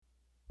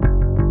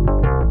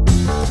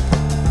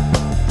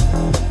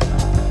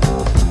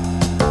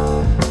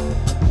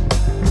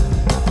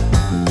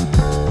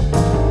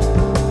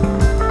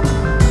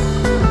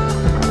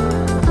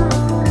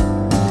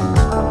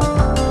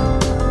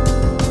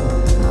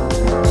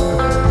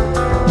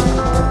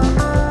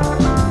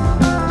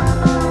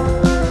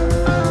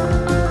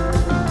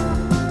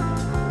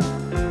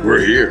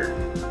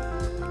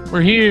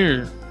We're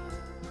here.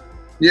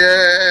 Yay!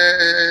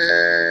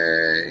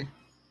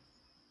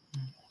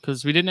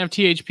 Because we didn't have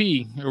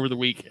THP over the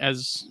week,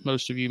 as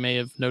most of you may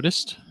have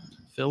noticed.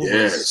 Phil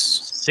was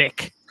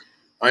sick.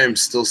 I am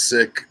still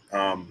sick.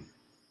 I'm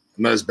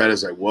not as bad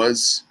as I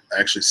was.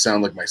 I actually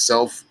sound like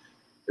myself.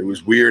 It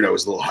was weird. I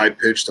was a little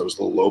high-pitched. I was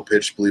a little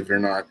low-pitched, believe it or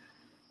not.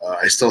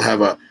 I still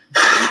have a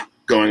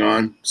going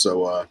on, so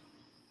One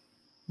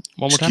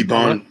more just time. keep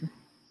on.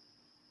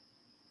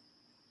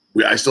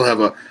 I still have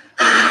a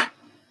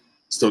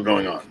still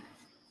going on.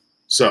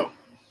 So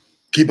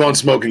keep on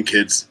smoking,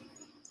 kids.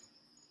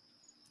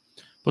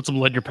 Put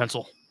some lead in your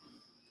pencil.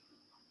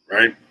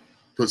 Right?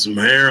 Put some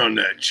hair on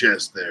that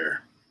chest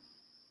there.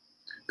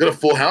 Got a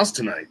full house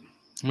tonight.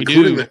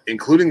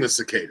 Including the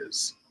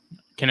cicadas.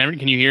 Can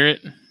you hear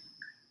it?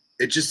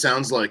 It just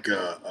sounds like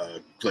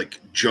like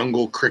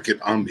jungle cricket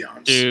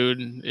ambiance.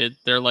 Dude,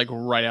 they're like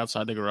right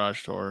outside the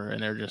garage door,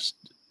 and they're just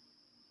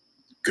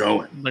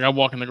going. Like I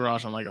walk in the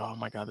garage, I'm like, oh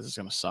my god, this is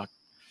gonna suck.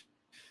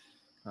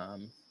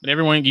 But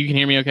everyone, you can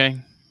hear me okay?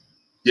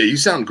 Yeah, you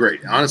sound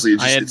great. Honestly,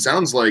 it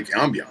sounds like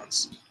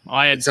ambiance.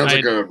 It sounds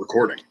like a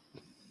recording.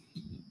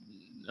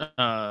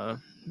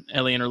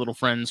 Ellie and her little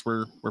friends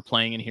were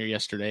playing in here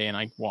yesterday, and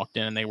I walked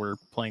in and they were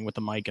playing with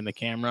the mic and the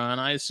camera,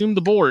 and I assumed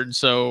the board,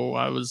 so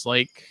I was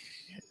like,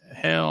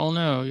 hell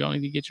no, y'all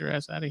need to get your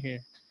ass out of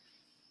here.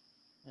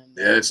 And,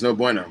 yeah, it's no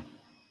bueno.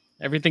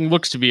 Everything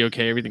looks to be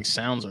okay. Everything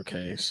sounds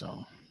okay,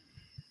 so.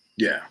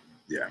 Yeah.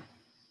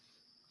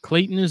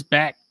 Clayton is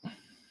back.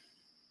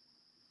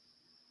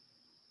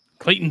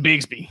 Clayton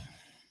Bigsby.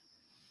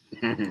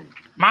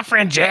 My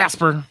friend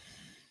Jasper.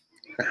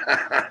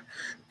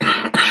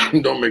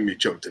 Don't make me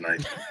choke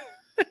tonight.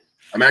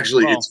 I'm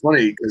actually, it's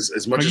funny because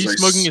as much as Are you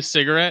smoking a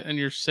cigarette and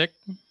you're sick?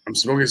 I'm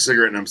smoking a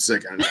cigarette and I'm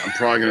sick. And I'm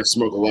probably going to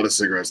smoke a lot of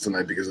cigarettes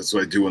tonight because that's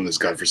what I do on this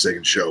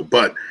godforsaken show.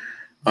 But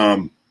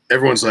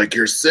everyone's like,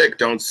 you're sick,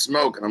 don't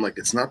smoke. And I'm like,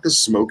 it's not the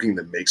smoking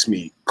that makes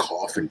me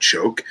cough and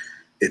choke.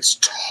 It's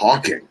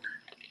talking.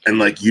 And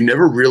like, you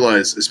never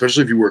realize,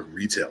 especially if you work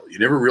retail, you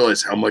never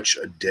realize how much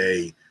a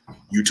day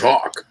you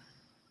talk.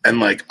 And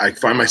like, I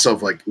find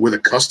myself like with a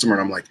customer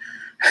and I'm like,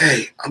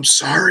 hey, I'm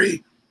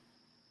sorry,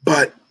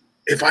 but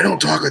if I don't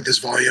talk at this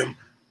volume,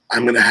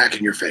 I'm going to hack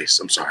in your face.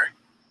 I'm sorry.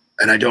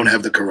 And I don't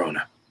have the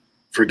corona.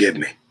 Forgive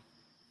me.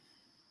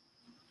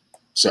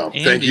 So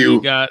thank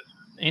you.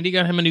 Andy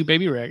got him a new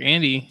baby rack.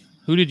 Andy,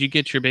 who did you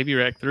get your baby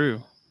rack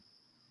through?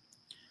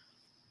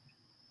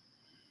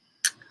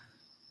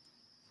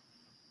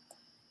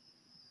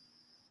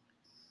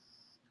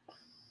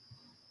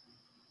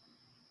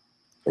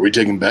 Are we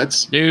taking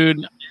bets?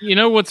 Dude, you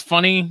know what's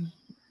funny?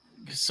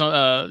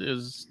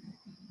 As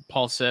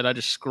Paul said, I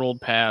just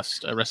scrolled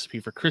past a recipe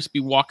for crispy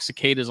wok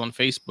cicadas on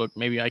Facebook.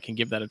 Maybe I can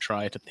give that a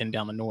try to thin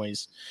down the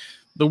noise.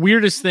 The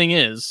weirdest thing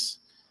is,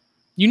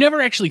 you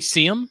never actually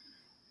see them,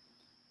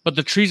 but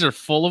the trees are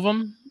full of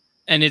them,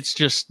 and it's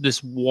just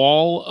this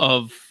wall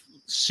of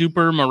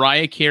super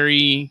Mariah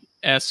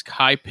Carey-esque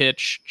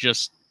high-pitch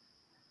just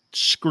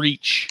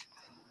screech.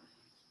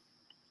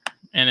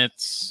 And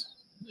it's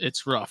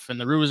rough. And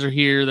the Ruas are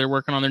here. They're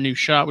working on their new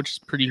shop, which is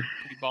pretty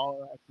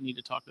baller. I need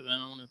to talk to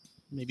them. I want to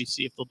maybe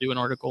see if they'll do an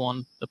article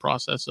on the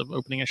process of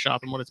opening a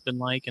shop and what it's been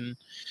like. And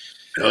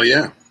hell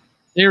yeah.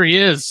 There he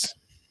is.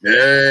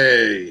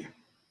 Hey.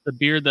 The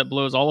beard that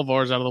blows all of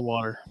ours out of the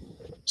water.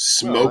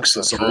 Smokes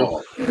us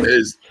all. It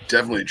is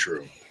definitely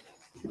true.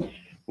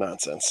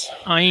 Nonsense.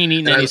 I ain't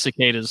eating any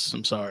cicadas.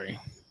 I'm sorry.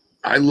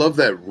 I love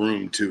that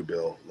room too,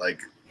 Bill.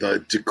 Like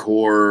the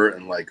decor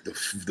and like the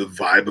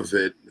vibe of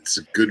it. It's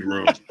a good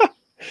room.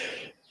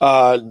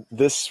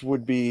 This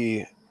would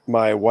be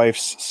my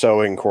wife's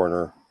sewing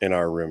corner in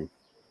our room.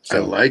 So, I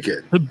like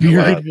it. The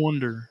bearded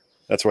wonder.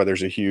 That's why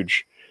there's a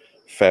huge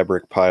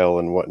fabric pile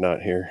and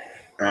whatnot here.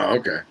 Oh,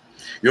 okay.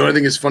 You know what I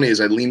think is funny is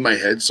I lean my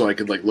head so I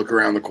could like look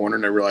around the corner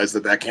and I realize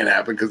that can't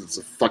happen because it's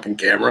a fucking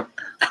camera.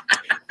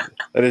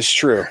 That is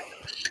true.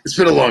 It's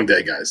been a long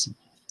day, guys.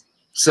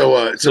 So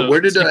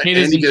where did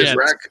Andy get his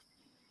rack?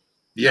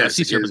 Yeah,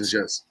 sea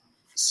serpents.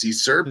 Sea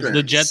serpents.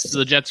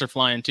 The jets are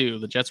flying too.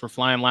 The jets were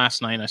flying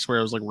last night. And I swear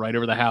it was like right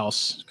over the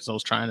house because I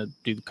was trying to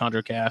do the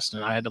CondraCast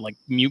and I had to like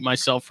mute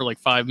myself for like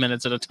 5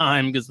 minutes at a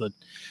time because the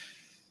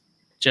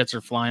jets are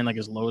flying like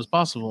as low as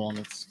possible. And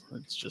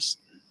it's just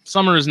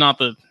summer is not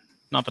the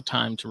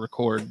time to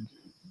record.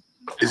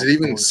 Is it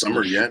even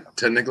summer yet?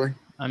 Technically,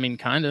 I mean,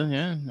 kind of.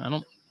 Yeah, I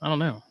don't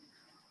know.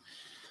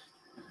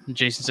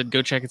 Jason said,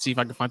 "Go check and see if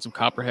I can find some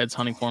copperheads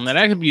hunting for them."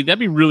 That'd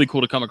be really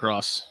cool to come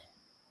across.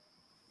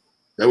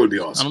 That would be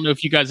awesome. I don't know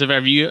if you guys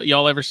have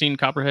y'all ever seen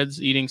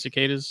copperheads eating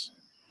cicadas?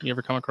 You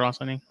ever come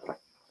across any?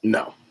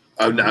 No,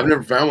 I've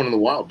never found one in the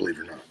wild. Believe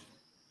it or not,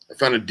 I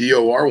found a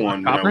DOR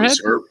one when I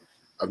was.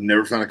 I've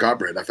never found a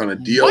copperhead. I found a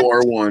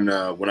DOR one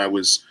when I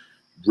was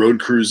road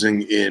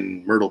cruising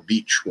in Myrtle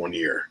Beach one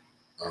year.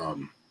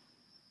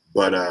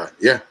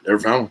 Yeah, never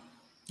found one.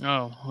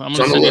 Oh, I'm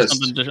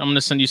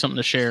gonna send you something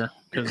to share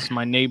because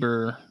my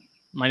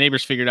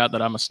neighbors figured out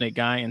that I'm a snake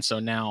guy, and so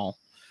now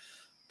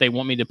they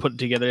want me to put it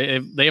together.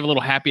 They have a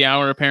little happy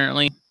hour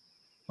apparently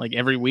like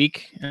every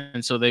week,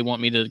 and so they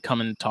want me to come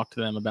and talk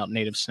to them about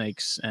native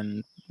snakes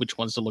and which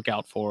ones to look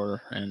out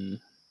for, and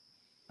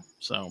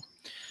so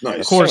Nice.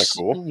 of course,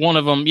 cool. one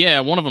of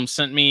them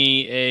sent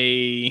me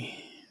a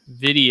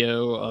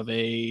video of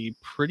a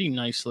pretty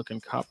nice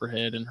looking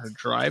copperhead in her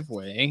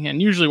driveway,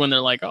 and usually when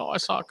they're like, "Oh, I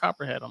saw a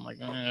copperhead," I'm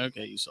like,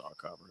 "Okay, you saw a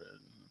copperhead."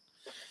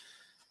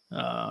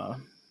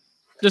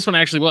 This one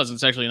actually was.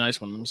 It's actually a nice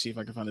one. Let me see if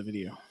I can find a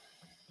video.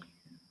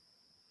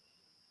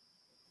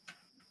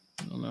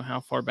 I don't know how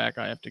far back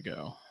I have to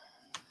go.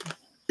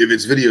 If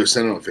it's video,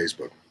 send it on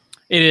Facebook.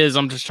 It is.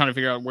 I'm just trying to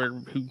figure out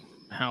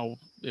how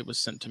it was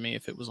sent to me.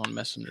 If it was on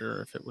Messenger,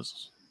 or if it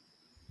was.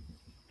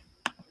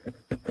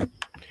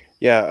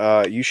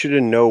 Yeah, you should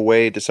in no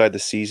way decide the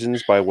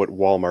seasons by what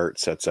Walmart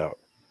sets out.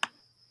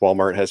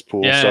 Walmart has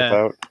pool stuff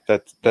out.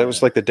 That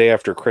was like the day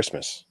after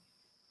Christmas.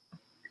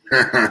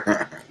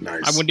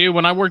 Nice.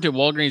 When I worked at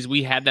Walgreens,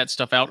 we had that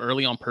stuff out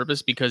early on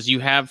purpose because you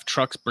have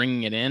trucks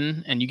bringing it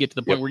in, and you get to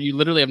the point where you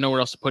literally have nowhere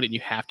else to put it, and you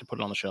have to put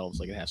it on the shelves.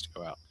 Like, it has to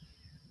go out.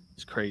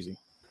 It's crazy.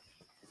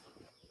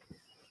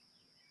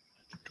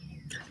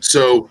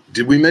 So,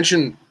 did we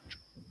mention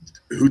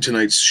who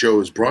tonight's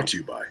show is brought to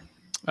you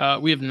by?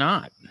 We have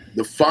not.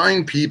 The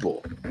fine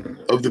people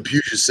of the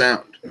Puget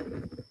Sound.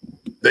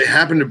 They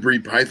happen to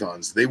breed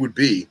pythons. They would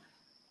be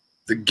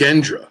the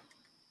Gendra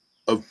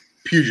of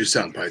Puget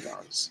Sound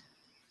pythons.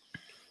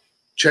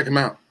 Check them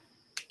out.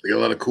 They got a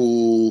lot of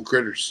cool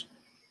critters.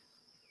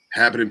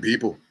 Happening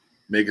people.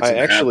 Making some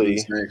happening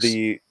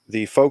snakes.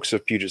 The folks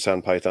of Puget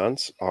Sound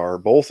pythons are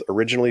both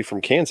originally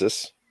from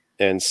Kansas,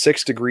 and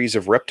 6 degrees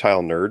of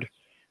reptile nerd.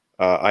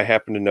 I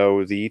happen to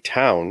know the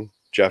town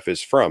Jeff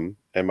is from,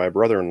 and my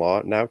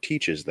brother-in-law now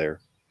teaches there.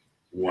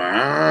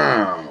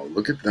 Wow,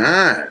 look at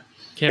that.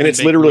 And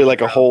it's literally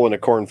like a hole in a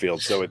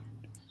cornfield, so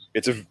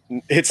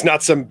it's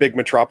not some big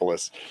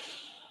metropolis.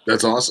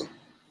 That's awesome.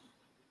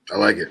 I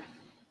like it.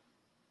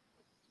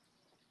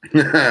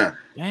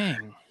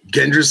 Dang.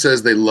 Gendra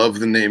says they love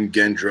the name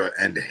Gendra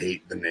and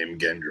hate the name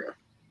Gendra.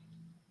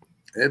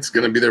 It's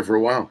going to be there for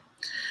a while.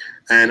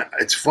 And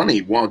it's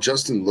funny, while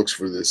Justin looks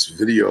for this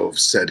video of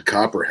said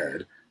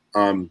copperhead,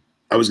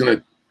 I was going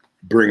to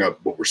bring up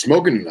what we're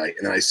smoking tonight,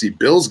 and then I see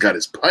Bill's got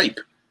his pipe.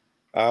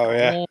 Oh,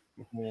 yeah.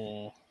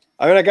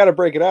 I mean, I got to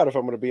break it out if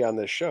I'm going to be on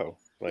this show.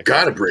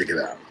 Got to break it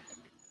out.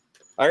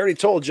 I already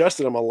told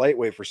Justin I'm a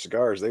lightweight for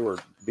cigars. They were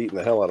beating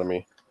the hell out of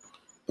me.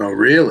 Oh,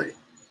 really?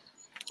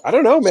 I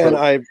don't know, man.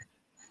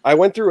 I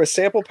went through a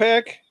sample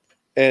pack,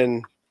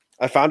 and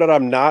I found out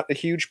I'm not a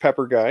huge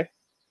pepper guy.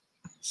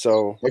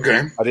 So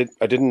okay,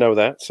 I didn't know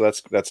that. So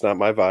that's not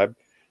my vibe.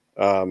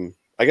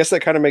 I guess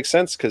that kind of makes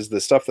sense because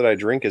the stuff that I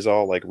drink is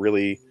all like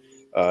really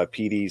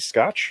peaty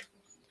Scotch.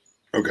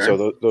 Okay.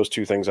 So those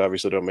two things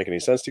obviously don't make any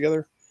sense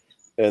together.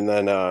 And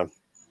then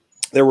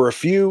there were a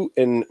few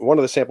in one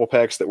of the sample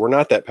packs that were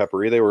not that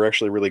peppery. They were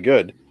actually really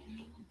good.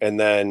 And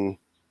then,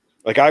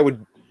 like, I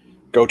would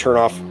go turn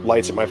off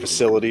lights at my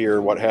facility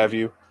or what have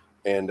you,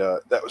 and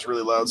that was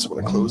really loud. So I'm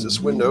going to close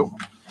this window.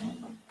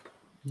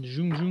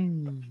 Zoom,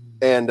 zoom.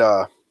 And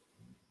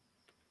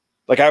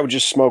like, I would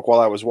just smoke while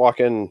I was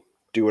walking,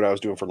 do what I was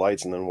doing for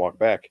lights, and then walk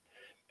back.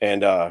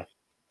 And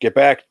get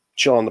back,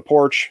 chill on the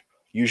porch,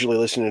 usually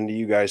listening to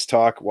you guys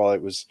talk while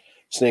it was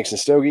Snakes and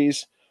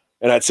Stogies.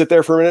 And I'd sit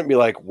there for a minute and be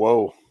like,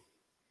 whoa,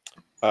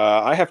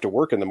 I have to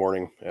work in the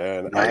morning,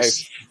 and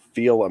nice. I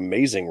feel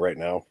amazing right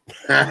now.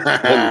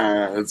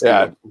 That's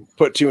yeah, cool.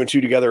 Put 2 and 2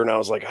 together, and I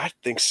was like, I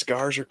think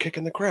cigars are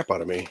kicking the crap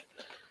out of me.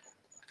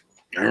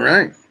 All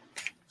right.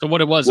 So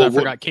what it was, I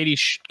forgot. Katie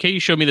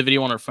showed me the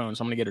video on her phone,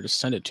 so I'm going to get her to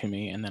send it to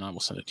me, and then I will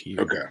send it to you.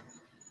 Okay.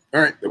 All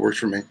right. That works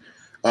for me.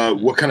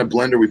 What kind of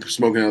blend are we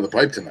smoking out of the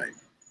pipe tonight?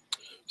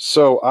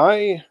 So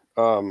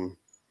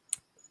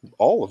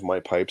all of my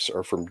pipes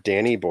are from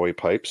Danny Boy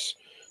Pipes,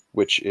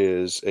 which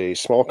is a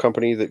small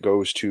company that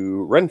goes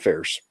to Ren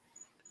fairs.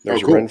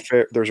 There's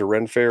a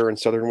Ren fair in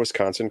southern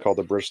Wisconsin called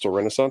the Bristol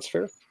Renaissance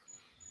Fair.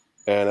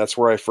 And that's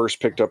where I first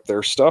picked up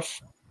their stuff.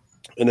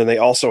 And then they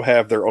also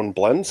have their own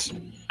blends.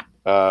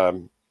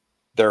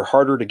 They're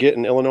harder to get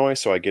in Illinois,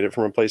 so I get it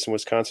from a place in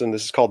Wisconsin.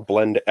 This is called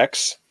Blend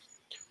X,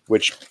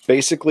 which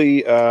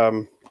basically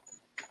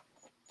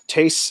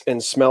tastes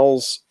and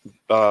smells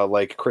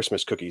like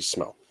Christmas cookies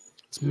smell.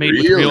 It's made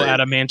with real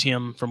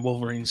adamantium from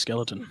Wolverine's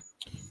skeleton.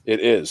 It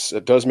is.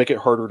 It does make it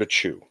harder to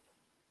chew.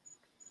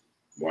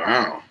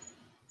 Wow.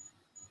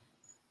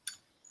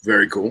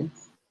 Very cool.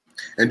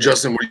 And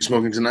Justin, what are you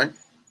smoking tonight?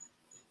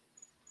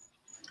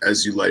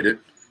 As you light it.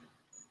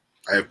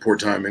 I have poor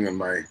timing on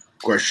my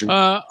question.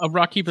 A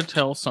Rocky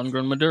Patel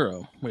Sun-Grown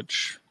Maduro,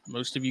 which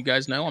most of you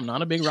guys know I'm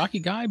not a big Rocky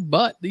guy,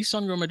 but these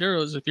Sun-Grown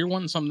Maduros, if you're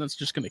wanting something that's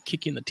just going to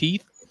kick you in the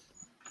teeth,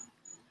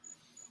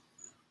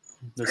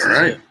 this is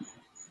it.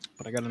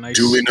 But I got a nice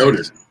duly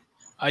noted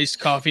iced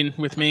coffee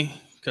with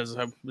me because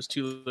I was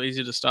too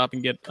lazy to stop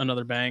and get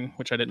another bang,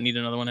 which I didn't need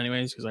another one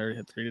anyways because I already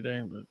had 3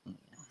 today. But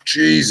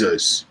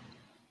Jesus.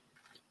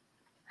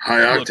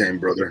 High octane,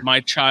 brother. My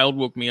child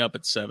woke me up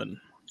at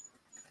 7.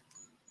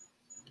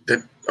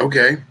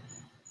 Okay.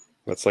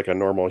 That's like a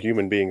normal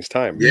human being's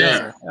time.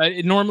 Yeah. No,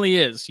 it normally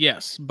is,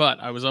 yes. But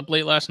I was up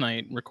late last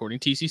night recording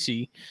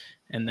TCC,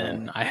 and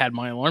then I had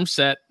my alarm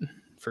set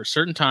for a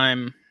certain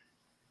time,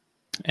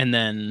 and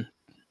then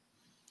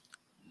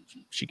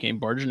she came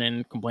barging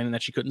in, complaining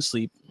that she couldn't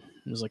sleep.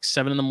 It was like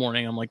 7 a.m.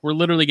 I'm like, we're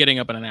literally getting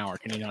up in an hour.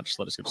 Can you not just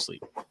let us go to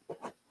sleep?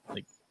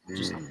 Like,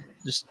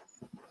 just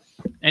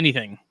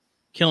anything.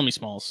 Killing me,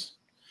 Smalls.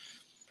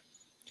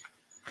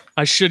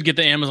 I should get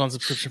the Amazon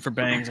subscription for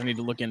bangs. I need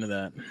to look into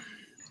that.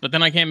 But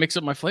then I can't mix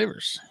up my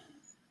flavors.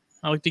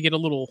 I like to get a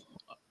little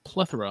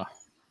plethora.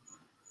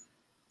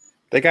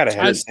 They gotta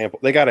have a sample.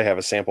 They gotta have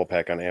a sample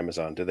pack on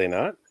Amazon. Do they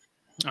not?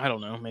 I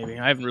don't know. Maybe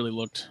I haven't really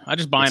looked. I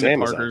just buy them at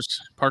Amazon.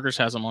 Parker's. Parker's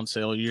has them on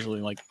sale.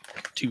 Usually like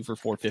 2 for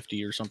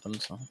 $4.50 or something.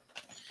 So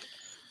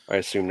I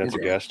assume that's a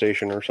gas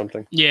station or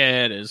something.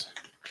 Yeah, it is.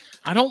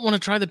 I don't want to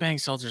try the Bang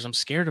seltzers. I'm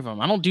scared of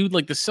them. I don't do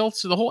like the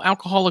seltzer, the whole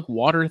alcoholic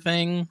water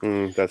thing.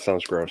 That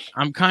sounds gross.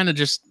 I'm kind of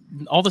just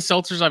all the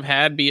seltzers I've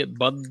had, be it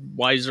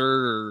Budweiser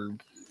or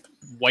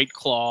White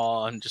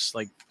Claw, and just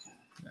like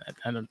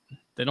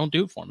they don't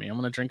do it for me. I'm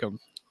gonna drink a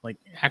like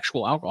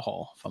actual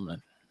alcohol if I'm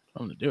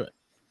gonna do it.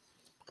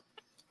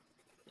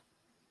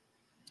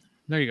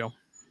 There you go.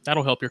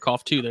 That'll help your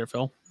cough too, there,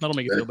 Phil. That'll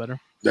make it feel better.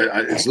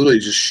 It's literally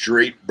just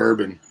straight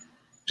bourbon,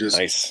 just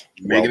nice,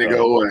 making it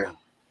go away.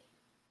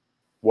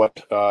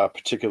 What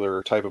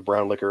particular type of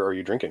brown liquor are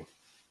you drinking?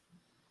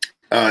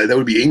 That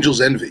would be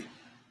Angel's Envy.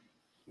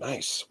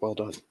 Nice, well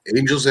done.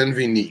 Angel's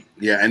Envy neat.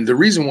 Yeah, and the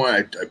reason why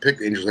I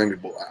picked Angel's Envy,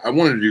 I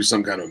wanted to do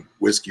some kind of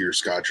whiskey or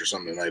scotch or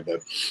something tonight, but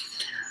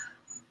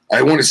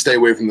I want to stay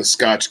away from the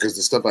scotch because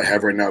the stuff I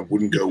have right now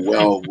wouldn't go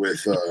well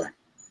with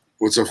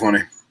what's so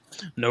funny?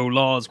 No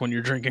laws when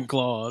you're drinking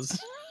claws.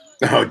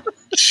 Oh,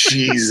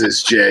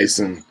 Jesus,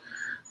 Jason.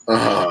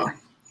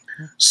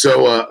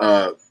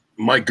 So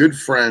my good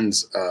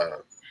friends,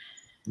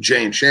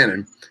 Jay and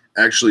Shannon,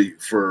 actually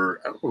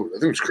for, I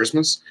think it was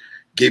Christmas,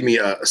 gave me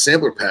a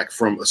sampler pack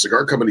from a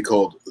cigar company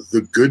called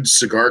The Good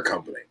Cigar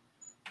Company.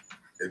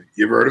 Have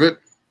you ever heard of it?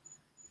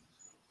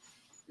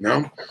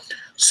 No?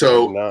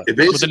 So it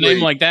basically, with a name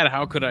like that,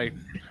 how could I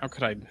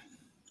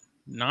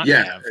not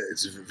have?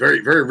 It's a very,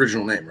 very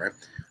original name, right?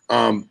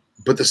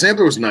 But the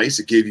sampler was nice.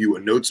 It gave you a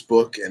notes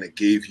book, and it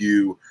gave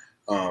you,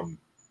 I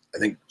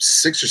think,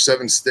 6 or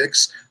 7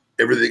 sticks,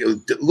 everything, a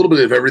little bit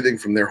of everything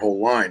from their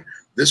whole line.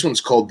 This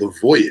one's called The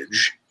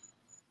Voyage,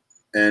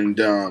 and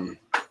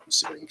let's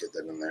see if I can get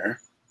that in there.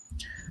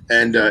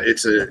 And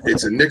it's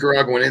a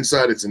Nicaraguan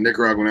inside, it's a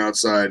Nicaraguan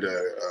outside,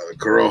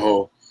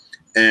 Corojo,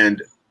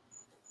 and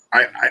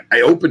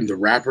I opened the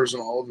wrappers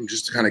and all of them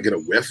just to kind of get a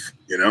whiff,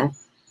 you know.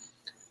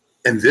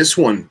 And this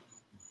one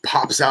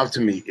pops out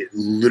to me. It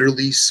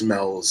literally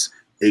smells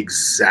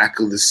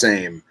exactly the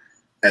same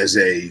as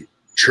a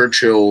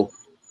Churchill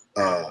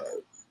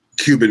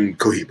Cuban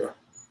Cohiba.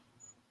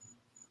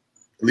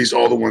 At least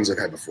all the ones I've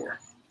had before.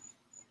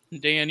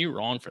 Dan, you're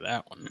wrong for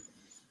that one.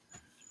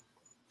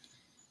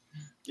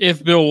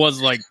 If Bill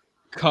was like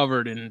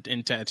covered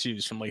in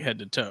tattoos from like head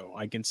to toe,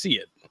 I can see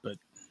it, but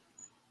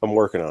I'm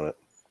working on it.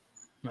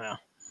 Yeah.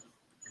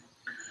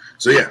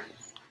 So yeah.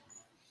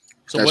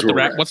 So what's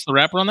the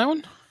wrapper on that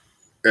one?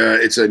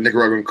 It's a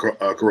Nicaraguan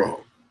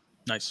Corojo.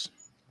 Nice.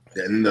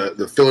 And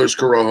the filler's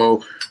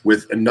Corojo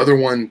with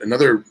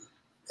another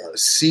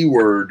C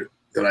word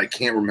that I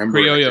can't remember.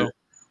 Criollo.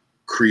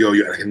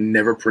 Criollo. I can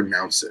never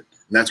pronounce it.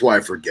 And that's why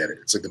I forget it.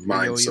 It's like the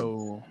mind's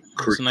Criollo.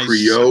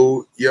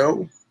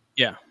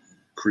 Yeah.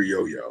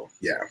 Criollo.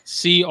 Yeah.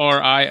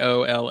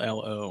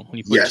 Criollo. When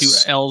you put 2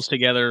 L's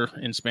together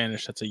in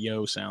Spanish, that's a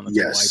yo sound. That's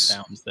a Y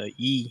sound. The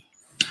E.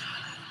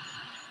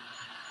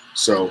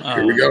 So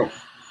here we go.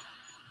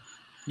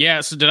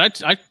 Yeah. So did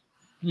I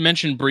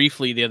mention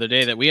briefly the other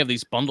day that we have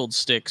these bundled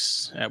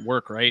sticks at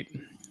work, right?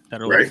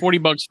 That are like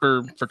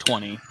 $40 for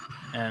 20.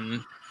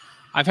 And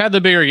I've had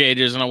the bigger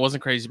gauges and I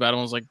wasn't crazy about it.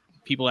 I was like,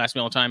 people ask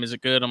me all the time, is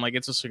it good? I'm like,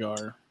 it's a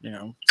cigar. You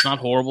know, it's not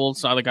horrible.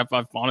 It's not like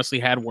I've honestly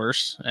had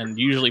worse. And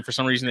usually for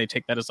some reason they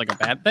take that as like a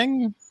bad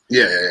thing.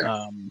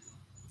 Yeah.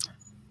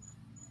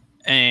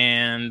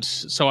 And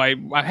so I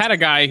had a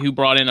guy who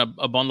brought in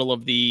a bundle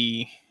of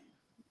the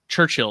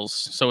Churchills.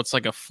 So it's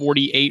like a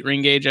 48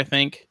 ring gauge, I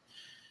think.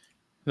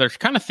 They're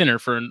kind of thinner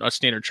for a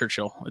standard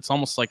Churchill. It's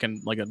almost like a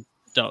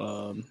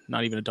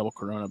not even a double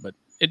Corona, but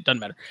it doesn't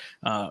matter.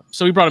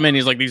 So we brought him in.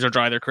 He's like, these are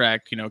dry, they're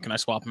cracked. You know, can I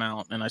swap them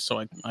out? And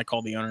I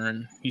called the owner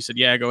and he said,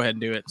 yeah, go ahead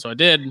and do it. So I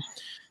did.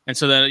 And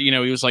so then, you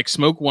know, he was like,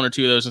 smoke 1 or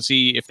 2 of those and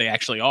see if they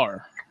actually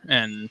are.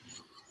 And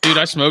dude,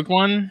 I smoked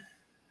one.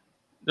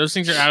 Those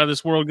things are out of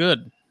this world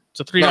good. It's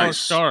a $3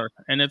 star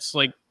and it's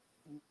like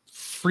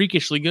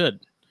freakishly good.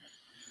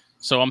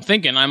 So I'm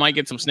thinking I might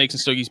get some Snakes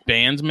and Stogies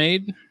bands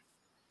made.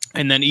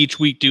 And then each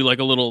week do like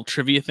a little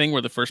trivia thing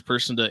where the first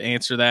person to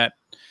answer that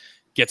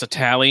gets a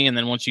tally. And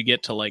then once you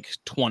get to like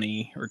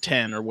 20 or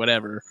 10 or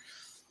whatever,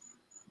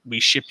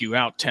 we ship you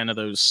out 10 of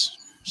those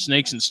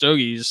Snakes and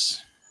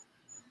Stogies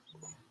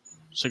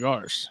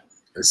cigars.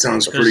 It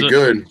sounds pretty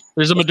good.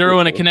 There's a Maduro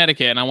and a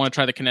Connecticut, and I want to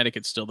try the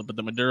Connecticut still, but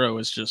the Maduro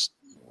is just...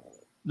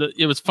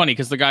 It was funny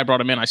because the guy brought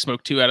them in. I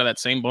smoked 2 out of that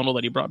same bundle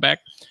that he brought back.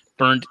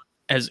 Burned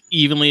as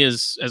evenly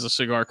as a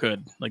cigar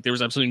could. Like there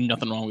was absolutely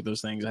nothing wrong with those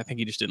things. I think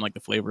he just didn't like the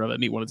flavor of it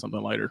and he wanted something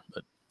lighter,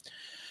 but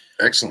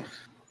excellent.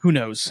 Who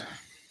knows?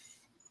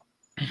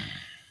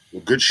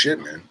 Well, good shit,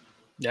 man.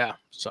 Yeah.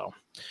 So,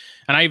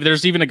 and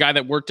there's even a guy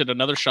that worked at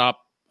another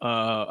shop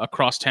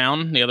across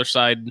town, the other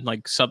side,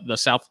 like the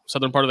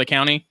southern part of the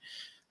county.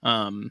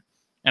 And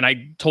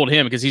I told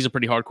him, because he's a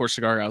pretty hardcore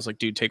cigar guy, I was like,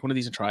 dude, take one of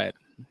these and try it.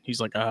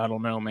 He's like, I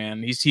don't know,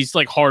 man. He's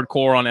like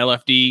hardcore on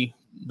LFD,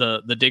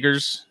 the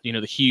diggers, you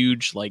know, the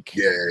huge, like,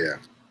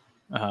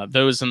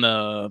 those in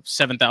the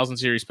 7000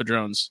 series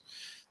Padrones.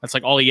 That's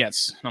like all he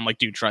gets. And I'm like,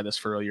 dude, try this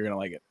for real. You're going to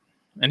like it.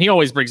 And he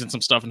always brings in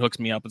some stuff and hooks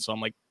me up. And so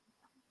I'm like,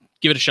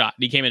 give it a shot.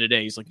 And he came in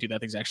today. He's like, dude, that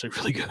thing's actually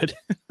really good.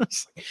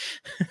 It's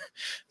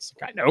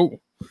like, I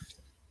know.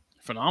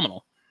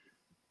 Phenomenal.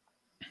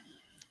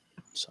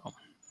 So.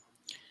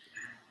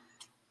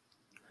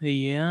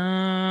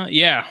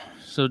 Yeah.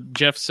 So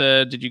Jeff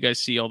said, did you guys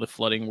see all the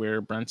flooding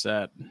where Brent's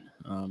at?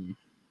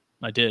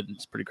 I did.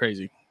 It's pretty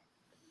crazy.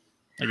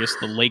 I guess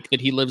the lake that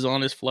he lives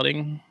on is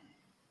flooding.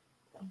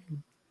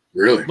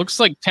 Really? Looks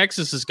like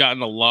Texas has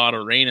gotten a lot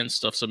of rain and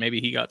stuff, so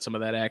maybe he got some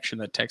of that action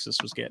that Texas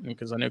was getting,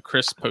 because I know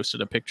Chris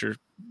posted a picture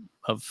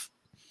of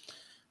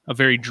a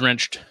very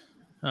drenched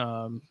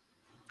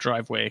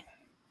driveway.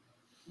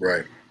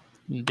 Right.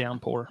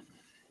 Downpour.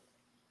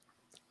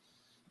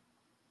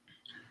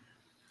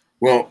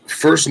 Well,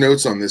 first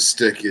notes on this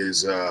stick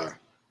is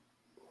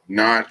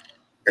not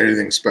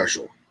anything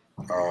special.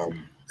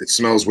 It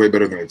smells way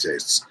better than it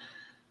tastes.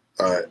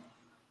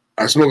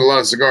 I smoke a lot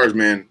of cigars,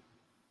 man,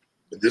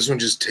 but this one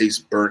just tastes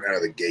burnt out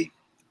of the gate.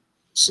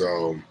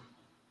 So I'm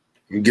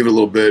gonna give it a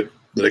little bit.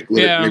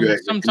 Maybe I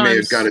may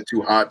have got it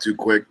too hot, too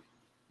quick.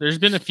 There's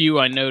been a few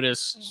I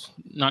noticed,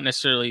 not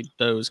necessarily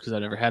those because I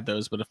never had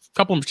those, but a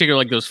couple in particular,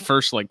 like those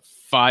first like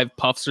 5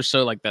 puffs or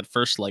so, like that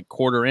first like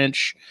quarter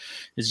inch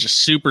is just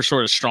super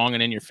sort of strong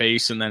and in your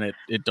face, and then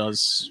it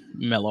does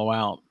mellow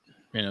out,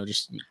 you know,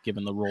 just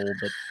given the roll.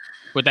 But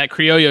with that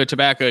Criollo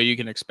tobacco, you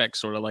can expect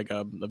sort of like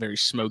a very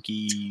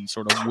smoky,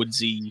 sort of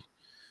woodsy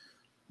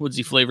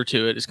flavor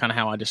to it. Is kind of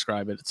how I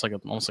describe it. It's like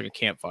almost like a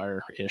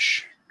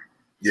campfire-ish.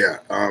 Yeah,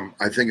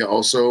 I think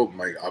also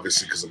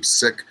obviously because I'm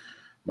sick,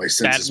 my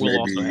senses may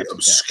be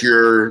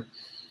obscure,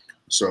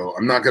 so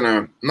I'm not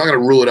gonna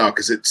rule it out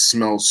because it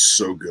smells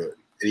so good.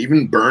 And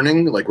even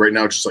burning, like right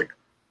now, just like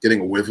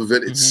getting a whiff of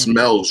it, it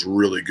smells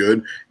really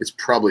good. It's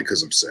probably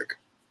because I'm sick.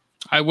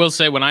 I will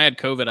say, when I had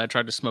COVID, I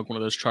tried to smoke one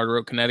of those Charter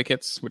Oak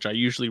Connecticut's, which I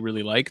usually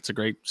really like. It's a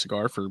great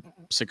cigar for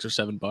 $6 or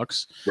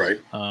 $7. Right.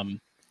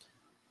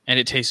 And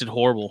it tasted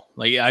horrible.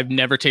 Like I've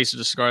never tasted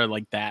a cigar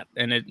like that.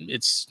 And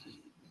it's,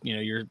 you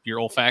know, your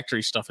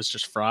olfactory stuff is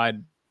just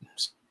fried,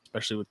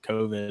 especially with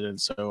COVID. And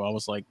so I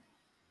was like,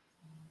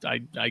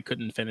 I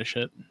couldn't finish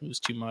it. It was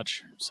too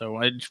much.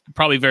 So it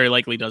probably very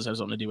likely does have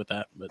something to do with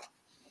that. But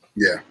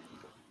yeah.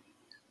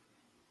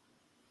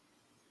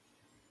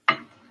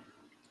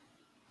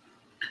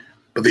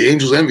 But the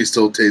Angel's Envy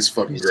still tastes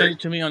fucking great. Send it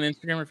to me on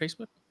Instagram or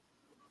Facebook?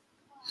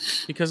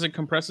 Because it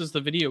compresses the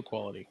video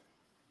quality.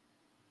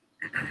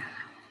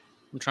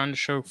 I'm trying to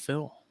show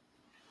Phil.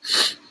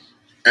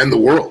 And the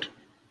world.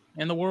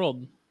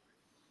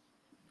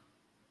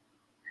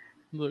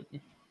 Look.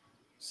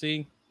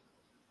 See?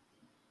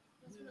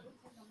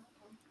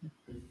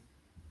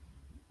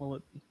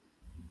 Well,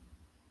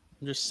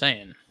 I'm just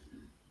saying.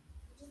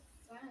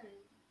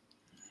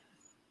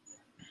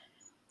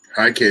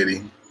 Hi,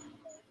 Katie.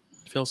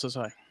 Phil says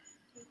hi.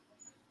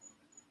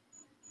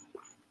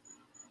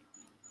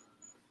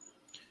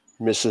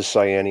 Mrs.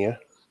 Cyania.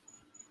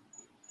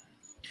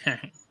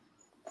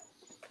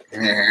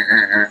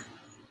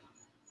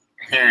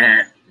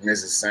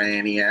 Mrs.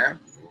 Cyania.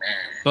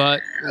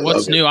 But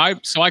what's new? I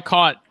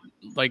caught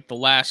like the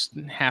last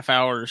half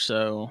hour or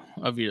so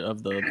of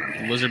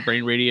the Lizard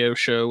Brain Radio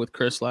show with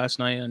Chris last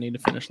night. I need to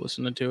finish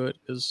listening to it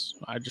because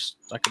I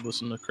could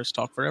listen to Chris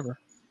talk forever.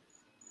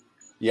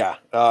 Yeah,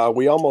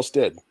 we almost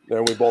did.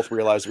 Then we both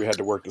realized we had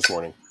to work this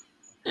morning.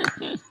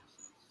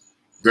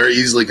 Very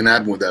easily can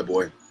happen with that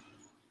boy.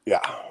 Yeah.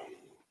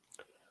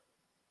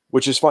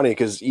 Which is funny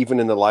because even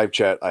in the live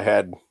chat, I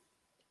had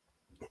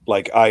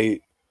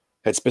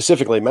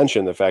specifically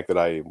mentioned the fact that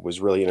I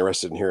was really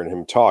interested in hearing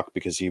him talk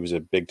because he was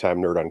a big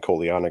time nerd on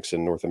Coleonics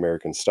and North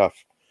American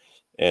stuff.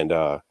 And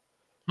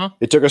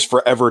it took us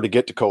forever to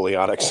get to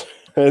Coleonics.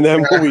 And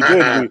then when we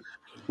did,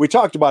 we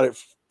talked about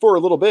it for a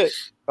little bit.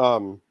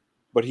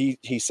 But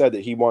he said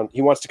that he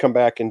wants to come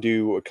back and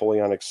do a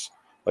Coleonics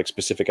like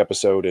specific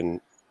episode, and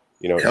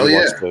you know,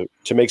 wants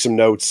to make some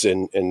notes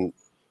and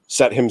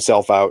set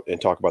himself out and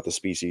talk about the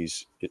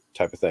species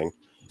type of thing.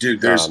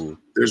 Dude, there's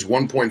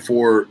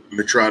 1.4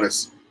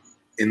 Mitratus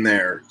in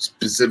there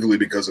specifically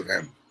because of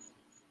him.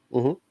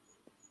 Mm-hmm.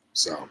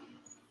 So,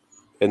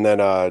 and then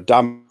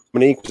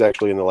Dominique was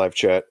actually in the live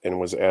chat and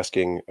was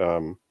asking.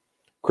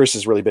 Chris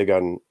is really big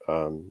on.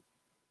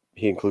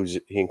 He includes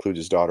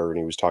his daughter, and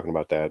he was talking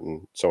about that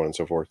and so on and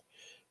so forth.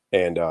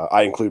 And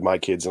I include my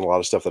kids in a lot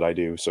of stuff that I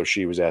do. So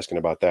she was asking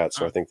about that.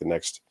 So I think the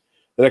next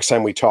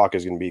time we talk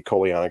is going to be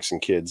Coleonics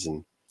and kids,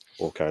 and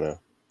we'll kind of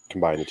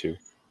combine the two.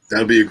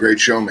 That'll be a great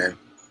show, man.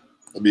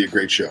 That'll be a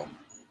great show.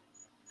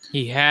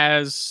 He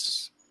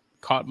has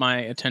caught my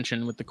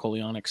attention with the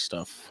Coleonic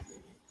stuff.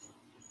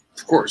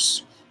 Of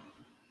course.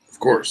 Of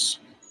course.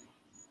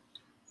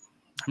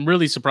 I'm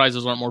really surprised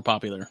those aren't more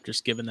popular,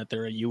 just given that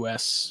they're a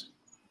U.S.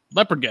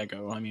 leopard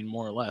gecko. I mean,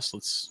 more or less.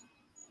 Let's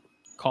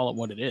call it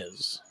what it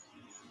is.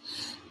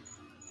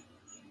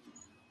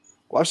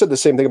 Well, I've said the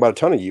same thing about a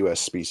ton of U.S.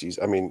 species.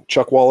 I mean,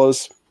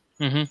 chuckwallas,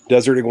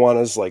 desert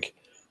iguanas. Like,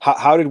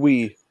 how did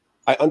we?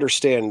 I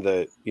understand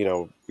that, you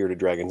know, bearded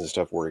dragons and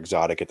stuff were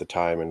exotic at the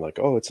time, and like,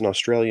 oh, it's an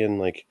Australian.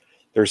 Like,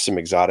 there's some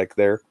exotic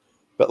there,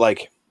 but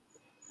like,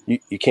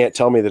 you can't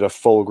tell me that a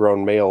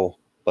full-grown male,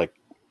 like,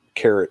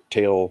 carrot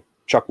tail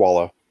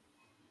chuckwalla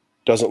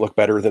doesn't look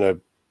better than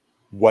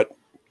what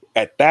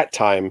at that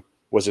time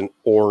was an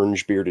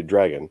orange bearded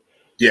dragon.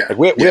 Yeah,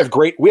 like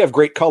we have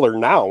great color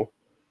now.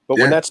 But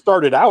when that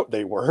started out,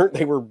 they weren't.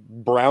 They were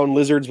brown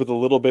lizards with a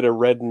little bit of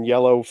red and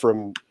yellow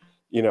from,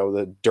 you know,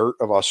 the dirt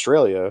of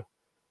Australia.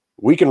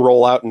 We can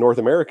roll out in North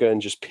America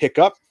and just pick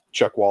up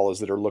chuckwallas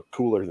that look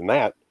cooler than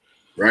that.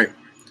 Right.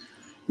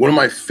 One of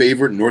my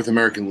favorite North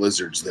American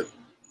lizards that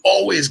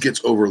always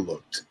gets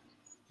overlooked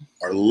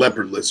are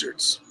leopard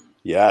lizards.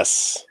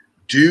 Yes.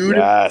 Dude,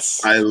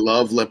 yes. I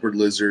love leopard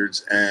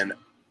lizards. And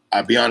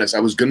I'll be honest, I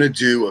was going to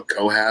do a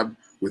cohab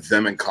with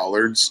them and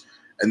collards.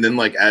 And then,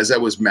 like, as I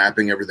was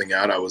mapping everything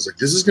out, I was like,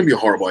 this is going to be a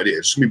horrible idea.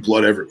 It's going to be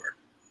blood everywhere.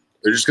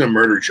 They're just going to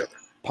murder each other.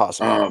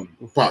 Possible.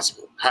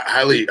 Possible.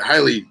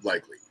 Highly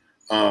likely.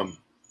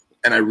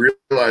 And I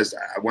realized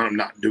I wound up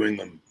not doing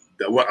them.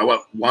 I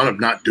wound up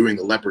not doing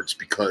the leopards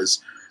because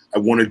I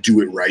want to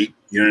do it right.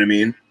 You know what I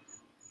mean?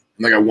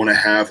 Like, I want to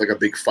have, like, a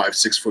big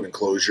 5-6 foot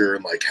enclosure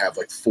and, like, have,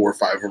 like, 4 or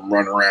 5 of them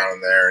run around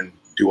in there and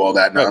do all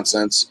that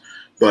nonsense.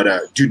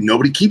 But, dude,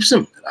 nobody keeps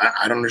them.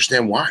 I don't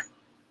understand why.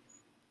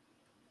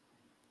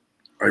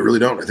 I really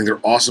don't. I think they're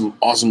awesome,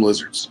 awesome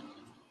lizards.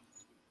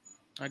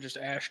 I just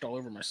ashed all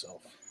over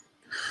myself.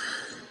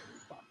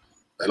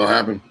 That'll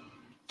happen.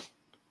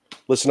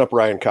 Listen up,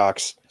 Ryan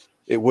Cox.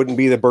 It wouldn't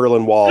be the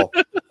Berlin Wall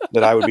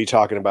that I would be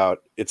talking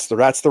about.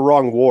 That's the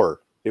wrong war.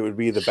 It would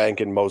be the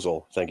bank in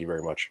Mosul. Thank you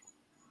very much.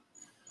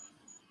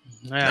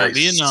 Nice.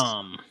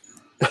 Vietnam.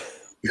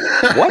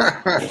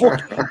 What?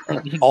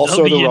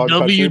 Also the wrong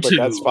country, but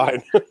that's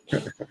fine.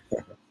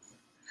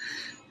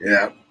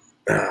 Yeah.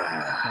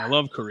 I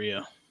love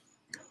Korea.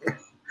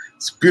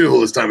 It's beautiful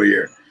this time of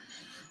year.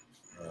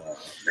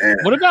 Man.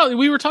 What about,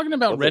 we were talking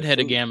about redhead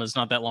agamas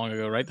not that long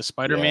ago, right? The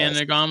Spider-Man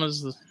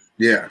agamas.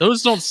 Yeah.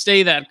 Those don't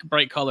stay that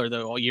bright color,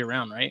 though, all year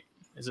round, right?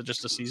 Is it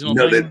just a seasonal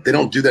thing? No, they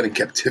don't do that in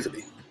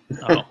captivity.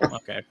 Oh,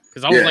 okay.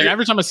 Because I was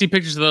every time I see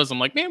pictures of those, I'm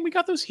like, man, we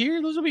got those here.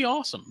 Those would be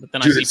awesome. But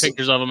then I see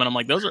pictures of them, and I'm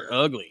like, those are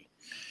ugly.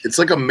 It's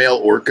like a male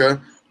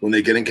orca. When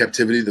they get in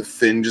captivity, the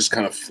fin just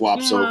kind of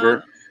flops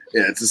over.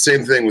 Yeah, it's the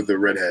same thing with the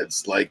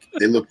redheads. Like,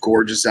 they look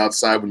gorgeous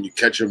outside when you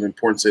catch them in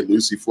Port St.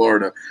 Lucie,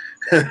 Florida.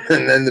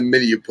 And then the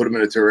minute you put them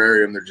in a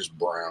terrarium, they're just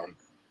brown.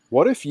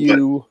 What if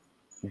you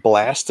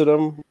blasted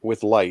them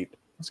with light? I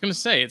was going to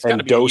say, it's got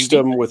to be dosed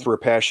them with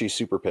Rapashi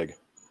Super Pig.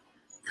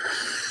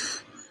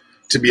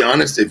 To be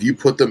honest, if you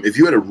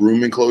had a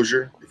room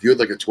enclosure, if you had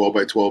like a 12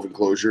 by 12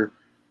 enclosure,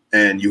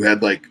 and you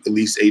had like at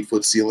least 8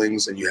 foot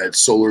ceilings, and you had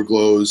solar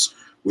glows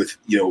with,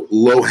 you know,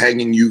 low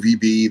hanging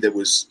UVB that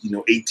was, you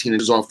know, 18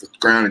 inches off the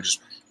ground, and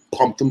just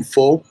pumped them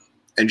full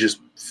and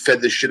just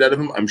fed the shit out of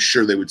them, I'm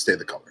sure they would stay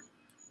the color.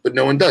 But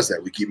no one does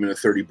that. We keep them in a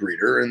 30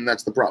 breeder, and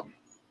that's the problem,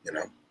 you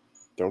know.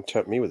 Don't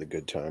tempt me with a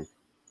good time.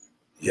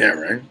 Yeah,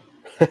 right.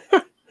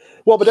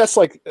 Well, but that's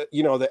like,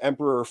 you know, the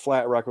emperor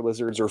flat rock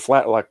lizards or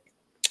flat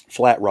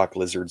rock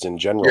lizards in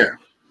general. Yeah.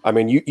 I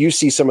mean, you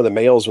see some of the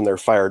males when they're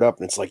fired up,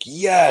 and it's like,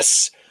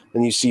 yes.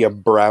 And you see a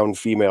brown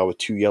female with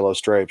 2 yellow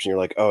stripes, and you're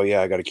like, oh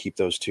yeah, I got to keep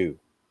those too.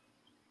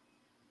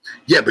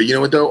 Yeah, but you know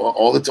what though?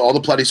 All the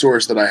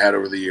Platysaurus that I had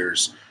over the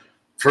years,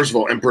 first of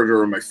all, Emperor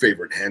are my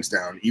favorite, hands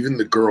down. Even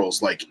the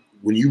girls, like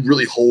when you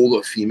really hold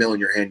a female in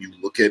your hand, you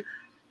look at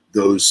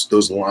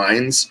those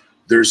lines.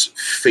 There's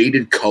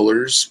faded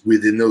colors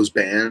within those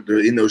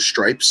in those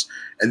stripes,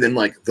 and then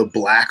like the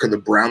black or the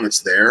brown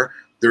that's there.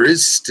 There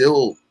is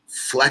still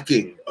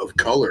flecking of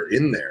color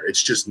in there.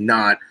 It's just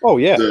not. Oh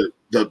yeah.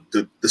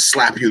 The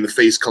slap you in the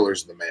face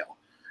colors of the male,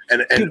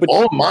 and dude,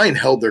 all of mine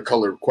held their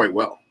color quite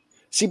well.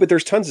 See, but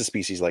there's tons of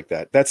species like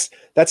that. That's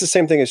the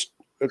same thing as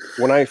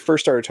when I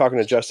first started talking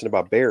to Justin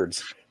about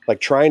Bairds, like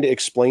trying to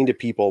explain to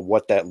people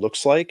what that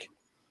looks like.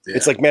 Yeah.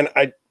 It's like, man,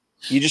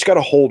 you just got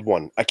to hold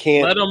one. I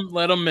can't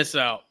let them miss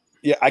out.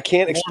 Yeah, I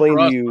can't explain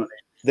to you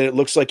that it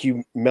looks like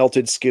you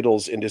melted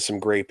Skittles into some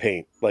gray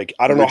paint. Like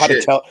I don't know how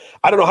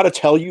to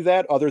tell you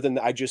that other than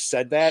I just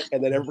said that,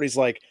 and then everybody's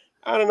like,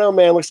 I don't know,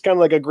 man. Looks kind of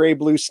like a gray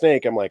blue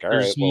snake. I'm like, all right.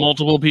 There's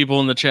multiple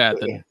people in the chat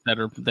that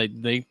are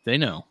they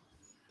know.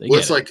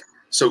 It's like,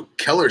 so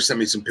Keller sent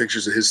me some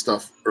pictures of his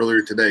stuff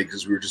earlier today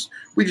because we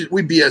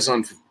BS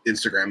on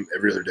Instagram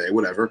every other day,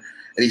 whatever.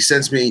 And he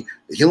sends me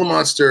the Gila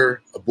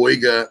Monster, a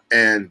Boiga,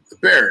 and the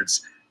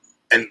Bairds.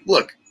 And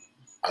look,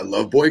 I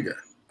love Boiga.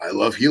 I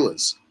love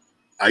Gilas.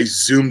 I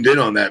zoomed in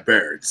on that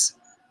Bairds.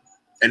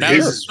 And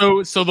his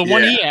is, so the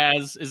one he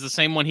has is the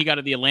same one he got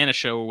at the Atlanta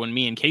show when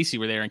me and Casey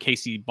were there, and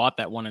Casey bought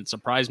that one and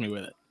surprised me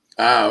with it.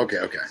 Ah, okay.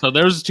 So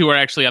those two are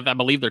actually, I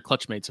believe they're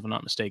clutch mates, if I'm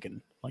not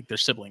mistaken. Like they're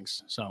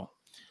siblings. So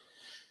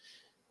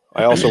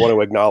I also want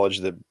to acknowledge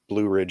that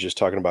Blue Ridge is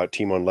talking about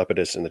Timon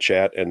Lepidus in the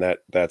chat, and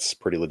that's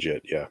pretty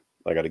legit. Yeah,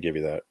 I got to give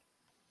you that.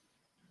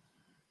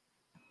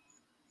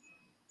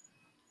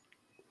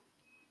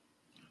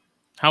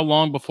 How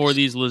long before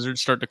these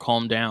lizards start to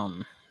calm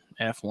down?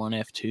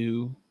 F1,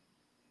 F2.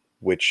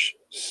 Which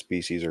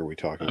species are we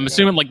talking about? I'm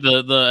assuming like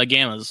the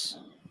agamas.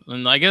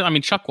 And I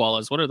mean,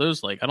 chuckwallas. What are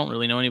those like? I don't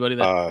really know anybody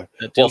that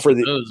deals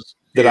with those.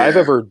 That I've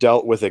ever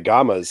dealt with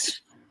agamas.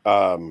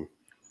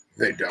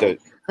 They don't.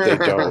 They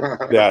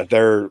don't. Yeah,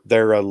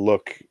 they're a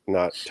look,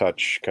 not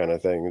touch kind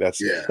of thing.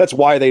 That's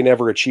why they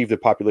never achieved the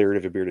popularity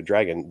of a bearded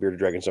dragon. Bearded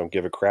dragons don't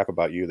give a crap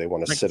about you. They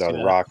want to sit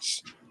on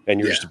rocks, and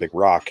you're just a big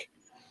rock.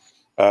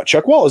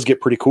 Chuckwallas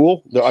get pretty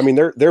cool. I mean,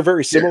 they're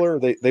very similar.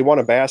 They want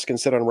to bask and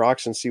sit on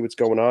rocks and see what's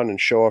going on and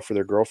show off for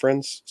their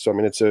girlfriends. So I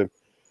mean, it's a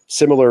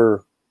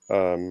similar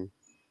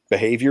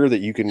behavior that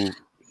you can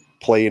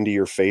play into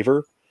your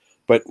favor.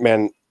 But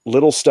man,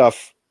 little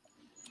stuff,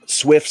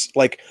 swifts,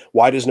 like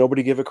why does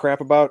nobody give a crap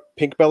about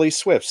pink belly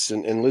swifts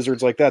and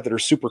lizards like that are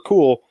super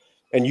cool?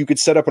 And you could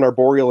set up an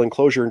arboreal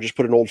enclosure and just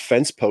put an old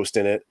fence post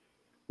in it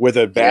with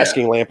a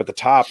basking lamp at the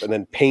top, and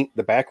then paint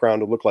the background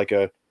to look like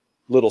a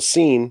little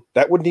scene.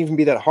 That wouldn't even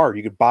be that hard.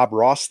 You could Bob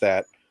Ross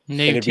that, and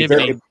it'd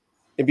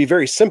be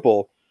very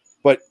simple.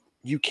 But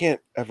you can't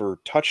ever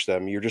touch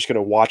them. You're just going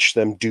to watch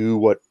them do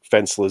what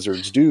fence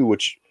lizards do,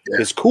 which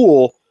is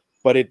cool,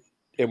 but it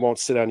won't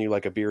sit on you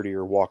like a beardy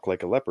or walk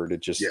like a leopard.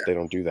 It just they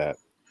don't do that.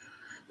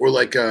 Or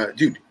like,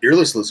 dude,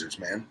 earless lizards,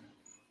 man.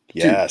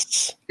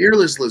 Yes. Dude,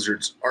 earless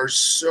lizards are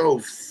so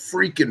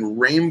freaking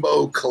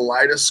rainbow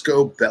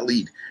kaleidoscope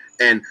bellied.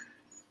 And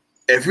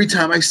every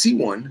time I see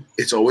one,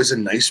 it's always a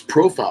nice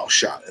profile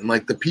shot. And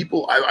like the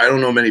people, I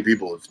don't know many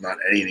people, if not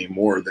any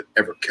anymore, that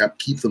ever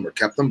keep them,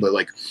 but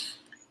like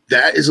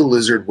that is a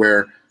lizard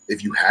where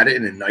if you had it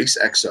in a nice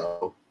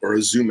exo or a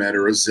Zoomet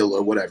or a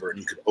Zilla, whatever, and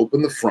you could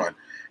open the front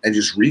and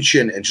just reach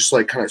in and just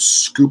like kind of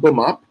scoop them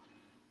up,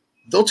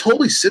 they'll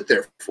totally sit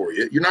there for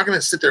you. You're not going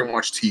to sit there and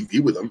watch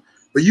TV with them,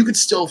 but you could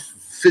still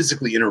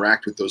physically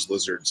interact with those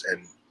lizards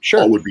and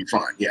all would be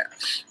fine. Yeah.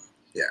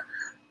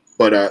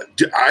 But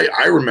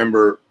I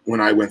remember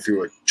when I went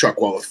through a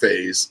chuckwalla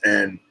phase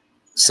and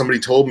somebody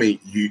told me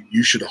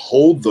you should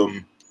hold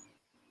them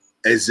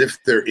as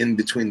if they're in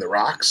between the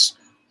rocks,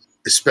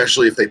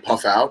 especially if they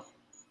puff out.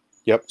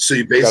 Yep. So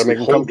you basically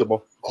make them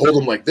comfortable. Hold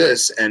them like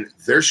this, and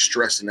they're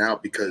stressing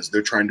out because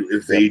they're trying to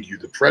evade you,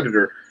 the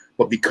predator.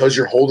 But because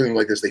you're holding them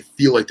like this, they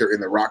feel like they're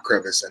in the rock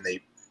crevice, and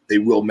they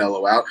will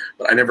mellow out.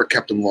 But I never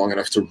kept them long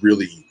enough to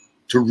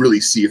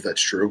really see if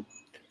that's true.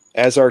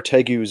 As our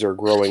tegus are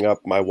growing up,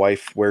 my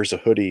wife wears a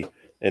hoodie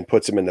and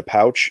puts them in the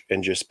pouch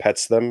and just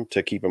pets them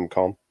to keep them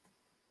calm.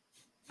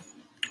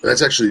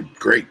 That's actually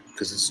great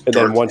because it's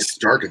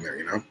dark in there,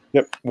 you know?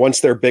 Yep. Once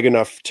they're big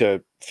enough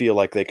to feel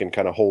like they can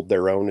kind of hold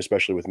their own,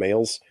 especially with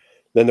males,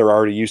 then they're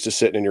already used to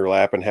sitting in your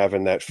lap and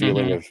having that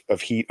feeling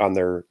of heat on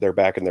their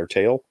back and their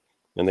tail,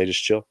 and they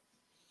just chill.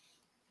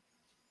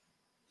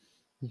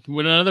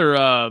 With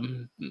another,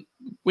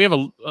 we have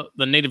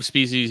the native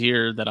species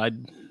here that I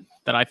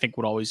think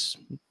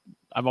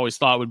I've always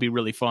thought would be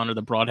really fun are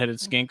the broad-headed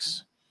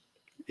skinks.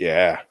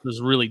 Yeah,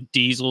 those really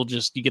diesel.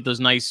 Just you get those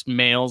nice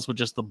males with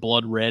just the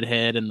blood red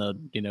head and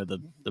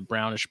the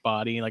brownish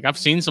body. Like I've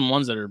seen some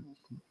ones that are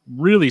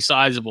really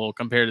sizable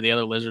compared to the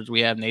other lizards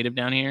we have native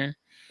down here.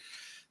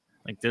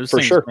 Like those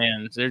things,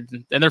 man,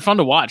 they're fun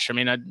to watch. I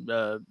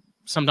mean,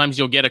 sometimes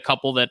you'll get a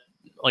couple that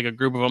like a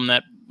group of them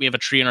that we have a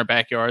tree in our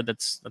backyard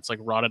that's like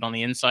rotted on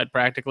the inside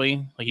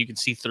practically. Like you can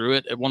see through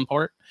it at one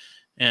part,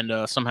 and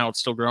somehow it's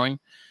still growing.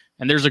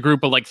 And there's a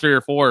group of like 3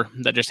 or 4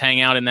 that just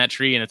hang out in that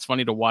tree, and it's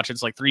funny to watch.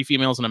 It's like 3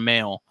 females and a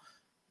male,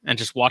 and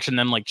just watching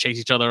them like chase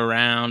each other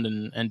around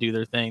and do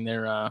their thing.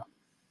 They're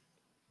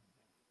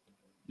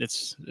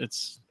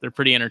they're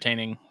pretty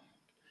entertaining.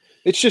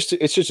 It's just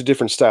a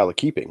different style of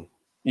keeping.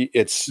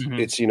 It's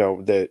even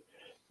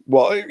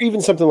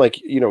something like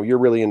you're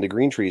really into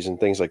green trees and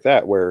things like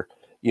that, where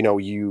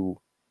you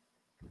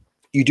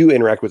do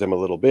interact with them a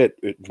little bit,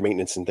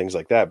 maintenance and things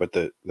like that. But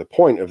the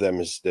point of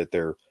them is that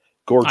they're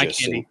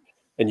gorgeous.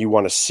 And you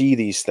want to see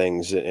these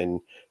things, and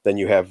then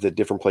you have the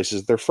different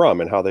places they're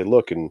from and how they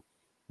look, and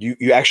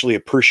you actually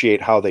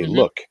appreciate how they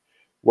look.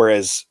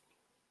 Whereas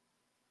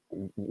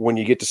when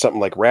you get to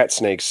something like rat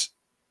snakes,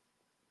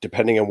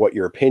 depending on what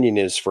your opinion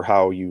is for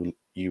how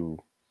you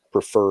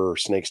prefer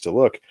snakes to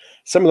look,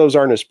 some of those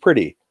aren't as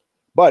pretty.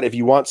 But if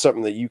you want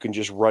something that you can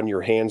just run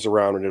your hands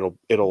around and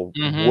it'll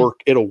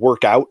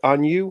work out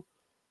on you,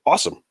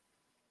 awesome.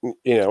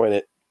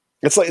 And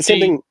it's like the same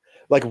thing.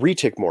 Like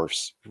retic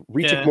morphs.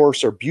 Retic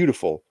morphs are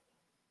beautiful.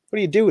 What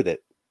do you do with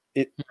it?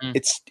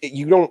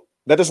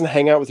 That doesn't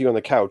hang out with you on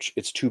the couch.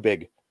 It's too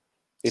big.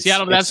 See,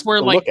 that's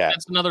where like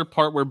that's another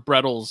part where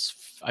Brettles,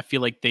 I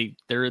feel like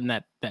they're in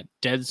that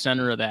dead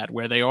center of that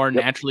where they are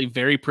naturally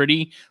very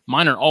pretty.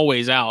 Mine are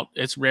always out.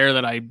 It's rare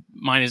that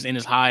mine is in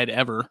his hide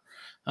ever.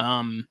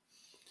 And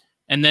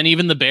then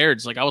even the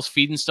Bairds, like I was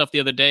feeding stuff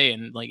the other day,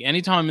 and like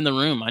anytime I'm in the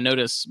room, I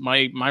notice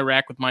my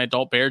rack with my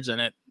adult Bairds in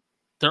it,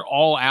 they're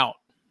all out.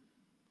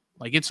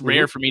 Like it's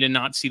rare for me to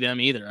not see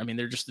them either. I mean,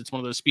 it's one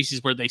of those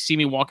species where they see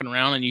me walking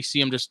around and you see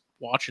them just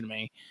watching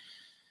me.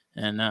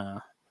 And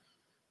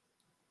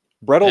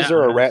Brettles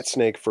are a rat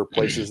snake for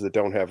places that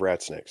don't have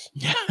rat snakes.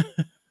 Yeah.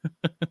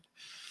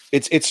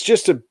 It's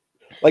just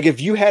like if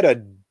you had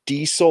a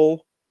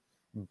diesel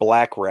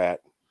black rat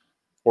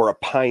or a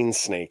pine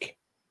snake,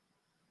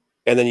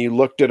 and then you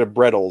looked at a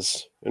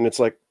Brettles and it's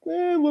like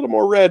a little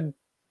more red,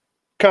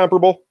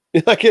 comparable.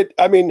 Like it.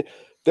 I mean,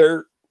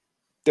 they're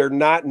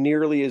not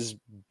nearly as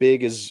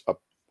big as a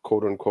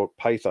quote unquote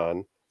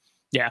python.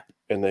 Yeah.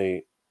 And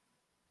they,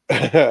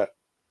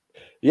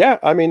 yeah,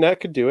 I mean,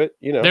 that could do it.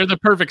 You know, they're the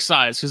perfect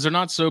size because they're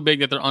not so big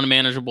that they're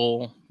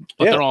unmanageable,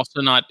 but they're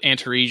also not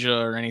Antaresia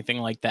or anything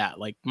like that.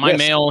 Like my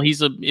male,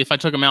 if I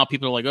took him out,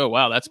 people are like, oh,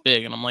 wow, that's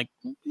big. And I'm like,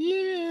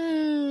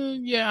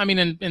 yeah. I mean,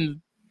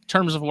 in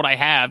terms of what I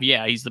have,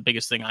 yeah, he's the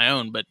biggest thing I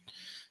own, but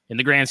in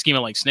the grand scheme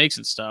of like snakes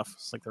and stuff,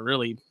 it's like they're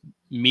really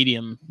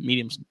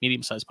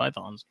medium-sized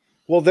pythons.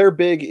 Well, they're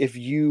big if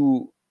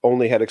you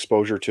only had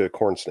exposure to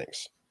corn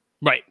snakes.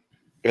 Right.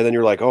 And then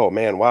you're like, oh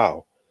man,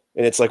 wow.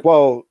 And it's like,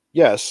 well,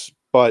 yes,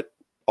 but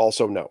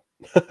also no.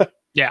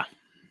 Yeah.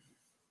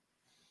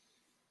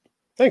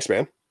 Thanks,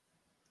 man.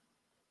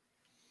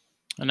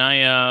 And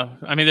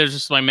I mean, there's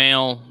just my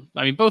male.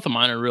 I mean, both of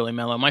mine are really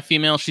mellow. My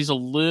female, she's a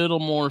little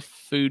more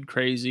food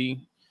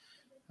crazy.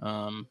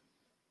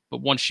 But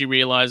once she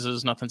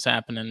realizes nothing's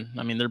happening,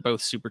 I mean, they're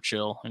both super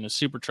chill and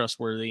super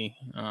trustworthy.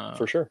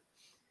 For sure.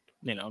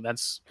 You know,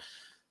 that's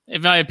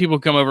if I have people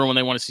come over when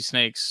they want to see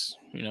snakes,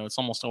 you know, it's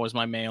almost always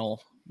my male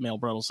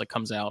Brettles that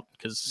comes out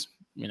because,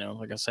 you know,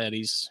 like I said,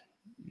 he's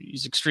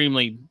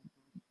extremely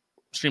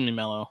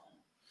mellow.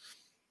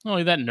 Not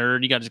only that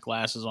nerd, he got his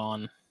glasses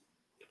on.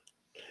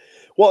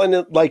 Well,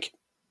 and like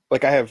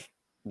I have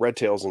red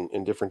tails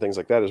and different things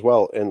like that as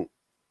well. And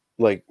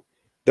like,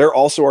 they're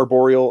also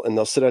arboreal and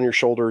they'll sit on your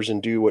shoulders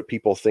and do what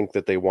people think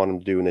that they want them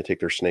to do. And they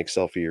take their snake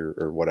selfie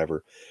or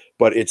whatever,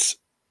 but it's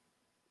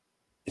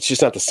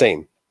just not the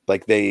same.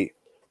 Like they,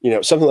 you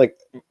know, something like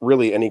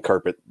really any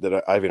carpet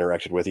that I've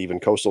interacted with, even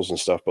coastals and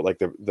stuff, but like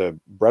the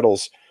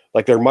Brettles,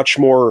 like they're much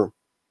more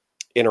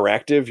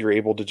interactive. You're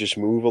able to just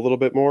move a little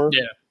bit more.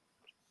 Yeah.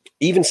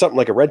 Even something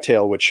like a red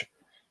tail, which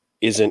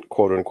isn't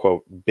quote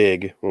unquote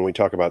big when we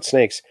talk about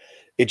snakes,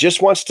 it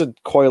just wants to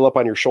coil up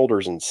on your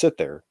shoulders and sit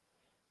there.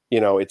 You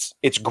know,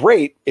 it's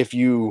great if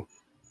you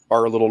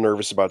are a little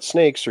nervous about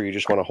snakes or you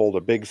just want to hold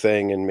a big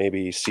thing and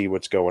maybe see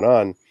what's going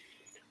on.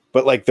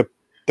 But like the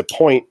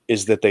point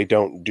is that they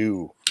don't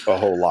do a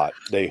whole lot.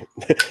 They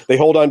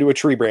hold onto a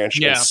tree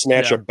branch and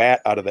snatch a bat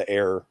out of the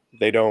air.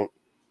 They don't.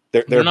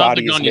 Their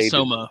body is made.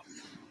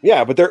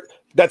 Yeah, but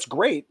that's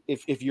great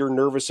if you're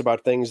nervous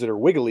about things that are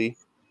wiggly.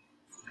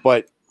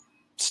 But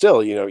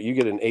still, you know, you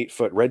get an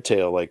 8-foot red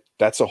tail, like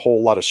that's a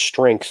whole lot of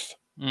strength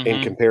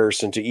in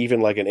comparison to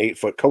even like an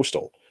 8-foot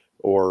coastal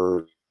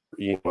or,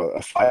 you know,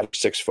 a 5 or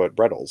 6 foot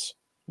Brettles.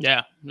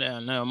 Yeah.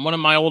 No. One of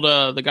my old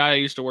the guy I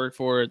used to work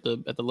for at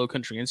the Low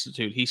Country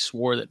Institute, he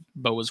swore that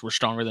boas were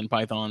stronger than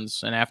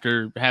pythons. And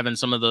after having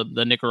some of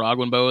the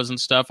Nicaraguan boas and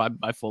stuff,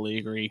 I fully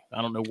agree.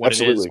 I don't know what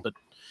it is, but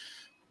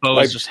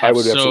boas just have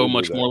so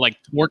much more like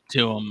torque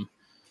to them.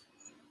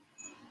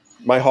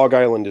 My Hog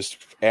Island is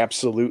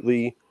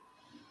absolutely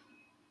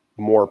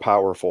more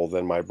powerful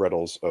than my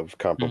Brettles of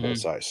comparable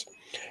size.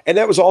 And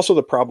that was also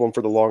the problem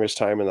for the longest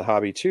time in the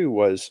hobby too,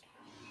 was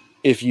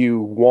if you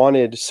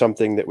wanted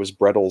something that was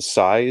Brettles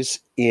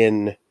size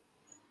in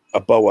a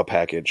boa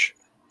package,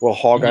 well,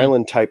 Hog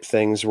Island type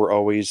things were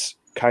always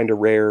kind of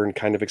rare and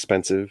kind of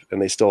expensive,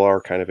 and they still are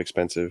kind of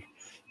expensive.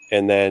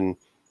 And then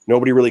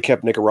nobody really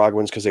kept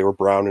Nicaraguans because they were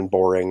brown and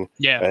boring.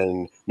 Yeah.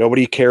 And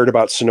nobody cared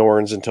about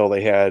Sonorans until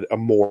they had a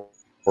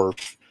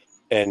morph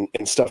and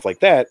stuff like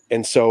that.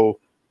 And so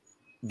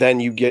then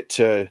you get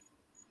to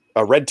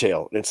a red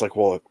tail, and it's like,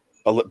 well,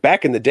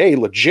 back in the day,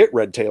 legit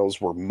red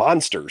tails were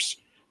monsters.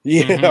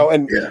 You know,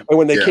 and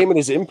when they came in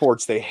as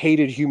imports, they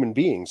hated human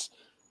beings.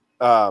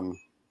 So,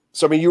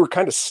 I mean, you were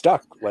kind of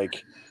stuck.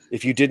 Like,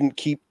 if you didn't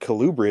keep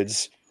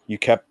colubrids, you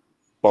kept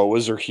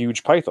boas or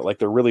huge python. Like,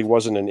 there really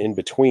wasn't an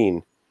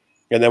in-between.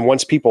 And then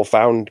once people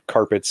found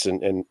carpets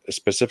and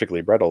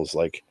specifically Brettles,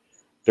 like,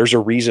 there's a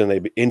reason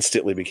they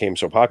instantly became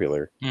so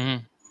popular.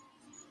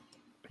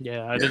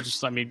 Yeah, they're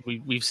just, I mean,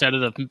 we've said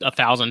it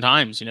 1,000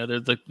 times. You know,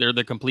 they're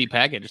the complete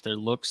package. Their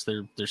looks,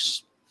 they're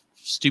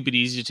stupid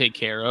easy to take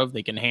care of.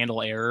 They can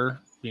handle error,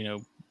 you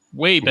know,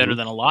 way better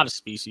than a lot of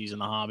species in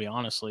the hobby,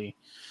 honestly.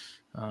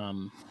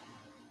 You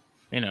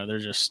know, they're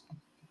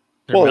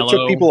mellow. It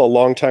took people a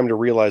long time to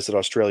realize that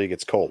Australia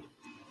gets cold.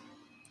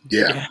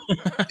 Yeah.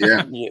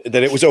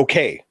 That it was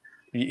okay,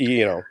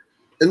 you know.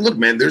 And look,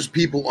 man, there's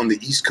people on the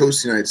East Coast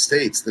of the United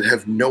States that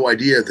have no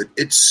idea that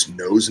it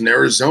snows in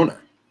Arizona.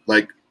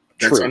 Like,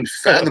 That's True.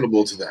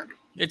 unfathomable to them.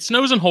 It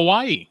snows in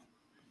Hawaii.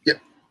 Yeah,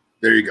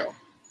 there you go.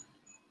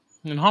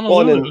 In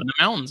Honolulu, then in the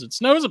mountains, it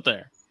snows up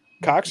there.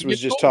 Cox It was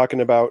gets just cold.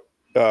 talking about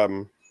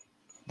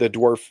the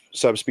dwarf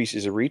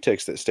subspecies of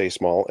retics that stay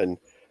small, and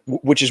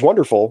which is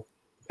wonderful.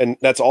 And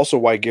that's also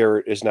why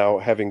Garrett is now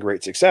having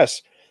great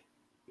success,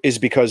 is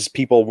because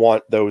people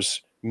want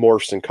those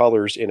morphs and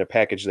colors in a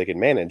package they can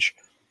manage.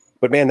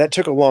 But man, that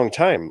took a long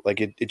time. Like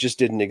it just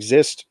didn't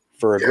exist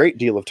for a great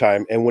deal of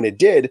time. And when it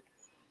did,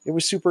 it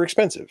was super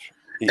expensive.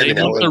 And It's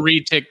a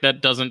retic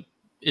that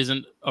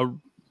isn't a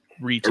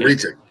retic. A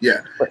retic,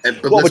 yeah. But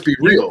Well, let's be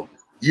real.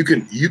 You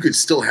could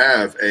still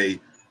have a,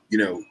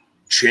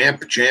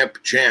 champ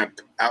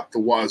out the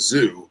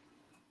wazoo,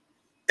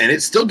 and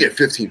it still get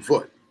 15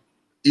 foot,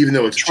 even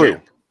though it's a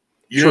champ.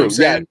 You know what I'm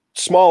saying?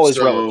 Yeah, small is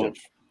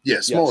relative.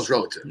 Yeah, small is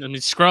relative. I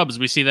mean, scrubs.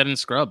 We see that in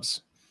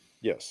scrubs.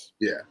 Yes.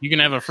 Yeah. You can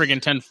have a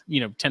friggin'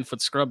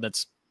 10-foot scrub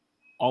that's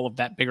all of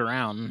that big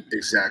around.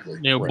 Exactly.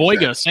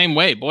 Boiga, same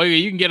way. Boiga,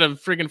 you can get a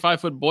friggin'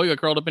 5-foot boiga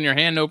curled up in your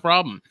hand, no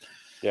problem.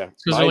 Yeah.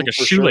 Because they're like a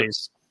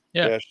shoelace.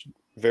 Sure. Yeah.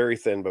 Very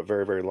thin, but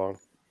very, very long.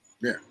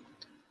 Yeah.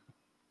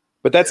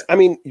 But that's, I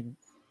mean,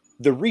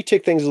 the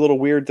retic thing's a little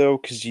weird though,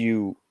 because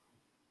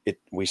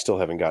we still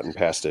haven't gotten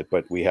past it,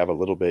 but we have a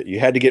little bit. You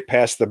had to get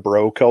past the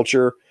bro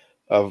culture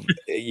of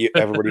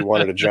everybody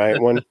wanted a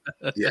giant one.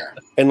 Yeah.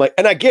 And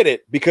I get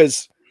it,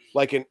 because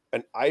like an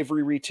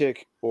ivory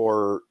retic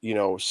or,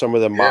 some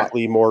of the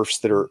motley morphs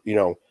that are,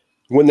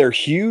 when they're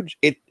huge,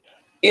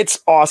 it's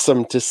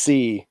awesome to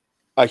see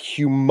a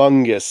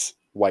humongous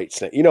white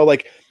snake,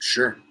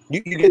 sure. You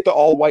get the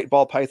all white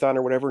ball python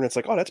or whatever. And it's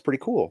like, oh, that's pretty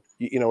cool.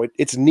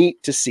 It's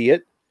neat to see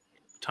it.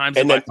 Times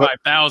it by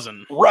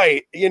 5,000.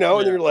 Right. And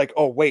then you're like,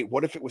 oh, wait,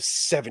 what if it was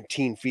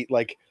 17 feet?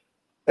 Like,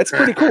 that's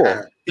pretty cool.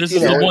 This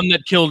is the one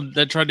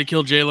that tried to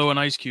kill J-Lo and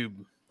Ice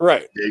Cube.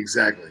 Right.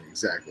 Exactly.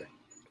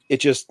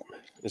 It just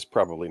is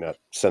probably not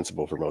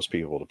sensible for most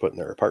people to put in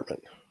their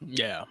apartment.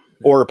 Yeah.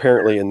 Or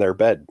apparently in their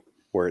bed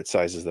where it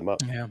sizes them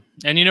up. Yeah.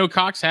 And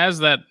Cox has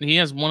that. He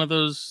has one of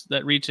those,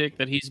 that retic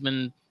that he's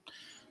been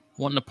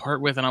wanting to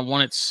part with, and I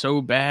want it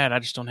so bad. I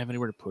just don't have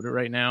anywhere to put it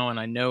right now. And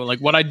I know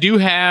what I do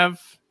have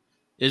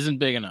isn't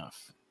big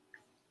enough.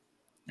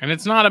 And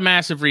it's not a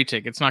massive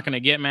retic. It's not going to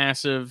get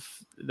massive.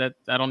 That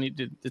I don't need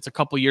to. It's a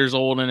couple years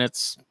old, and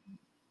it's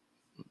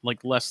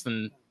like less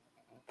than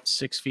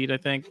 6 feet, I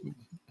think.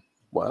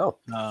 Wow.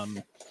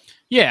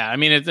 Yeah, I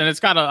mean, it's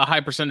got a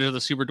high percentage of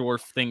the super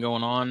dwarf thing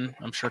going on.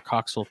 I'm sure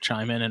Cox will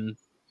chime in and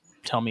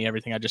tell me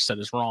everything I just said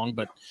is wrong.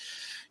 But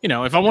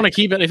if I want to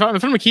keep it, if I'm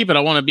going to keep it, I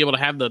want to be able to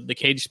have the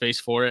cage space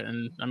for it.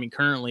 And I mean,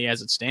 currently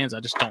as it stands, I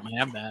just don't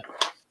have that.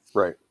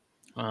 Right.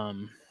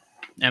 And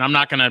I'm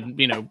not going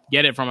to,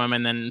 get it from him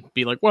and then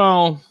be like,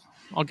 well,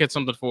 I'll get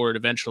something for it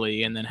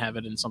eventually, and then have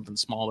it in something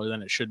smaller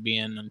than it should be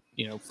in,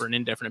 for an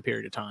indefinite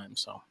period of time.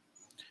 So.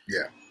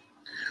 Yeah.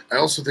 I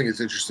also think it's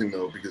interesting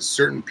though, because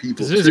certain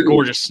people. This is a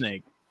gorgeous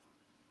snake.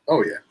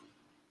 Oh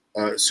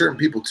yeah. Certain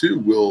people too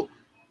will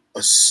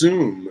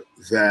assume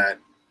that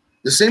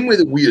the same way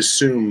that we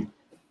assume,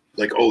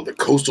 like, oh, the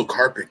coastal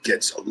carpet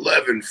gets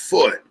 11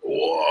 foot.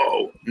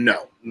 Whoa,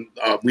 no,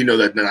 we know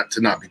that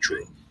to not be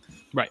true.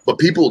 Right. But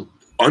people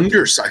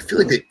undersize. I feel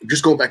like they,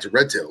 just going back to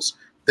red tails,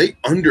 they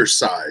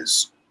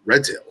undersize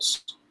red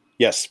tails.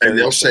 Yes, and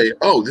they'll say,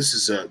 "Oh, this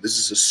is a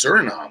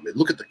Suriname. And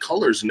look at the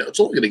colors, and it's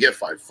only going to get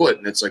 5 foot."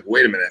 And it's like,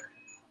 wait a minute,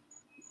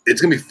 it's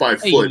going to be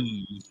 5 foot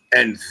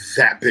and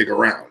that big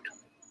around,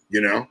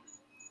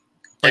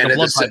 like a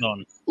blood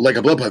python. Like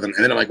a blood python.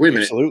 And then I'm like, wait a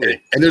minute,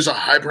 absolutely. And there's a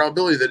high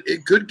probability that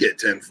it could get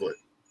 10 foot.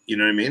 You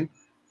know what I mean?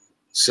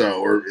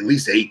 So, or at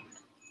least 8.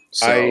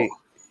 So,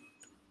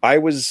 I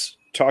was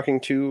talking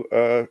to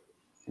a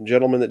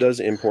gentleman that does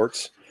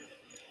imports,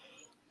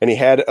 and he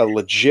had a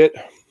legit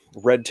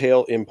red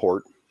tail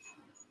import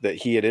that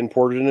he had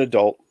imported an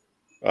adult,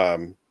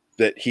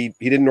 that he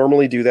didn't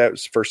normally do that. It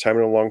was the first time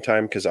in a long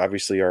time, because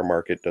obviously our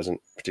market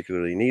doesn't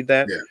particularly need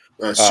that.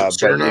 Yeah.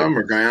 Suriname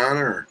or Guyana?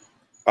 Or,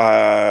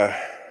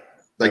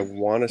 I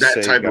want to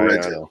say type Guyana. Of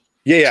red tail.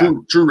 Yeah.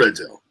 True red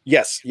tail.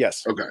 Yes.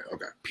 Okay.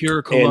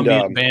 Pure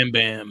Colombian Bam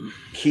Bam.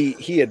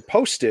 He had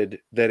posted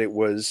that it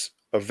was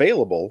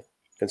available,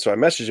 and so I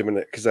messaged him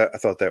because I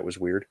thought that was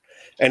weird.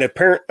 And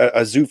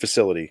a zoo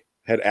facility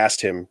had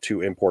asked him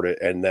to import it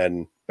and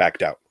then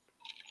backed out.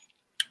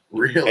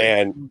 Really?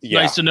 And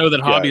nice to know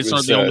that hobbyists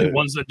aren't the only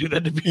ones that do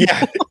that to people.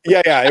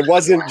 Yeah. It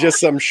wasn't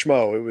just some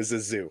schmo. It was a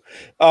zoo.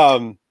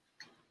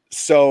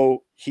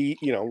 So he,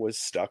 was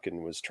stuck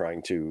and was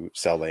trying to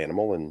sell the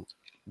animal, and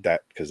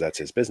that, because that's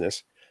his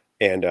business.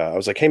 And I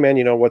was like, hey man,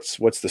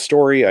 what's the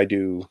story? I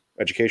do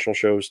educational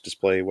shows,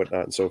 display,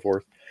 whatnot, and so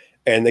forth.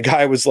 And the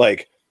guy was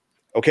like,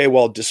 okay,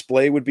 well,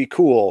 display would be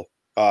cool.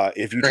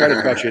 If you try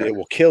to touch it, it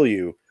will kill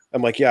you.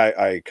 I'm like, yeah,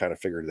 I kind of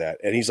figured that.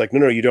 And he's like,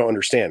 no, you don't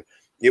understand.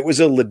 It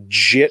was a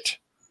legit,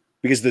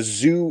 because the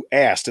zoo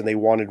asked and they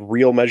wanted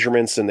real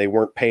measurements, and they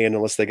weren't paying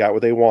unless they got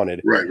what they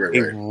wanted. Right.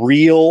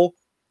 Real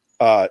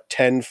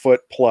 10 foot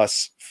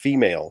plus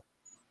female.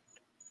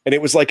 And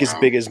it was like as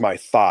big as my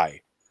thigh.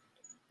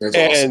 That's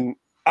and awesome.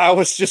 I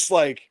was just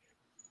like,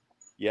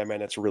 yeah, man,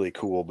 that's really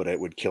cool, but it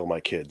would kill my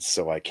kids,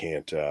 so I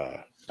can't.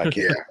 I can't.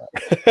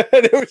 Yeah.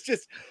 And it was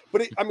just,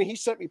 but I mean, he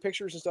sent me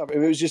pictures and stuff.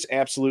 And it was just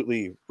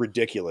absolutely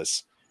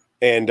ridiculous.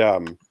 And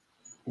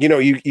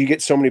you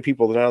get so many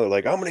people that now they're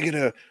like, I'm gonna get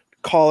a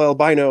call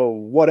albino,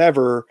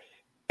 whatever.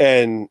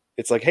 And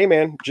it's like, hey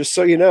man, just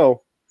so you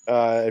know,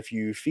 if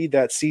you feed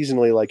that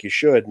seasonally like you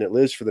should, and it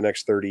lives for the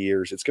next 30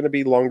 years, it's gonna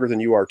be longer than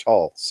you are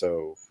tall.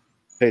 So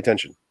pay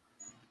attention.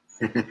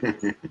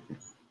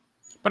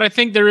 But I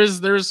think there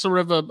is sort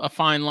of a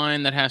fine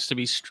line that has to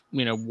be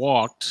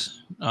walked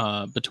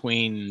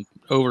between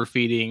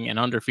overfeeding and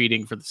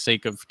underfeeding for the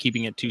sake of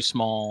keeping it too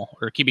small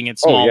or keeping it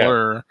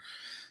smaller.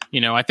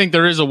 I think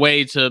there is a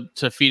way to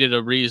feed it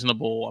a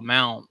reasonable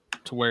amount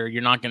to where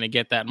you're not going to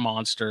get that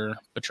monster,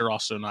 but you're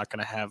also not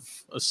going to have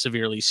a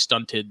severely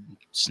stunted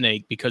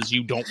snake because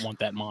you don't want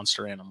that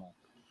monster animal.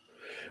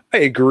 I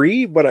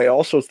agree, but I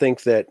also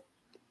think that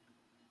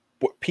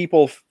what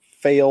people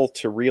fail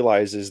to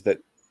realize is that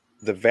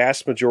the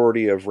vast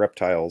majority of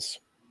reptiles,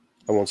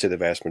 I won't say the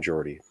vast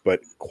majority, but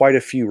quite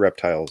a few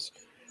reptiles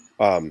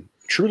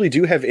truly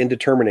do have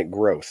indeterminate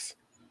growth.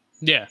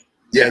 Yeah.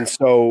 Yeah. And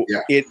so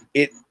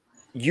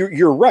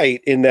you're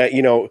right in that,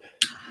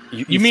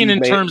 you mean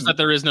in terms that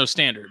there is no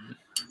standard.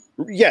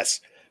 Yes.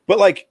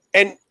 But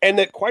and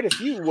that quite a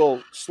few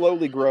will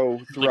slowly grow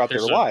throughout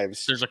their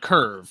lives. There's a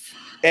curve.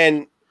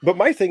 But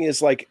my thing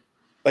is like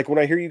when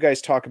I hear you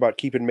guys talk about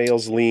keeping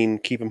males lean,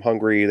 keep them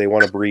hungry, they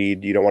want to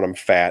breed, you don't want them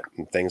fat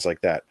and things like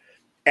that.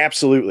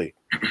 Absolutely.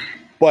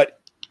 But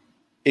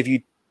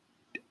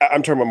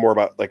I'm talking more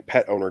about like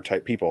pet owner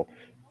type people.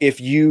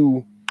 If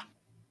you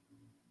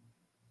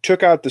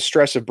took out the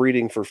stress of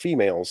breeding for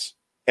females,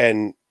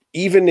 and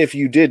even if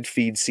you did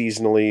feed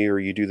seasonally or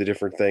you do the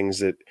different things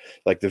that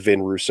like the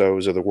Vin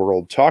Russos of the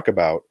world talk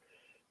about,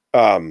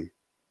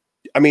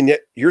 I mean,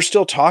 you're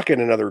still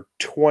talking another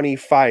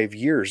 25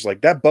 years.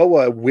 Like that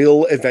boa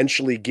will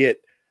eventually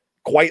get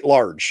quite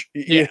large,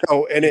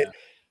 and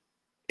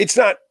it's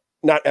not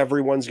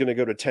everyone's going to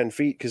go to 10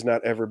 feet because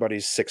not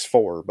everybody's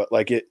 6'4", but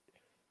like it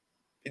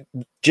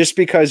just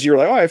because you're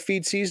like, oh, I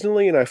feed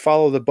seasonally and I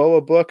follow the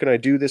boa book and I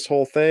do this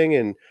whole thing.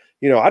 And,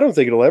 I don't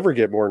think it'll ever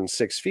get more than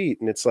 6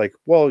 feet. And it's like,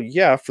 well,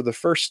 yeah, for the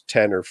first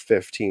 10 or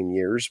 15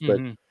 years, but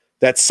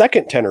that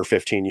second 10 or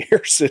 15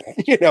 years,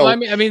 Well, I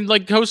mean,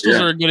 like coastals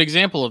are a good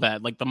example of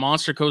that. Like the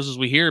monster coastals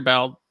we hear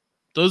about,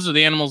 those are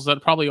the animals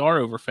that probably are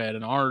overfed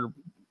and are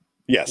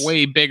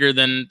way bigger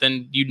than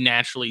you'd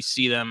naturally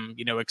see them,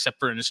 except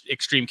for in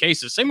extreme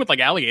cases. Same with like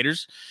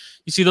alligators.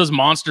 You see those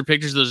monster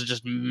pictures, those are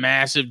just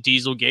massive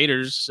diesel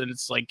gators. And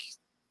it's like,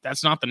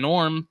 that's not the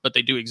norm, but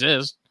they do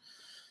exist.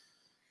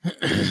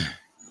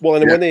 Well,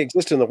 and when they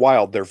exist in the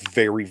wild, they're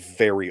very,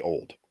 very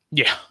old.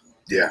 Yeah.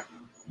 Yeah.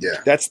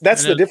 Yeah. That's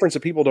the difference that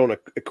people don't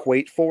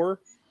equate for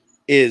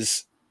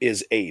is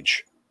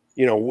age.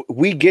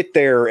 We get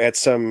there at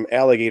some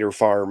alligator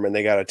farm and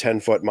they got a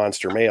 10-foot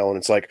monster male, and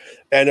it's like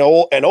an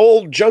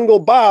old Jungle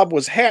Bob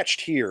was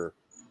hatched here.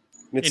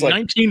 And it's in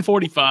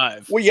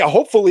 1945. Well, yeah,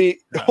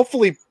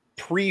 hopefully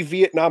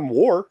pre-Vietnam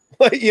War,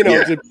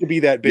 to be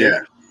that big.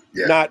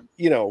 Yeah. Not,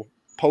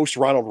 post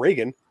Ronald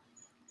Reagan.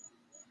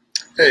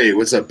 Hey,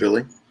 what's up,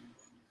 Billy?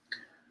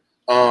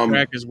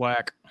 Whack is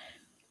whack.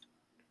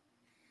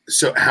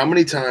 So how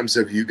many times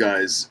have you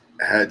guys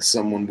had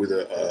someone with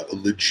a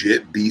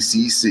legit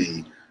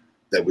BCC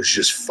that was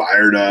just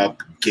fired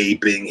up,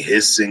 gaping,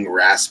 hissing,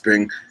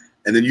 rasping,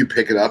 and then you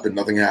pick it up and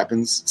nothing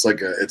happens? It's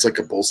like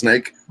a bull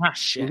snake. Ah,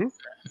 shit.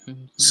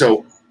 Mm-hmm.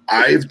 So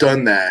I've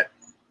done that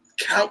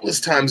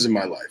countless times in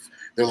my life.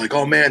 They're like,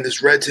 oh man,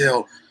 this red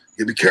tail,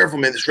 you be careful,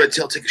 man, this red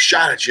tail take a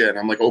shot at you. And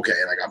I'm like, okay.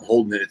 And like I'm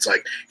holding it. It's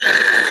like,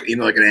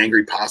 like an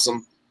angry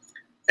possum.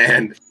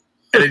 And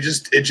it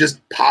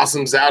just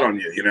possums out on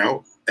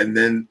you, And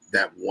then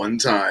that one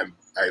time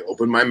I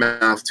opened my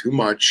mouth too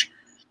much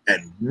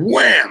and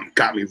wham,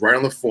 got me right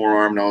on the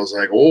forearm. And I was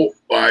like, oh,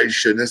 I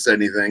shouldn't have said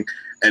anything.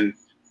 And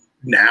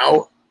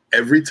now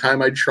every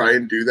time I try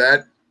and do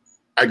that,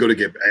 I'm going to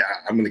get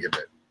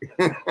bit.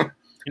 You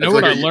know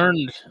what I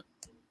learned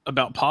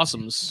about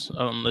possums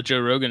on the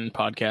Joe Rogan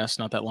podcast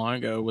not that long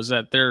ago was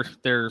that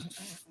they're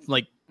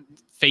like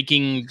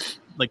faking,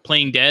 like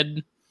playing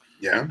dead.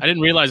 Yeah. I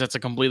didn't realize that's a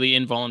completely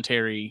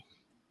involuntary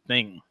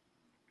thing.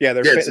 Yeah,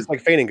 it's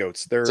like fainting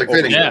goats. They're like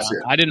fainting goats,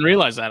 I didn't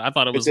realize that. I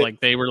thought it was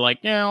they were like,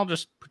 yeah, I'll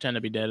just pretend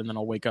to be dead and then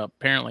I'll wake up.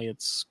 Apparently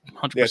it's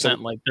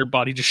 100% like their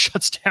body just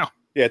shuts down.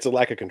 Yeah, it's a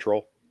lack of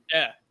control.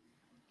 Yeah.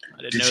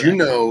 Did you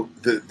know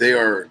that they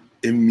are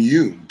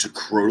immune to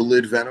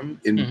crotolid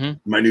venom in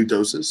minute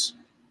doses?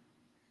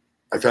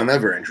 I found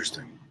that very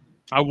interesting.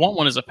 I want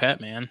one as a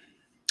pet, man.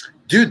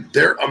 Dude,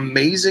 they're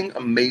amazing,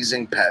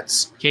 amazing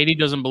pets. Katie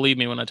doesn't believe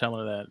me when I tell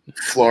her that.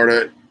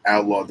 Florida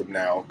outlawed them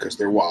now because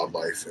they're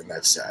wildlife, and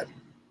that's sad.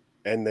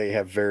 And they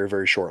have very,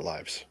 very short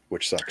lives,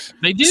 which sucks.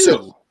 They do.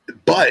 So,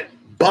 but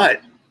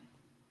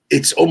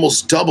it's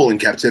almost double in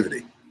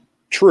captivity.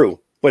 True.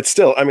 But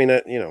still, I mean,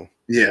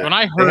 Yeah. When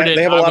I heard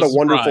they have a lot of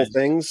wonderful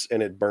things,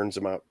 and it burns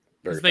them out.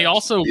 They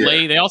also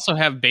they also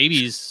have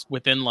babies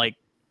within like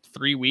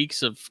 3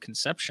 weeks of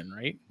conception,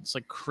 right? It's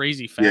like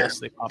crazy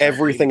fast. They pop out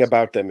Everything babies.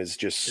 about them is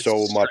just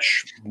so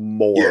much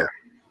more,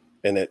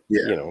 and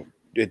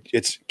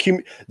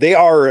they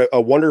are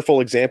a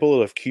wonderful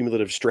example of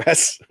cumulative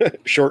stress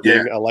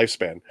shortening a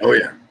lifespan. Oh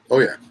yeah.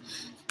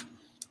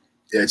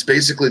 Yeah, it's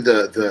basically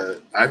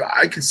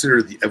I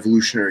consider the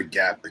evolutionary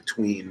gap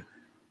between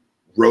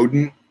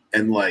rodent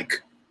and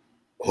like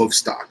hoof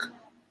stock.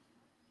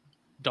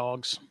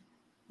 Dogs.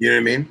 You know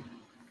what I mean?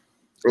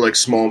 Or like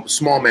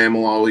small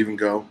mammal, I'll even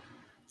go,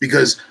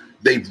 because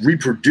they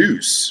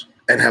reproduce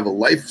and have a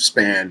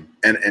lifespan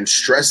and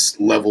stress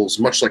levels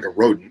much like a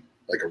rodent,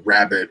 like a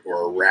rabbit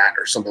or a rat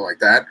or something like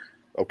that.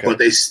 Okay. But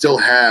they still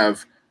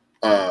have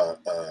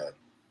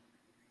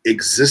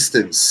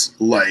existence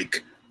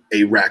like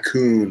a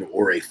raccoon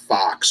or a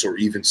fox or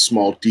even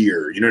small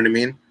deer. You know what I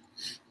mean?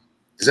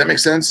 Does that make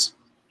sense?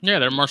 Yeah,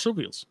 they're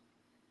marsupials.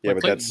 Yeah,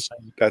 Like but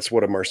that's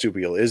what a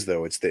marsupial is,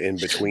 though. It's the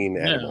in-between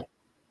animal.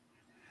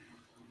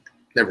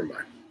 Never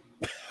mind.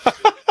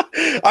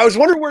 I was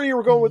wondering where you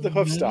were going with the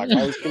hoof stock.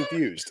 I was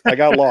confused. I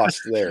got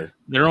lost there.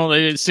 They're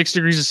only 6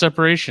 degrees of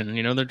separation.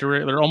 You know,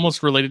 they're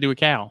almost related to a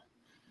cow.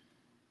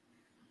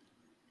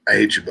 I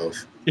hate you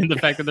both. In the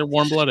fact that they're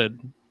warm-blooded.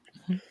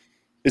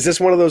 Is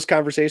this one of those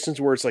conversations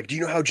where it's like, do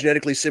you know how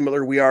genetically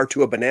similar we are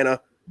to a banana?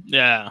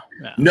 Yeah.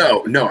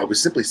 No. I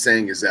was simply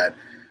saying is that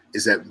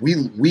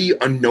we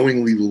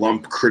unknowingly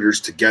lump critters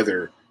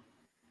together,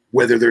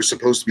 whether they're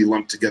supposed to be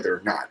lumped together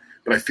or not.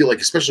 But I feel like,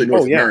 especially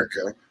North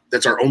America,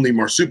 that's our only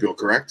marsupial,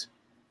 correct?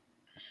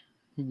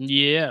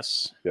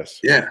 Yes.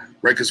 Yeah,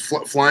 right. Because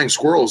flying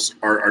squirrels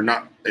are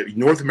not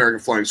North American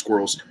flying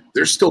squirrels.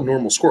 They're still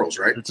normal squirrels,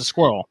 right? It's a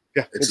squirrel.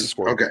 Yeah, it's a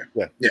squirrel. Okay.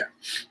 Yeah.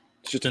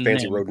 It's just a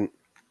fancy rodent.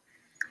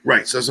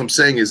 Right. So, as I'm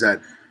saying is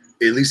that,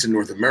 at least in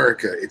North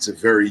America, it's a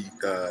very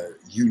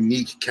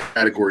unique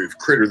category of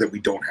critter that we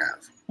don't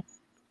have.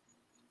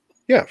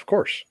 Yeah, of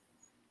course.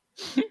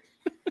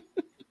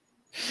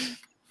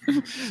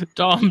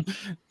 Tom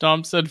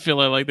said, Phil,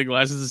 I like the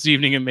glasses this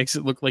evening. It makes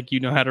it look like you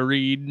know how to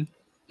read.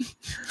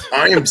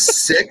 I am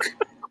sick.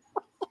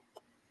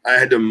 I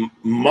had to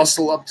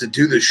muscle up to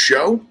do this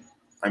show.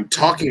 I'm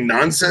talking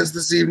nonsense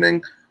this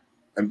evening.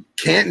 I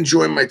can't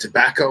enjoy my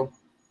tobacco.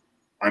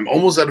 I'm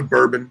almost out of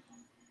bourbon.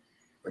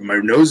 My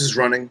nose is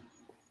running.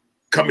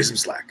 Cut me some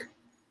slack.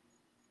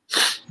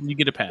 You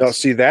get a pass. Oh,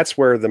 see, that's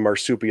where the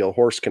marsupial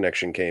horse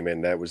connection came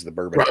in. That was the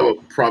bourbon.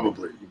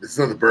 Probably. It's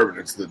not the bourbon.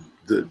 It's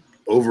the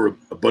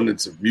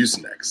overabundance of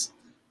Mucinex.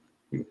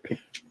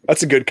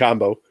 That's a good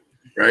combo.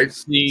 Right?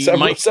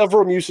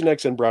 Several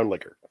Mucinex and brown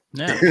liquor.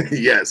 Yeah.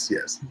 Yes.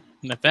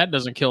 And if that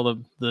doesn't kill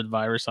the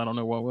virus, I don't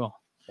know what will.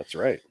 That's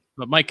right.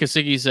 But Mike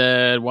Kosicki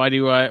said, why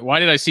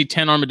did I see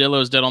 10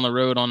 armadillos dead on the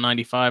road on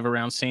 95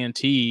 around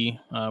Santee,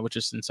 which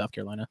is in South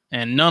Carolina,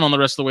 and none on the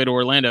rest of the way to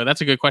Orlando?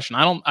 That's a good question.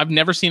 I've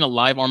never seen a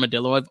live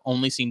armadillo. I've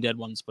only seen dead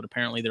ones, but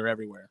apparently they're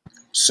everywhere.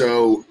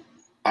 So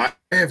I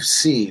have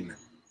seen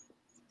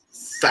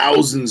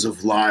thousands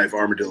of live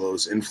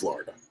armadillos in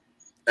Florida.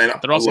 And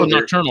they're also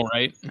nocturnal,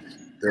 right?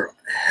 They're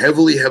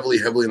heavily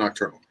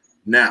nocturnal.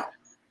 Now,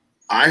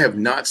 I have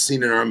not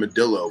seen an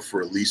armadillo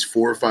for at least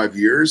 4 or 5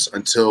 years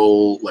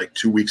until like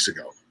 2 weeks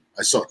ago.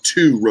 I saw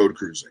 2 road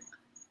cruising.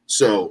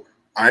 So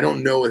I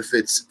don't know if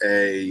it's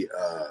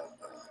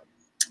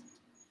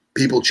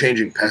people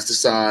changing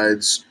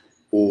pesticides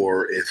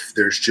or if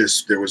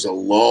there was a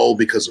lull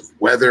because of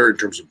weather in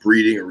terms of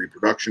breeding or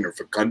reproduction or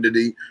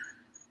fecundity.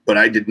 But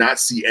I did not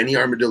see any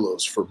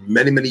armadillos for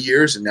many, many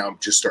years, and now I'm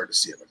just starting to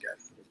see them again.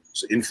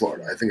 So in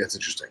Florida, I think that's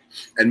interesting.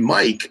 And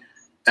Mike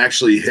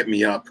actually hit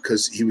me up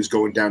because he was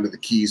going down to the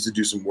Keys to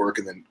do some work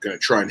and then going to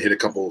try and hit a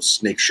couple of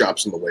snake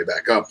shops on the way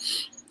back up.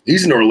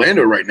 He's in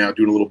Orlando right now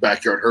doing a little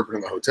backyard herping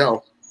in the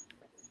hotel.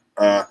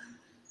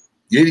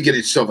 You need to get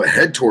yourself a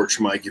head torch,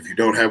 Mike, if you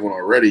don't have one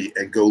already,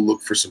 and go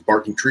look for some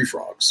barking tree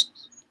frogs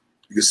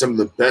because some of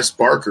the best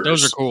barkers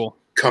those are cool.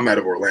 Come out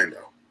of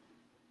Orlando.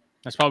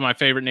 That's probably my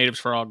favorite natives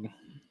frog.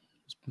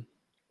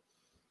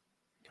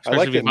 I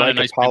like that Mike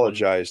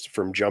apologized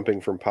from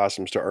jumping from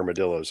possums to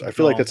armadillos. I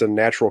feel like that's a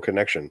natural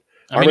connection.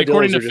 I mean,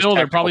 according to Phil,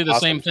 they're probably the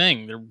same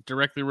thing. They're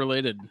directly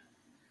related.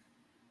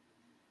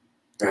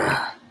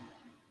 I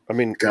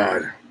mean,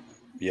 God.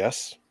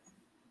 Yes.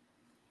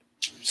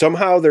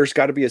 Somehow there's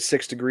got to be a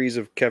 6 degrees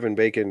of Kevin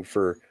Bacon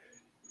for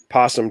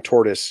possum,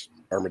 tortoise,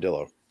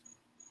 armadillo.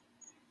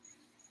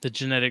 The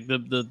genetic,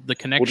 the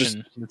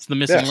connection. It's the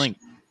missing link.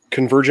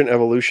 Convergent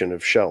evolution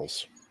of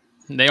shells.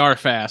 They are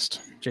fast.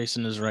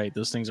 Jason is right.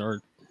 Those things are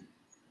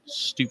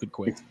stupid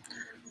quick.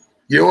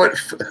 You know what?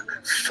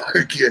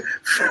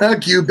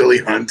 Fuck you, Billy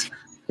Hunt.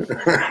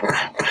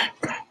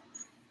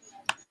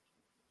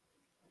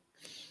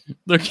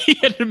 Look, he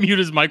had to mute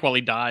his mic while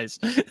he dies.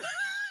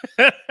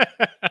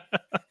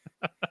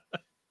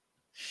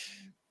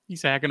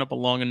 He's hacking up a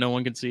lung and no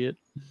one can see it.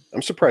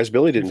 I'm surprised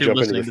Billy didn't jump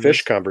into the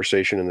fish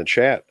conversation in the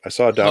chat. I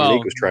saw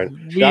Dominique was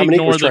trying.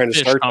 Dominique was trying to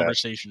start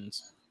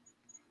conversations.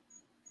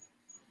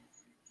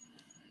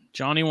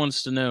 Johnny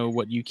wants to know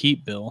what you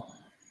keep, Bill.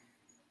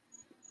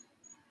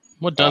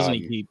 What doesn't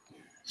he keep?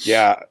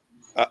 Yeah,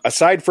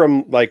 aside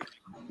from like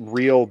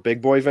real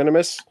big boy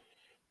venomous,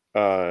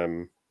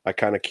 I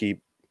kind of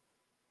keep,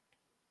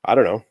 I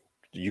don't know,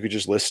 you could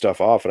just list stuff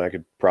off and I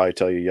could probably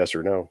tell you yes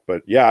or no.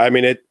 But yeah, I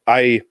mean,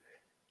 I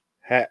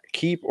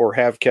keep or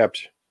have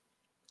kept,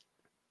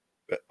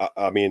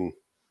 I mean,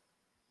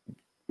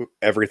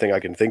 everything I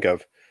can think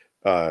of.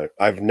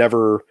 I've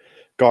never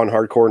gone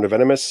hardcore into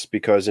venomous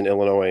because in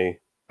Illinois,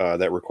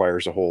 that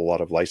requires a whole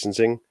lot of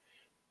licensing.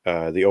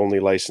 The only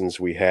license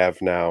we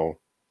have now,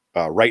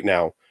 right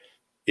now,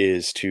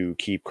 is to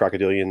keep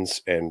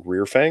crocodilians and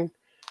rear fang.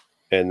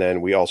 And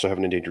then we also have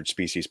an endangered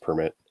species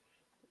permit.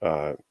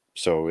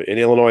 So in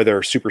Illinois,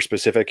 they're super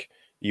specific.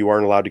 You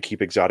aren't allowed to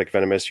keep exotic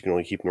venomous. You can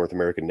only keep North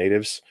American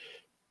natives.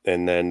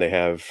 And then they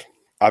have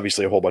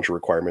obviously a whole bunch of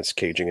requirements,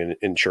 caging and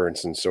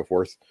insurance and so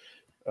forth.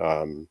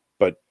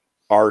 But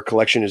our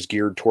collection is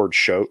geared towards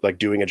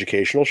doing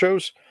educational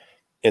shows.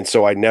 And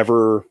so I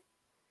never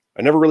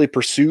really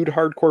pursued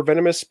hardcore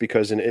venomous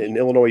because in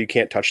Illinois, you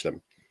can't touch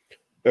them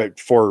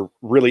for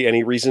really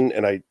any reason.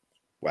 And I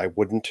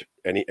wouldn't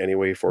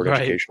anyway for an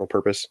educational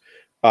purpose.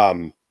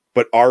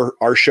 But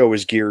our show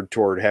is geared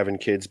toward having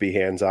kids be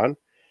hands-on.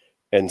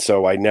 And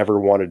so I never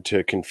wanted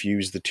to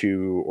confuse the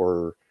two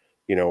or,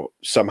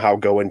 somehow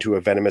go into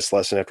a venomous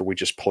lesson after we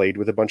just played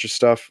with a bunch of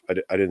stuff.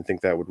 I didn't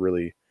think that would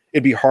really,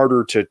 it'd be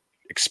harder to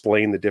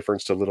explain the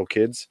difference to little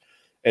kids.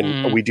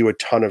 And we do a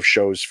ton of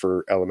shows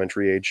for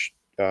elementary age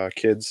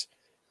kids.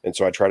 And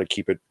so I try to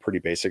keep it pretty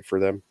basic for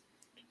them.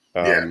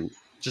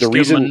 Just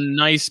give them a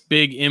nice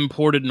big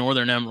imported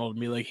Northern Emerald and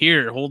be like,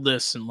 here, hold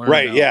this and learn.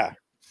 Right. Yeah.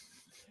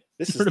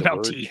 This is the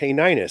word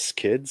caninus,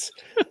 kids.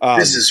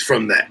 This is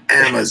from the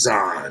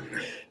Amazon.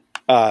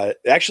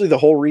 Actually, the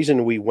whole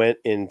reason we went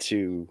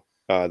into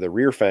the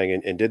rear fang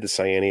and did the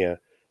Cyanea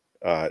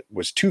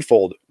was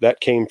twofold. That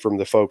came from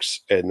the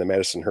folks in the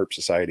Madison Herp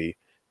Society,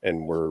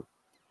 and we're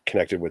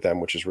connected with them,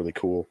 which is really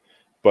cool.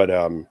 But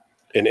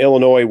in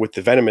Illinois, with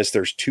the venomous,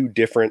 there's two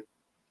different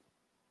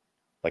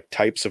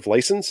types of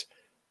license.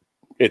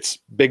 It's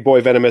big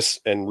boy venomous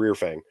and rear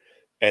fang,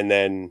 and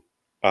then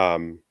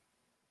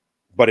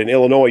but in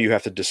Illinois, you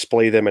have to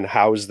display them and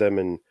house them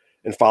and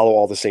follow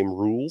all the same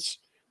rules.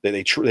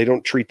 They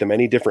don't treat them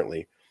any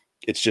differently.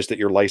 It's just that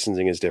your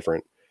licensing is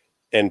different.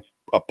 And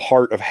a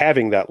part of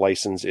having that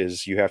license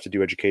is you have to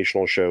do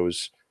educational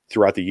shows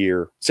throughout the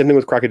year. Same thing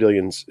with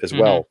crocodilians as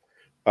well.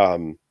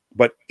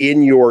 But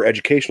in your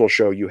educational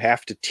show, you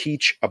have to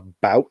teach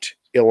about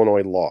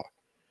Illinois law.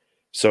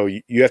 So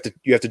you have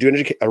to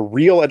do a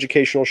real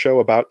educational show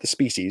about the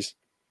species.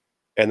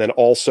 And then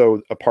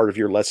also a part of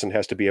your lesson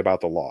has to be about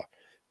the law.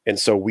 And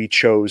so we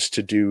chose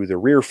to do the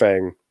rear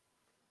fang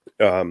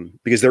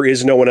because there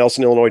is no one else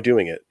in Illinois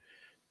doing it.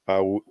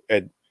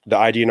 The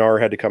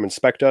IDNR had to come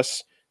inspect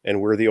us,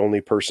 and we're the only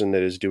person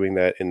that is doing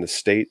that in the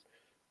state.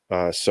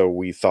 So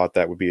we thought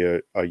that would be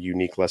a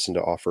unique lesson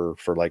to offer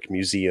for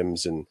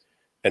museums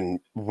and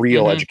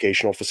real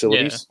educational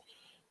facilities. Yeah.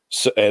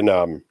 So,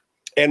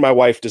 and my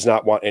wife does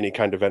not want any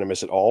kind of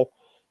venomous at all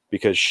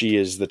because she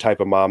is the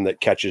type of mom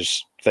that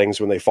catches things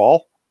when they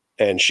fall.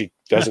 And she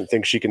doesn't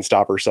think she can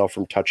stop herself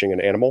from touching an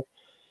animal.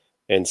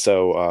 And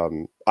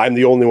so I'm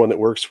the only one that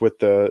works with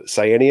the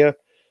Cyanea.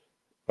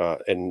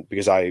 And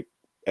because I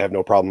have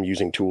no problem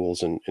using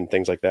tools and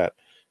things like that.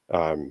 What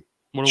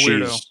a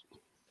weirdo.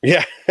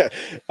 Yeah.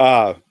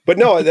 But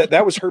no,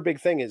 that was her big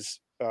thing is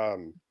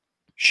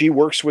she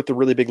works with the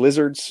really big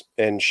lizards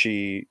and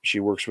she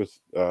works with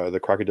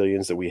the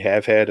crocodilians that we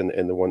have had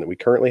and the one that we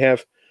currently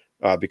have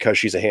because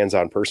she's a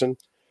hands-on person.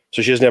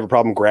 So she doesn't have a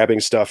problem grabbing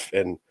stuff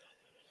and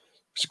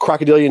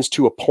crocodilians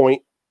to a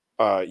point.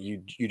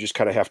 You just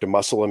kind of have to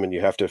muscle them and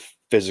you have to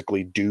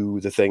physically do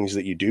the things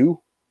that you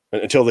do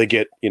until they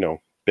get,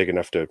 big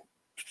enough to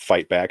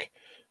fight back.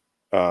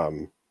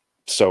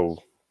 So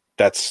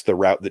that's the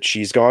route that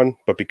she's gone.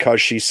 But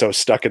because she's so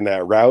stuck in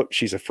that route,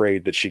 she's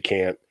afraid that she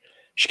can't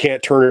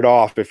turn it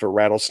off if a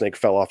rattlesnake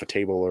fell off a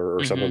table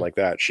or something like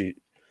that.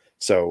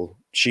 So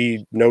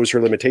she knows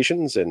her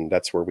limitations and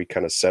that's where we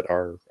kind of set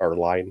our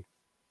line.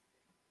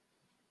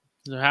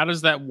 So how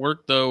does that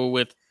work though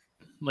with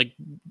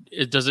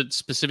does it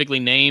specifically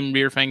name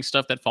rear fang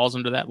stuff that falls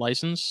under that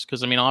license?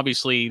 Because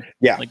obviously,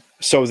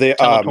 so they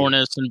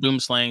Teletornus and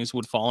boomslangs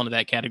would fall into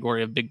that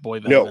category of big boy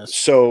venomous. No,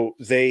 so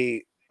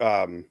they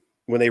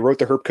when they wrote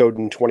the herp code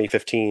in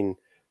 2015,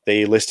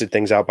 they listed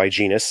things out by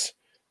genus,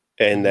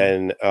 and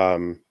then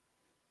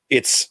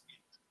it's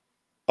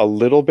a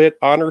little bit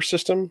honor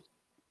system.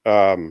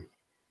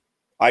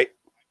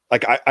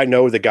 I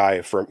know the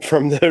guy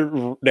from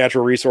the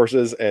natural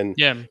resources and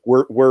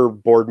we're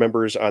board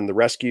members on the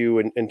rescue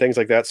and things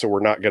like that. So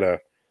we're not gonna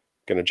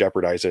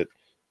jeopardize it.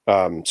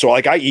 So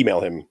I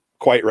email him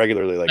quite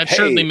regularly. That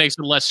certainly makes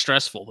it less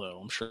stressful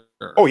though, I'm sure.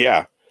 Oh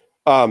yeah.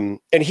 And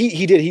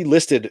he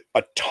listed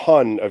a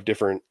ton of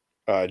different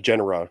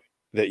genera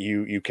that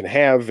you can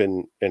have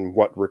and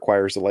what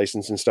requires the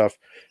license and stuff.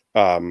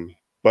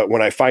 But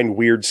when I find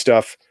weird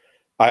stuff,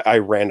 I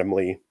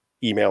randomly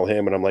email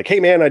him and I'm like, hey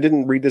man, I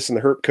didn't read this in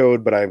the herp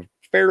code, but I'm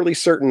fairly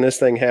certain this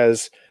thing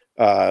has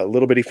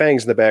little bitty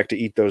fangs in the back to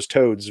eat those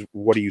toads.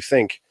 What do you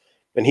think?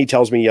 And he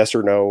tells me yes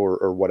or no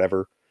or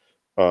whatever.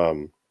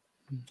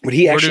 But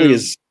he actually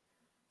is.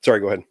 Sorry,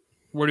 go ahead.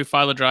 Where do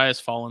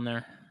Phylodryas fall in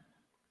there?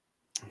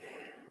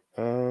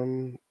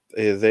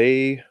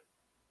 They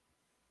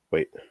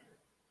wait.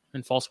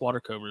 And false water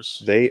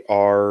cobras. They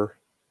are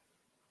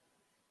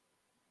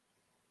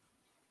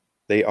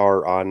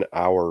on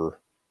our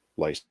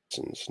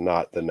license,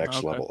 not the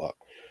next level up.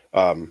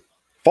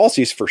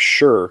 Falsies for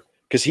sure,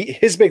 because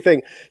his big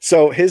thing.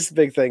 So his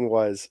big thing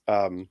was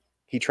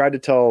he tried to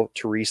tell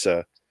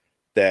Teresa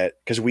that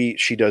because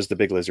she does the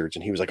big lizards,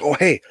 and he was like, "Oh,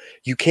 hey,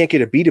 you can't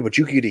get a beta, but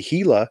you could get a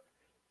Gila,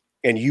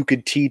 and you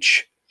could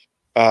teach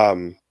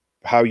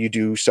how you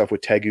do stuff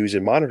with tegus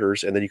and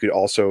monitors, and then you could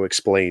also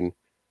explain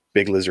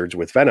big lizards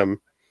with venom."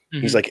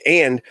 Mm-hmm. He's like,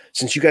 and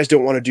since you guys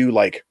don't want to do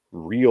like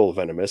real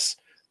venomous,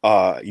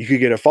 you could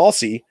get a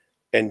falsie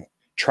and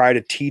try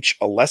to teach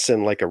a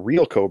lesson like a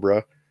real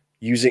cobra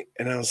using.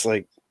 And I was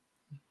like,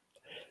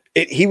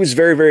 he was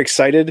very, very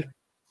excited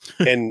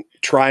and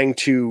trying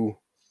to.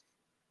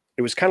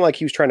 It was kind of like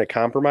he was trying to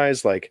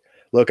compromise. Like,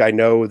 look, I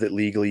know that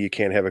legally you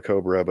can't have a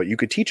cobra, but you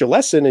could teach a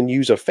lesson and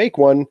use a fake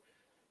one,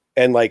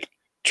 and like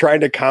trying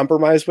to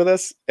compromise with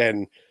us.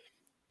 And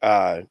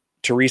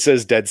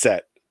Teresa's dead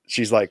set.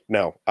 She's like,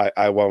 no,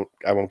 I won't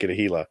get a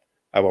Gila.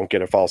 I won't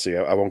get a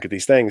falsie. I won't get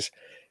these things.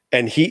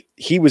 And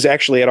he was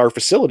actually at our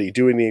facility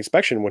doing the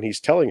inspection when he's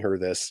telling her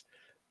this.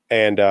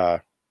 And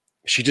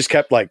she just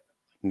kept like,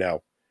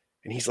 no.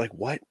 And he's like,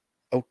 what?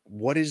 Oh,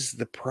 what is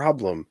the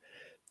problem?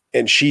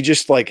 And she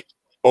just like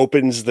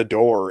opens the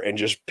door and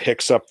just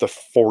picks up the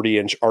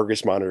 40-inch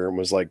Argus monitor and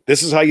was like,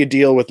 this is how you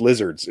deal with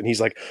lizards. And he's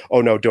like,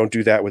 oh no, don't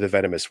do that with a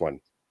venomous one.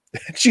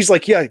 She's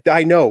like, yeah,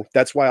 I know.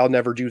 That's why I'll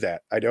never do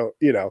that. I don't,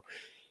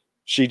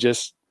 she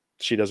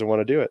doesn't want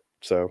to do it.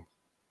 So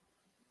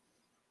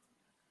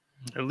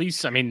at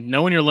least, I mean,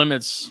 knowing your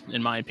limits,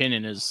 in my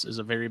opinion, is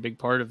a very big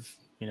part of,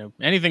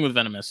 anything with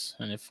venomous.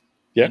 And if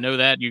you know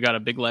that, you got a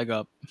big leg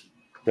up.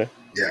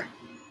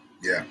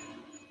 Yeah.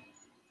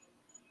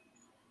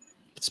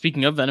 But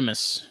speaking of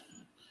venomous,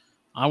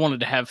 I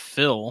wanted to have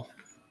Phil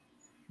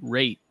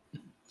rate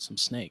some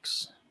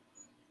snakes.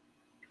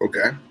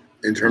 Okay.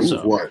 In terms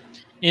of what?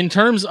 In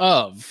terms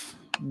of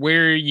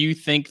where you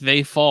think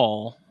they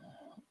fall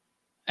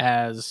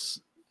as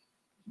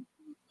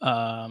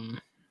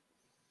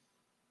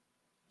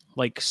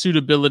like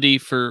suitability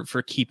for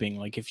keeping,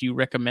 like if you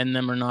recommend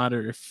them or not,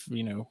 or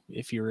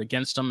if you're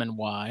against them and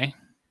why.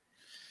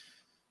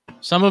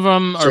 Some of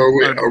them are. So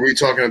are we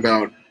talking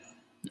about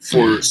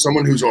for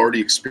someone who's already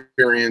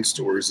experienced,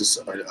 or is this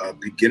a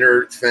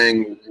beginner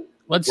thing?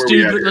 Let's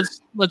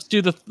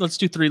do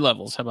 3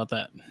 levels. How about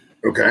that?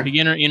 Okay.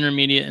 Beginner,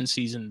 intermediate, and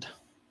seasoned.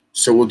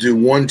 So we'll do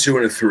 1, 2,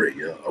 and a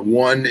 3. A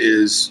 1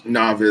 is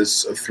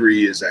novice. A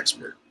 3 is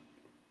expert.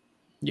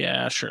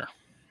 Yeah, sure.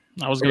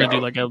 I was gonna do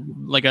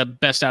like a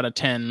best out of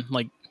 10,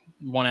 like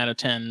 1 out of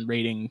 10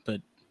 rating,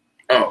 but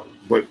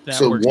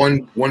so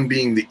one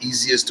being the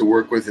easiest to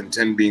work with and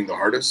 10 being the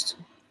hardest.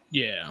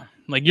 Yeah,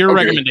 like your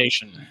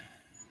recommendation,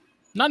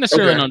 not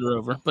necessarily an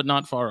under-over, but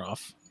not far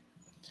off.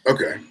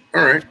 Okay,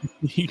 all right.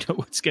 You know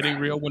what's getting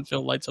real when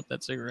Phil lights up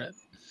that cigarette.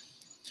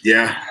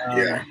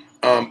 Yeah.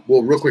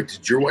 Well, real quick,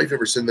 did your wife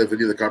ever send that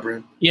video of the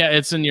copperhead? Yeah,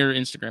 it's in your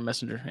Instagram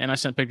messenger, and I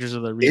sent pictures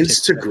of the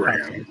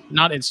Instagram,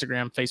 not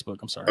Instagram, Facebook.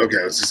 I'm sorry.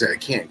 Okay, I was gonna say I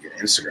can't get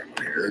Instagram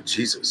on here.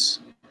 Jesus.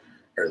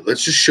 All right,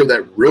 let's just show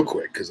that real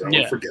quick because I don't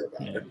want to forget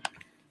about it.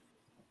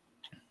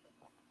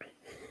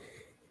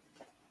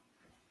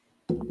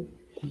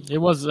 It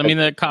was. I mean,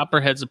 the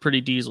copperhead's a pretty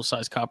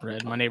diesel-sized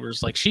copperhead. My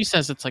neighbor's like, she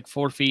says it's like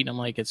 4 feet. I'm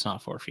like, it's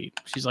not 4 feet.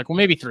 She's like, well,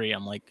 maybe 3.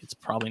 I'm like, it's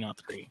probably not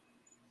 3.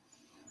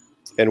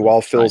 And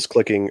while Phil's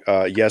clicking,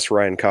 yes,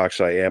 Ryan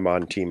Cox, I am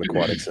on Team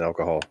Aquatics and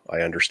Alcohol.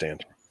 I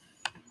understand.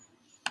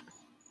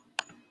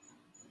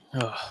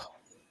 Oh,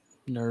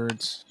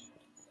 nerds.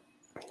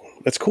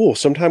 That's cool.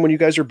 Sometime when you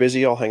guys are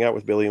busy, I'll hang out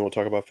with Billy and we'll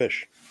talk about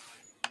fish.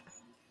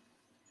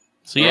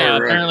 So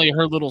apparently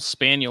her little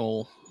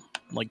spaniel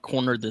like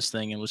cornered this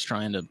thing and was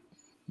trying to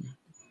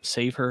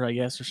save her, I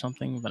guess, or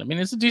something. But I mean,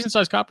 it's a decent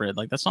sized copperhead.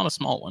 Like, that's not a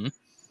small one.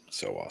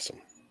 So awesome.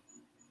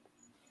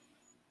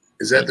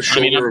 Is that the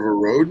shoulder of a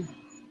road?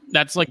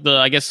 That's like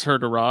I guess her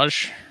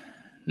garage.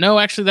 No,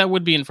 actually, that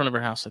would be in front of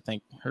her house. I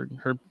think her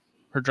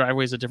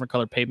driveway is a different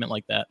color pavement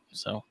like that.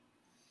 So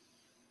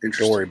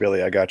don't worry,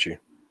 Billy, I got you.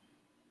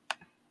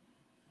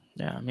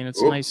 Yeah, I mean,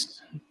 it's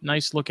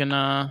nice looking.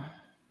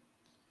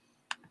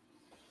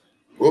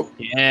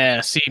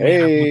 Yeah, see,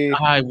 man,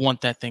 I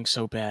want that thing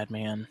so bad,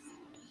 man.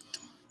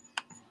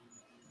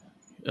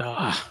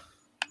 I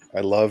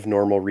love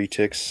normal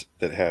retics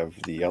that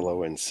have the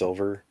yellow and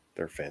silver.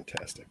 They're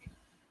fantastic.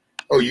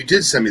 Oh, you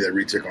did send me that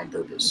retic on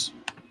purpose.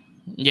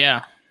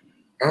 Yeah.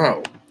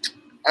 Oh,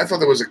 I thought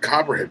that was a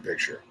copperhead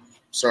picture.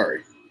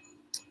 Sorry.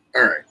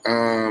 All right.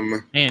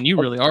 Man, you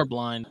really are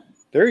blind.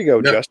 There you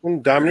go,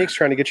 Justin. Dominique's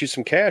trying to get you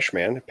some cash,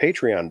 man.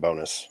 Patreon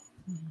bonus.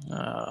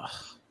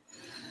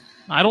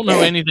 I don't know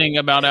anything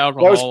about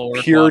alcohol. That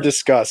was pure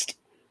disgust.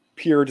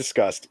 Pure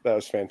disgust. That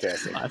was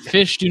fantastic.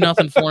 Fish do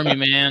nothing for me,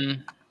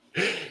 man.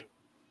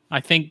 I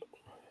think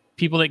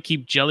people that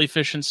keep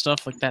jellyfish and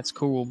stuff, like, that's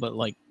cool, but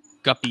like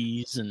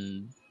guppies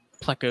and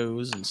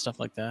plecos and stuff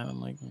like that.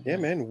 I'm like, yeah,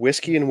 man,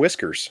 whiskey and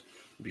whiskers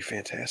would be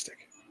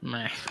fantastic.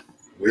 meh.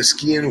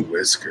 Whiskey and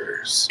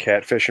whiskers.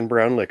 Catfish and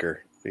brown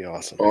liquor be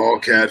awesome. All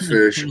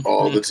catfish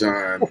all the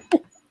time.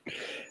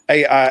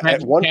 Hey,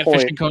 at one Catfish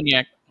point, and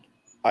cognac.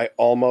 I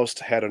almost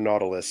had a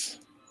Nautilus.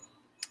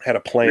 Had a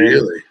plan.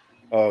 Really?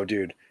 Oh,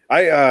 dude.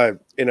 I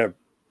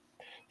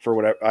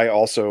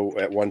also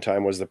at one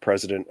time was the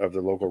president of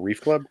the local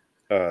reef club.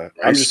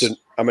 Nice.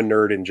 I'm a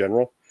nerd in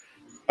general.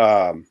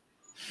 And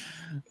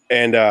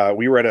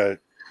we were at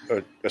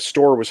a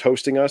store was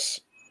hosting us,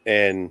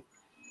 and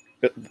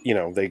you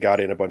know, they got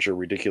in a bunch of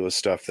ridiculous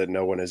stuff that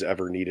no one has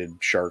ever needed,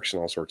 sharks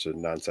and all sorts of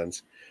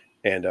nonsense.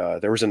 And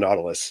there was a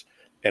Nautilus,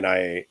 and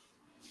I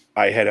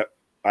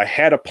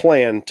had a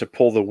plan to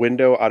pull the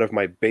window out of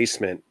my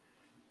basement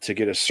to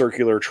get a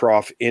circular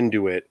trough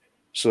into it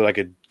so that I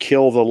could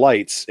kill the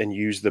lights and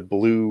use the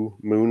blue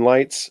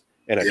moonlights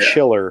and a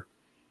chiller.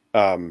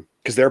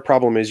 Because their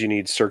problem is you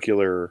need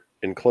circular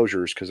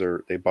enclosures because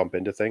they bump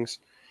into things.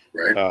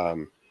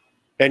 Right.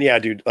 And yeah,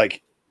 dude,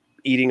 like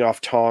eating off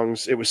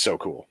tongs, it was so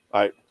cool.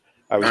 I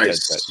was dead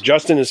set. Nice.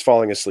 Justin is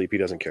falling asleep. He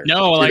doesn't care.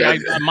 No, like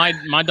Dude, my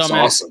dumb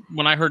ass, awesome.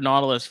 when I heard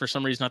Nautilus, for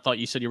some reason I thought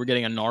you said you were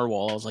getting a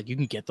narwhal. I was like, you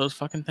can get those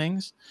fucking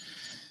things?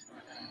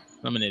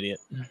 I'm an idiot.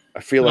 I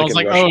feel And I like was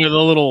like, Russia, oh, the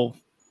little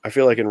I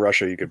feel like in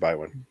Russia you could buy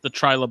one. the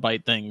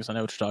trilobite things. I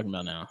know what you're talking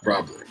about now.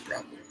 Probably.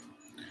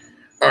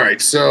 All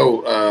right.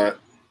 So,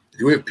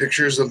 do we have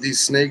pictures of these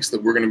snakes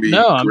that we're going to be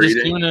No, I'm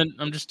grading?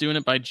 just doing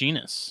it by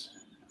genus.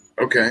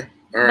 Okay.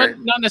 All right. But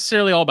not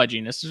necessarily all by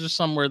genus. There's just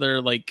some where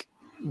they're like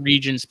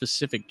region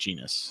specific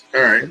genus.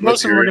 All right.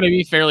 Most of them are going to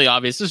be fairly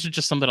obvious. This is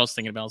just something I was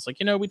thinking about. It's like,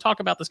 we talk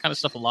about this kind of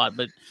stuff a lot,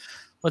 but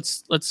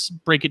let's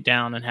break it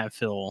down and have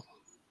Phil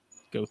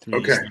go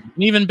through these things.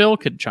 And even Bill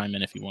could chime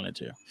in if he wanted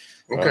to.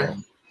 Okay.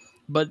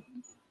 But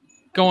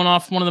going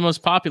off one of the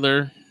most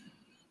popular,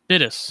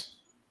 Bitis.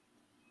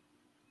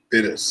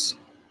 Bitis.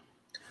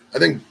 I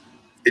think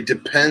it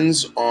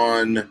depends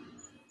on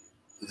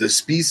the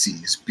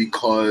species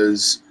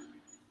because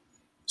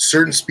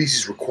certain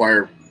species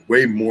require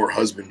way more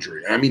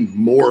husbandry. I mean,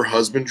 more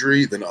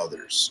husbandry than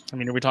others. I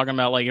mean, are we talking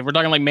about if we're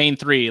talking like main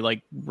three,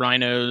 like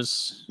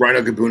rhinos,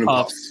 Rhino, gaboon, and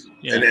puff.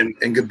 Yeah. And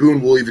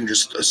gaboon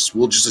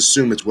we'll just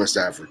assume it's West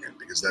African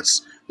because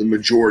that's the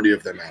majority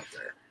of them out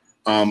there.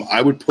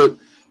 I would put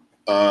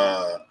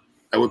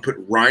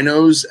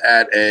rhinos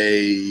at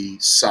a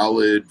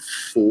solid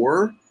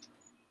 4.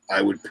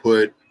 I would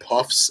put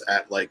puffs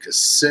at like a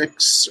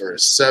 6 or a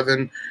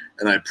 7,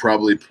 and I'd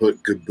probably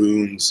put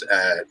gaboons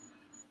at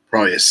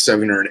probably a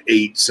 7 or an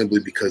 8 simply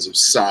because of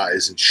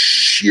size and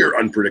sheer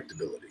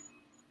unpredictability.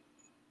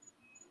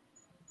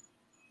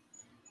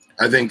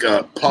 I think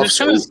puffs.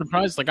 I'm kind of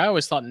surprised. Like I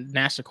always thought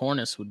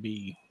Nasicornis would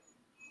be.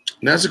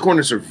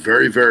 Nasicornis are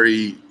very,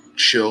 very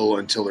chill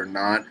until they're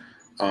not.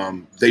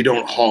 They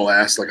don't haul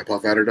ass like a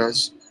puff adder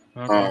does.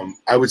 Okay.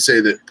 I would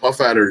say that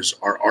puff adders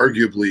are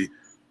arguably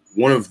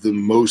one of the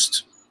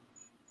most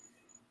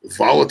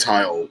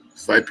volatile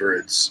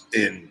viperids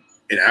in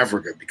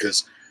Africa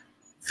because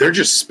they're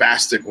just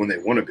spastic when they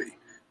want to be.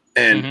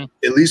 And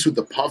at least with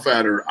the puff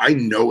adder, I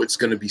know it's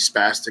going to be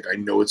spastic. I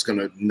know it's going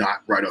to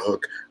not ride a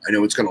hook. I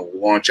know it's going to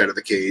launch out of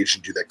the cage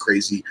and do that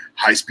crazy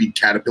high-speed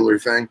caterpillar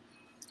thing.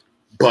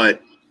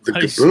 But the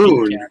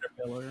gaboon,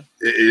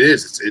 it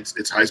is.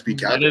 It's high-speed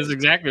caterpillar. That is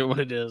exactly what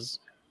it is.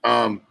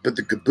 But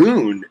the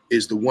gaboon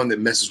is the one that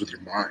messes with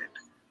your mind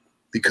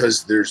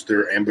because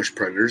they're ambush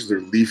predators,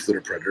 they're leaf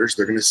litter predators.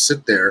 They're going to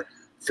sit there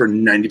for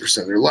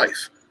 90% of their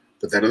life.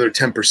 But that other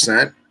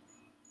 10%,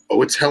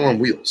 it's hell on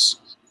wheels.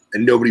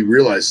 And nobody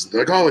realizes it.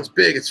 They're like, oh, it's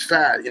big, it's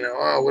fat,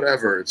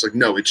 whatever. It's like,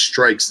 no, it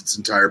strikes its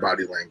entire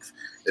body length.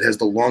 It has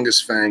the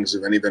longest fangs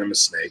of any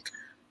venomous snake.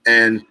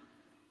 And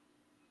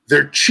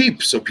they're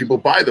cheap, so people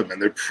buy them.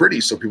 And they're pretty,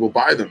 so people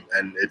buy them.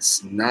 And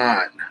it's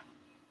not.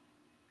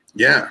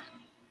 Yeah.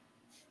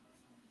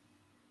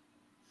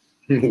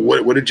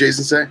 What did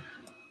Jason say?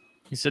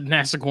 He said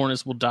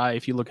Nasicornis will die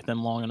if you look at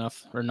them long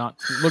enough, or not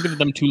look at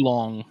them too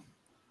long.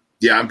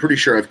 Yeah, I'm pretty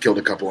sure I've killed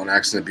a couple on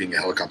accident being a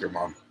helicopter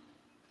mom.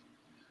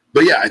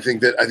 But yeah, I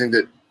think that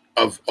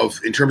of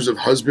in terms of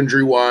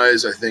husbandry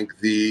wise, I think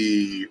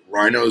the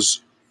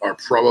rhinos are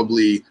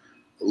probably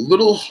a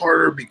little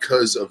harder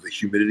because of the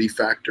humidity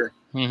factor.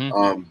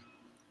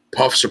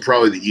 Puffs are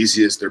probably the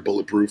easiest. They're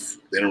bulletproof.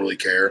 They don't really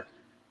care.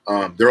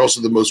 They're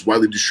also the most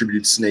widely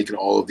distributed snake in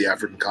all of the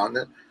African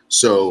continent.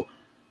 So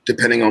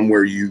depending on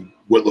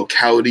what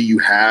locality you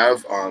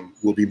have,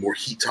 will be more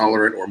heat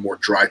tolerant or more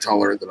dry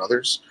tolerant than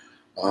others.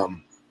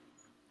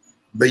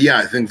 But yeah,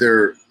 I think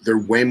they're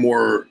way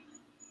more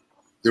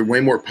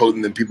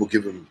potent than people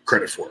give them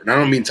credit for. And I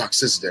don't mean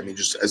toxicity. I mean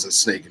just as a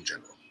snake in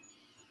general.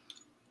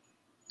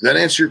 Did that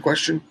answer your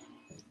question?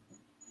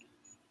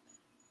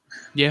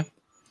 Yeah.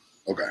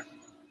 Okay.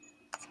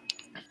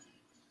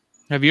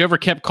 Have you ever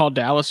kept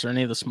Caudalis or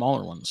any of the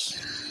smaller ones?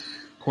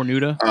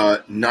 Cornuta?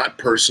 Not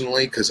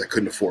personally, because I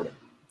couldn't afford them.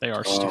 They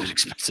are stupid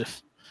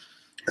expensive.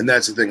 And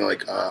that's the thing.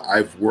 Like,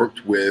 I've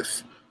worked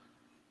with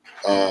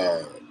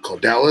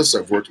Caudalis.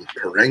 I've worked with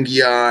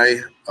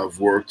Perengii. I've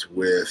worked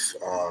with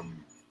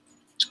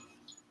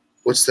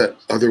what's that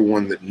other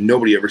one that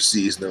nobody ever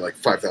sees and they're like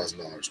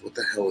 $5,000? What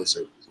the hell is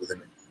it with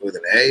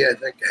an A? I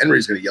think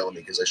Henry's gonna yell at me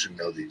because I should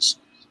know these.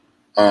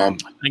 I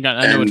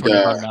know which one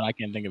you're talking about. I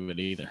can't think of it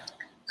either.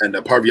 And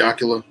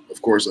Parviocula,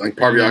 of course. I think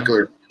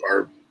Parviocula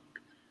are.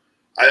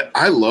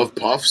 I love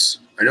puffs.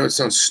 I know it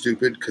sounds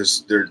stupid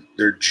because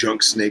they're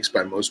junk snakes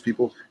by most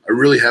people. I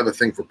really have a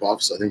thing for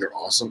puffs. I think they're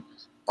awesome.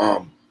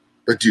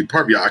 But dude,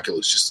 Parviocula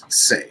is just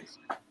insane.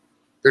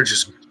 They're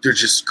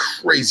just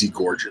crazy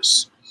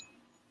gorgeous.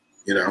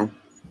 You know.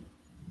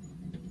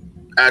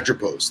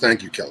 Atropos.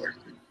 Thank you, Keller.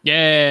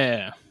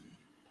 Yeah.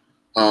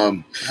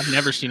 I've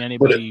never seen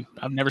anybody.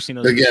 I've never seen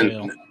those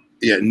again.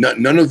 Yeah,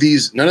 none of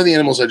the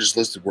animals I just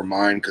listed were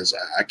mine because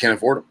I can't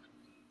afford them.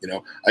 You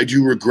know, I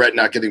do regret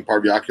not getting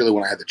Parviocula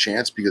when I had the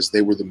chance because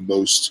they were the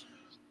most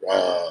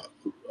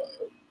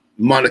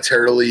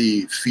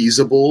monetarily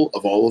feasible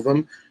of all of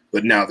them.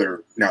 But now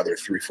they're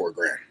 $3-4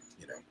 grand.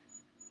 You know,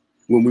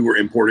 when we were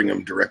importing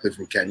them directly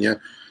from Kenya,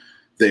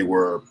 they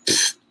were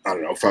I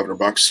don't know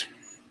 $500.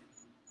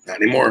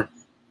 Not anymore.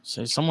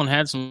 So someone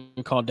had some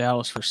called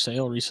Dallas for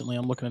sale recently.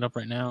 I'm looking it up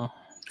right now.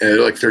 Yeah,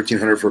 they're like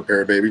 $1,300 for a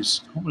pair of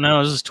babies.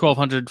 No, this is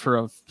 $1,200 for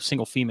a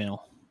single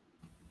female.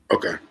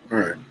 Okay, all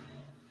right.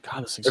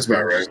 God, this thing's that's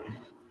about right.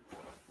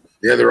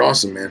 Yeah, they're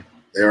awesome, man.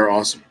 They are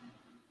awesome.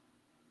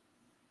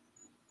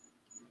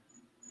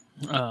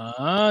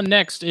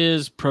 Next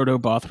is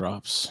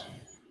Protobothrops.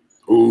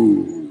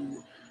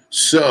 Ooh,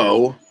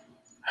 so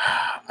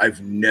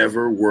I've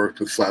never worked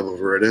with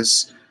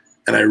Flavoviridis,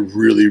 and I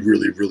really,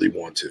 really, really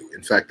want to.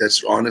 In fact,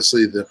 that's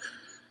honestly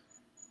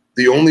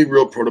the only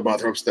real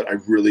Protobothrops that I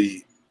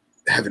really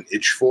have an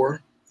itch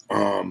for.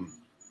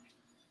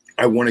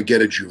 I want to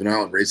get a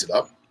juvenile and raise it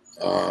up.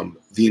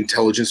 The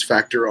intelligence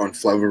factor on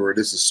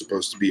Flavoviridis is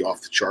supposed to be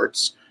off the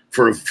charts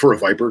for a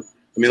viper.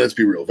 I mean, let's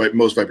be real.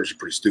 Most vipers are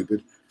pretty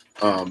stupid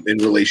in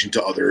relation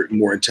to other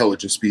more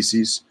intelligent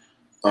species.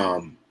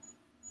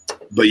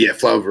 But yeah,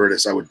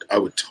 Flavoviridis, I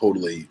would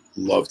totally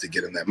love to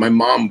get in that. My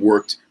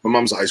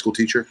mom's a high school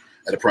teacher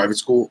at a private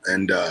school,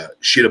 and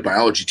she had a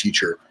biology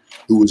teacher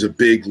who was a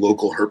big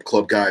local herp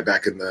club guy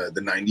back in the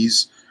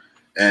 90s.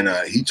 And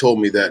he told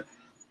me that,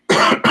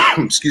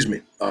 excuse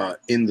me,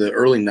 in the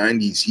early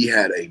 90s, he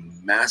had a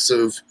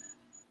massive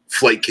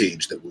flight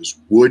cage that was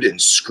wood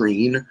and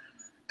screen,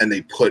 and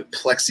they put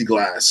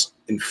plexiglass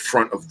in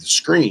front of the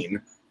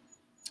screen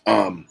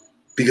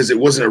because it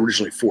wasn't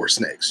originally for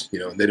snakes, you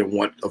know, and they didn't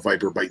want a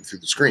viper biting through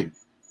the screen.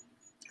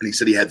 And he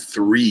said he had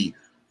 3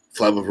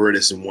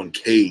 Flavoviridis in one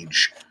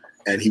cage,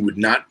 and he would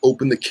not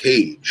open the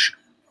cage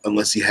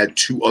unless he had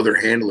 2 other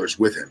handlers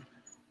with him,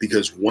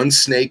 because one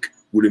snake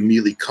would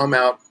immediately come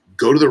out,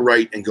 go to the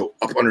right, and go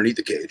up underneath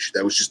the cage.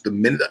 That was just the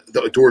minute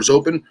the doors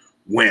open,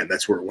 wham,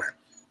 that's where it went.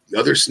 The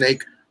other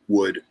snake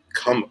would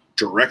come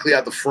directly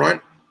out the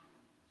front,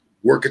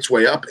 work its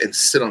way up, and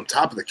sit on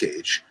top of the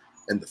cage.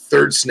 And the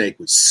third snake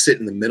would sit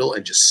in the middle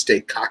and just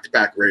stay cocked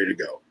back, ready to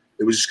go.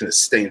 It was just going to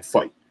stay and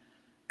fight.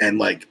 And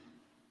like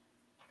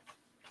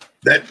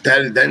that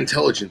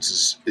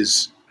intelligence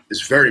is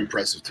very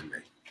impressive to me.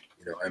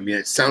 You know, I mean,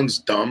 it sounds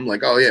dumb,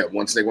 like, oh yeah,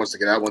 one snake wants to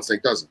get out, one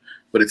snake doesn't,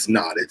 but it's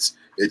not. It's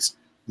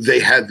they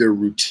had their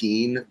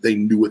routine. They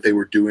knew what they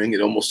were doing.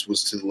 It almost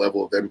was to the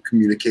level of them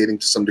communicating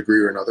to some degree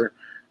or another.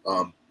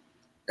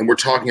 And we're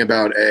talking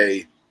about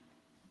a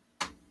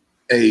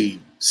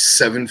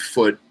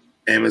 7-foot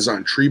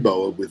Amazon tree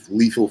boa with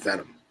lethal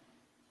venom.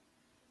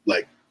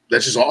 Like,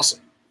 that's just awesome,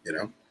 you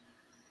know?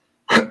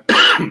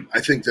 I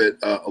think that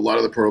a lot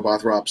of the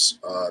Protobothrops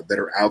that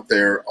are out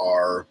there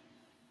are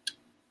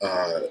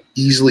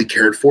easily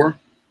cared for.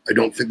 I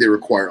don't think they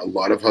require a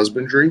lot of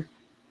husbandry.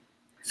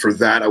 For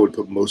that, I would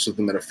put most of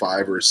them at a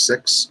 5 or a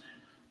 6.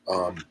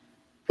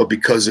 But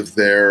because of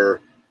their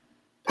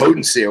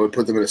potency, I would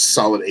put them at a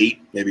solid 8,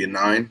 maybe a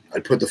 9.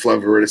 I'd put the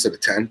Flavoviridis at a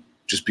 10,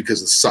 just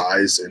because of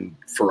size and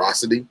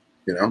ferocity,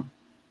 you know?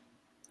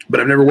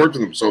 But I've never worked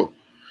with them, so,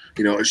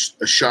 you know, a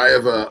shy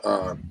of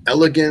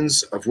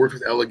Elegans. I've worked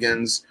with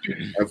Elegans.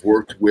 I've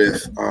worked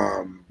with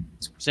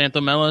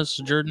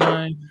Xanthomelas,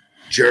 Jordani,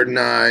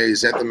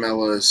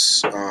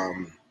 Xanthomelas.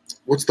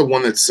 What's the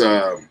one that's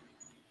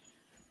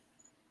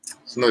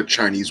it's another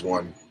Chinese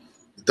one.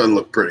 It doesn't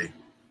look pretty.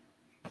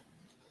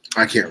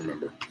 I can't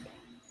remember.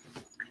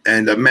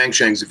 And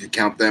Mangshangs, if you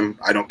count them.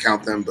 I don't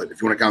count them, but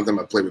if you want to count them,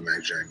 I play with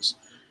Mangshangs.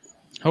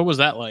 How was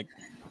that like?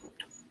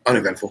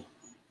 Uneventful.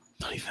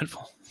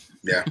 Uneventful.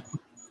 Yeah.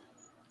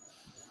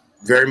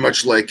 Very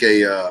much like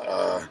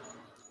a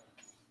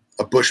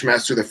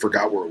bushmaster that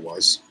forgot where it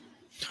was.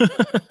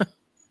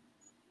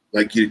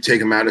 Like, you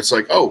take them out, it's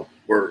like, oh,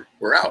 we're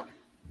out.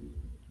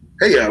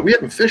 Hey, we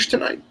haven't fished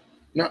tonight.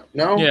 No.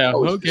 Yeah.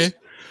 Oh, okay.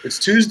 It's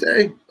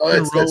Tuesday. Oh,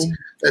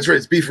 that's right.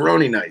 It's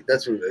beefaroni night.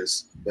 That's what it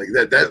is. Like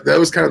that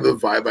was kind of the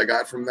vibe I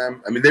got from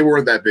them. I mean, they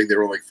weren't that big. They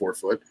were like 4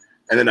 foot,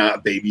 and then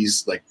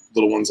babies, like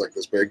little ones like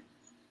this big.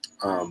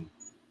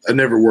 I've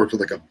never worked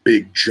with like a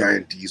big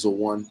giant diesel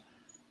one,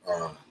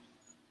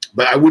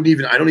 but I don't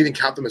even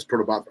count them as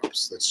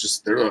Protobothrops. That's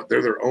just they're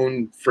their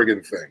own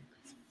friggin' thing.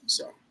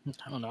 So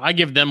I don't know. I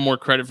give them more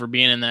credit for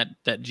being in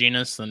that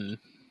genus than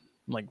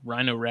like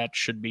rhino rats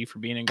should be for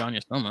being in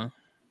Goniostoma.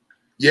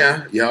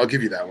 Yeah, I'll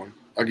give you that one.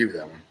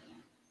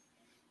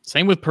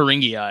 Same with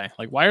Peringii.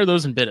 Like, why are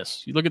those in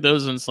Bitis? You look at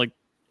those and it's like,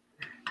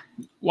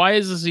 why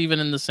is this even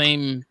in the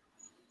same?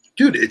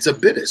 Dude, it's a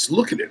Bitis.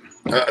 Look at it.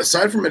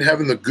 Aside from it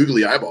having the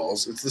googly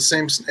eyeballs, it's the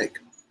same snake,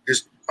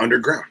 just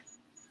underground.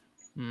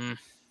 I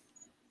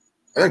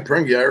think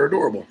Peringii are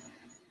adorable.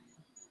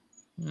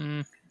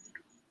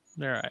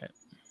 They're all right.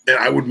 And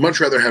I would much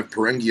rather have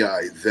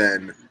Peringii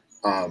than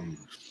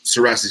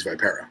Cerastes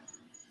vipera.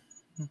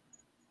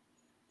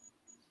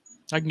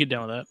 I can get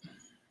down with that.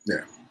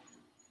 Yeah.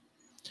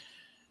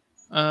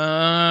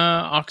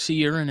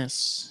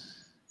 Oxyuranus.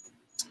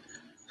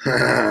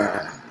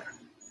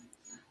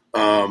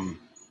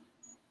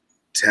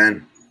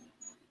 10.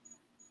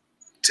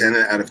 10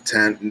 out of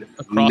 10.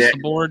 Across the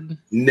board?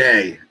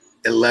 Nay,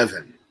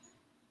 11.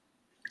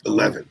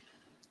 11.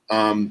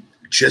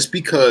 Just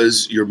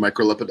because your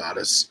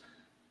Microlepidatus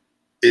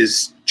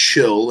is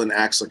chill and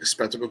acts like a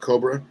spectacle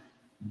cobra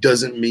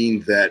doesn't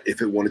mean that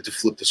if it wanted to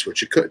flip the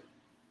switch, it could.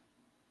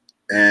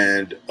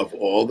 And of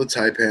all the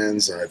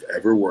taipans I've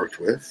ever worked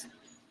with,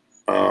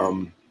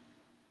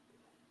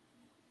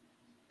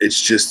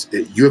 it's just,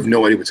 you have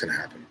no idea what's going to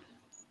happen.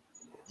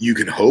 You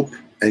can hope,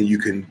 and you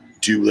can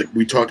do, like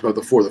we talked about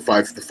before, the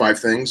five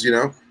things,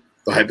 the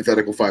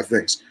hypothetical 5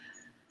 things.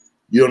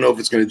 You don't know if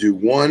it's going to do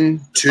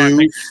 1,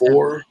 2,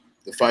 4,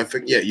 the 5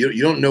 things. Yeah,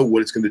 you don't know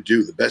what it's going to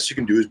do. The best you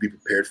can do is be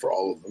prepared for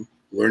all of them.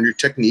 Learn your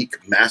technique,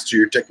 master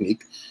your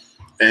technique,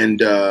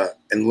 and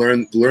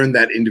learn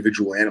that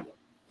individual animal.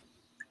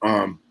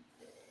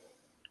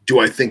 Do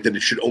I think that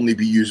it should only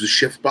be used as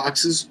shift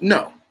boxes?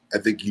 No. I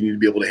think you need to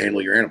be able to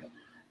handle your animal.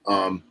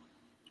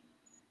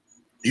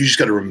 You just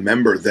got to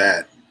remember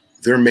that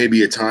there may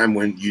be a time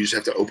when you just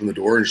have to open the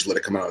door and just let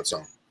it come out on its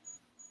own.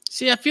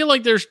 See, I feel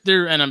like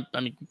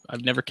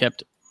I've never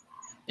kept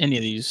any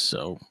of these,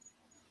 so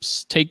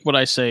take what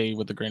I say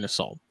with a grain of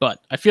salt. But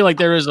I feel like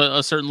there is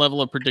a certain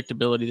level of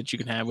predictability that you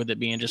can have with it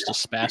being just a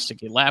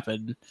spastic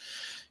elapid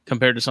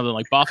compared to something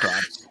like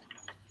Bothrops.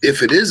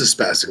 If it is a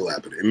spastic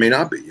elapid, it may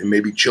not be. It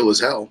may be chill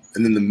as hell.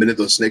 And then the minute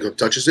the snake hook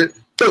touches it,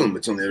 boom,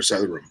 it's on the other side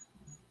of the room.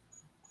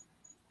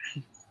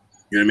 You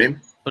know what I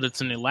mean? But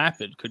it's an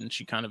elapid. Couldn't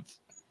she kind of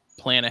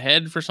plan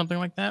ahead for something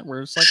like that?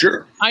 Where it's like,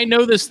 sure, I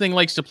know this thing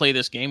likes to play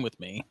this game with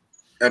me.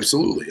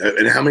 Absolutely.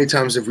 And how many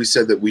times have we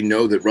said that we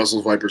know that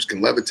Russell's Vipers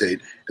can levitate,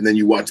 and then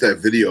you watch that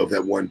video of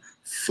that one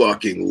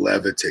fucking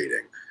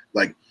levitating?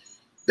 Like,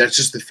 that's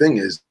just the thing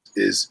is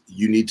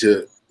you need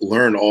to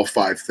learn all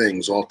 5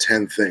 things, all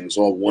 10 things,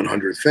 all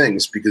 100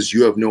 things, because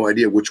you have no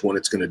idea which one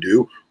it's going to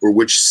do or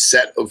which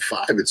set of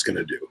 5 it's going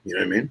to do. You know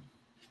what I mean?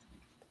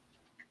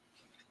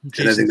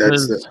 Jason, and I think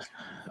that's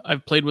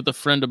I've played with a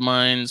friend of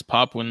mine's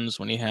Popwins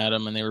when he had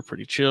them, and they were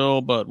pretty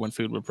chill, but when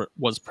food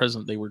was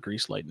present, they were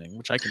grease lightning,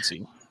 which I can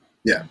see.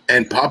 Yeah,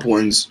 and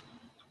Popwins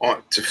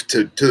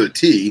to the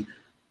T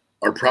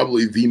are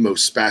probably the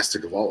most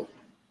spastic of all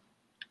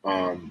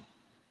of them.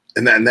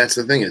 And that's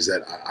the thing, is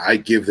that I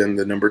give them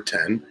the number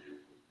 10,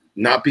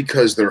 not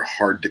because they're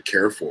hard to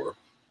care for,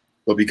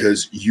 but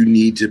because you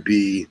need to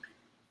be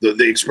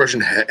the expression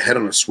head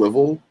on a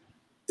swivel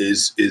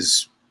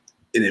is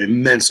an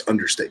immense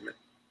understatement.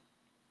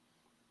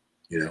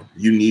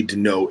 You need to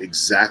know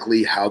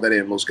exactly how that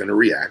animal is going to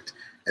react,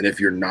 and if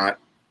you're not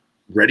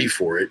ready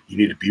for it, you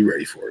need to be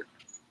ready for it,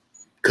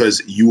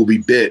 because you will be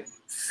bit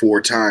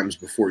 4 times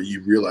before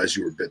you realize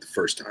you were bit the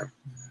first time.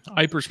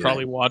 Iper's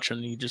probably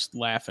watching, you just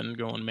laughing,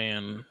 going,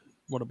 "Man,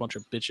 what a bunch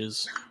of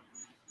bitches."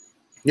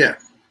 Yeah.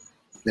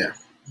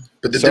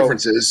 But the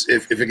difference is,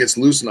 if it gets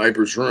loose in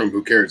Iper's room,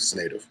 who cares? It's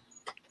native.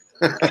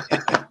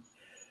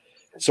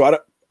 So I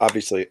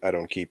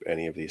don't keep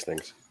any of these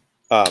things,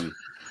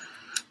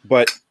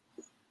 but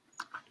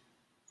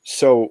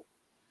so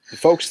the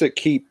folks that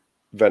keep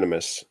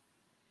venomous,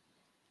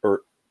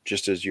 or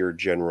just as your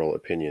general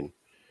opinion,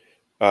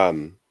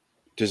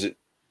 does it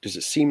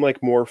seem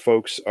like more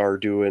folks are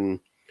doing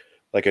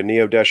like a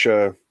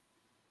Neodesha,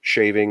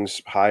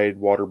 shavings, hide,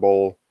 water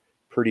bowl,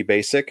 pretty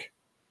basic?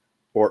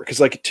 Or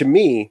because, like, to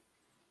me,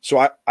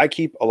 so I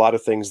keep a lot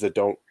of things that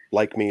don't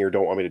like me or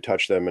don't want me to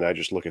touch them, and I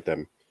just look at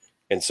them.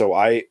 And so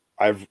I've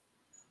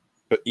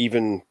but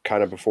even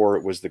kind of before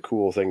it was the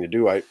cool thing to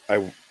do, I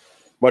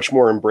much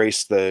more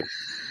embraced the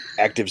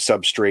active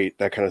substrate,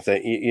 that kind of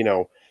thing,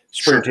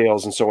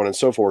 springtails and so on and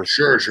so forth.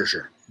 Sure.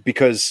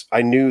 Because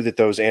I knew that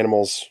those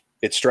animals,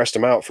 it stressed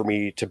them out for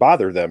me to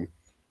bother them.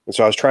 And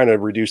so I was trying to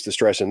reduce the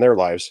stress in their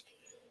lives.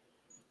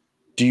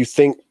 Do you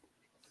think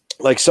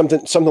like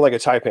something like a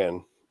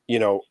taipan,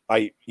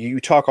 you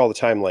talk all the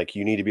time, like,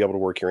 you need to be able to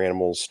work your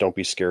animals. Don't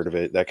be scared of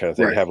it. That kind of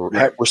thing. Right, Have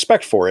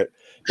respect for it.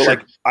 But sure.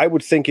 like, I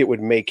would think it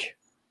would make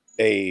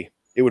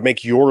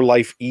your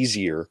life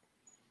easier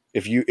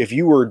if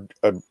you were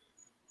a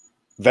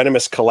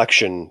venomous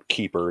collection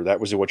keeper. That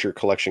was what your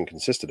collection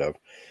consisted of.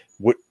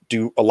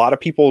 Do a lot of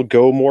people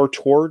go more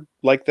toward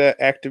like the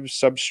active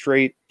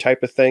substrate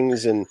type of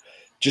things, and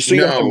just so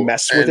you don't have to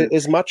mess with it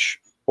as much?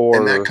 Or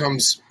and that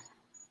comes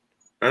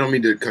I don't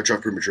mean to cut you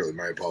off prematurely.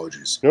 My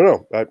apologies.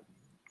 No.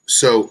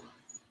 So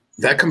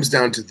that comes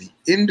down to the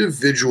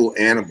individual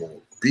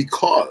animal,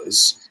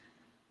 because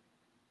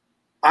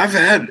I've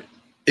had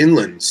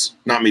inlands,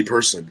 not me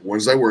personally, but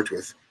ones I worked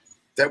with,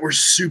 that were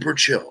super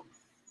chill.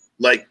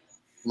 Like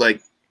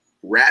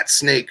rat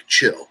snake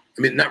chill.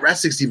 I mean, not rat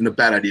snake's even a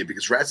bad idea,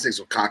 because rat snakes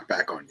will cock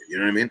back on you. You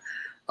know what I mean?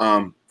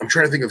 I'm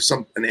trying to think of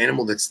an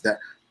animal that's that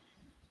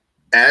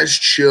as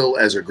chill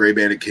as a gray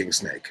banded king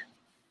snake,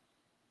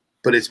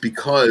 but it's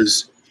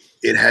because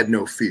it had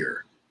no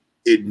fear.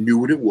 It knew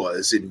what it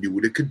was. It knew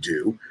what it could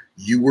do.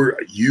 You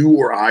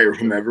or I or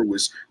whomever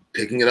was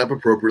picking it up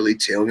appropriately,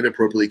 tailing it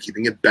appropriately,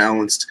 keeping it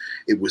balanced.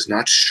 It was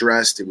not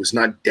stressed. It was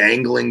not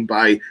dangling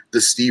by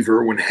the Steve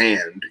Irwin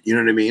hand. You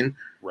know what I mean?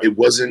 Right. It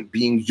wasn't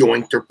being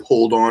yoinked or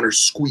pulled on or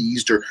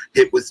squeezed or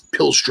hit with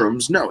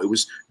pilstroms. No, it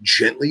was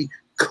gently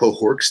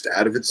coaxed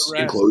out of its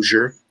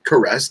enclosure,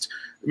 caressed.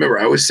 Remember,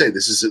 I always say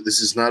this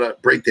is not a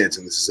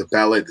breakdancing. This is a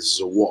ballet. This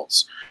is a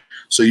waltz.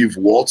 So you've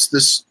waltzed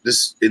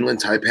this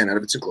inland taipan out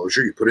of its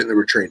enclosure. You put it in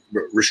the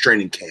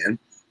restraining can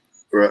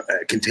or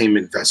a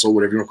containment vessel,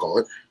 whatever you want to call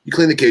it. You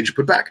clean the cage, you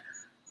put it back.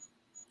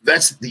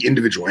 That's the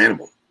individual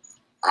animal.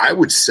 I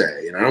would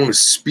say, and I don't want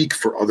to speak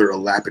for other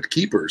elapid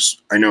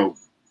keepers. I know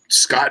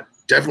Scott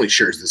definitely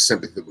shares this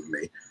sympathy with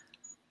me.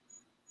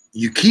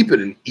 You keep it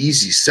an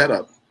easy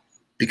setup,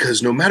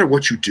 because no matter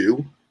what you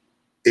do,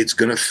 it's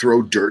going to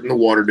throw dirt in the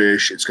water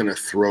dish. It's going to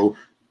throw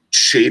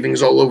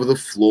shavings all over the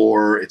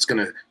floor. It's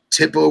going to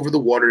tip over the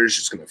water dish.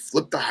 It's going to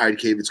flip the hide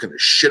cave. It's going to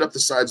shit up the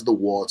sides of the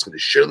wall. It's going to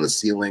shit on the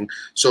ceiling.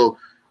 So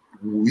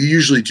we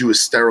usually do a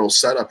sterile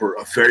setup or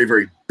a very,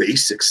 very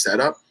basic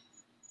setup,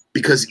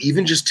 because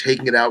even just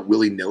taking it out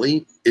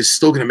willy-nilly is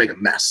still going to make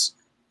a mess.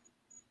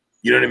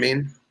 You know what I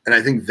mean? And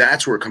I think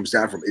that's where it comes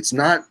down from. It's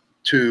not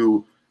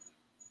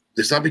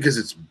because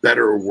it's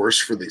better or worse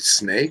for the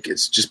snake.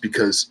 It's just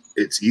because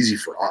it's easy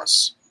for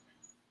us.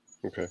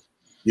 Okay.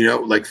 You know,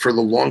 like for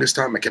the longest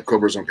time, I kept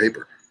cobras on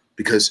paper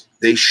because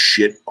they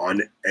shit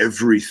on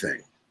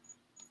everything.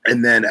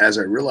 And then as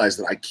I realized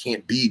that I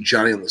can't be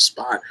Johnny on the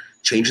spot,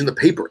 changing the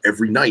paper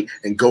every night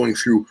and going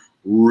through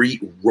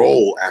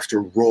roll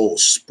after roll,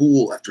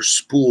 spool after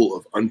spool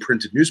of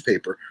unprinted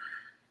newspaper,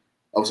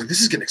 I was like,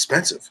 this is getting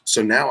expensive.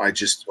 So now I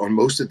just, on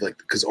most of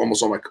because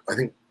almost all my,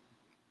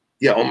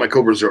 all my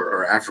cobras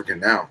are African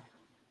now.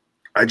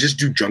 I just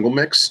do jungle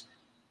mix,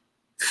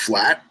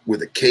 flat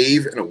with a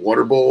cave and a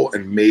water bowl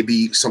and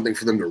maybe something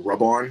for them to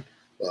rub on,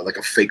 like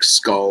a fake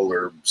skull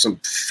or some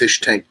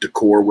fish tank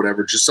decor,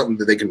 whatever, just something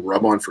that they can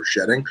rub on for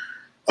shedding.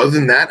 Other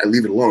than that, I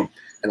leave it alone.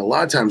 And a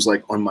lot of times,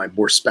 like on my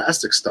more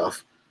spastic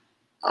stuff,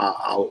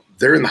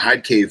 they're in the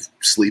hide cave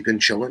sleeping,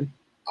 chilling.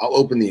 I'll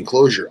open the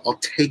enclosure. I'll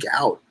take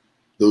out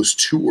those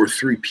 2 or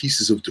 3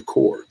 pieces of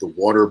decor, the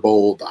water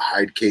bowl, the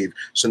hide cave.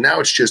 So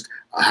now it's just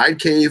a hide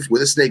cave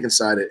with a snake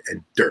inside it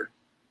and dirt.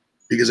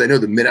 Because I know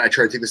the minute I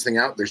try to take this thing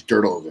out, there's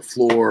dirt all over the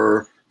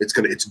floor. It's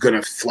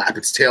gonna flap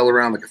its tail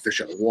around like a fish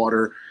out of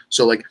water.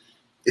 So like,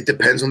 it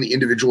depends on the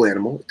individual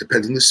animal. It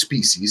depends on the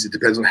species. It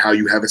depends on how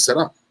you have it set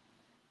up.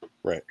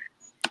 Right.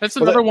 That's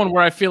another one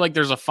where I feel like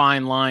there's a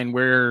fine line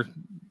where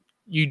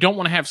you don't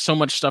want to have so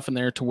much stuff in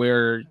there to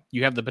where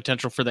you have the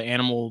potential for the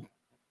animal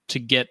to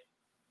get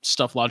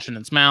stuff lodged in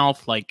its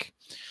mouth, like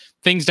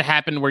things to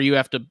happen where you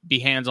have to be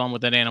hands-on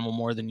with that animal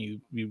more than you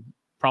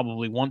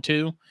probably want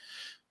to.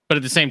 But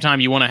at the same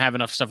time, you want to have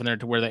enough stuff in there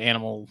to where the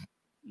animal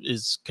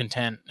is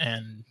content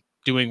and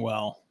doing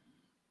well.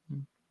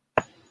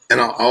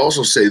 And I'll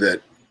also say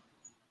that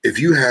if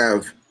you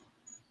have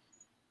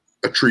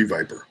a tree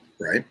viper,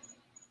 right,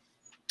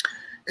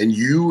 and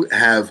you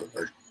have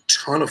a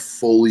ton of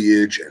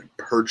foliage and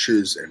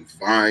perches and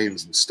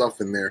vines and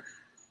stuff in there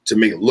to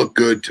make it look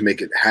good, to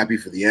make it happy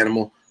for the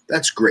animal,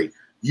 that's great.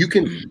 You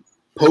can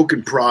poke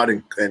and prod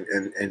and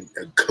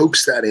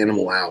coax that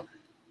animal out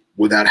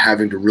without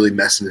having to really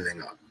mess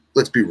anything up.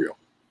 Let's be real.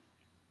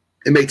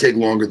 It may take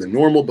longer than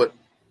normal, but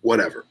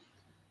whatever.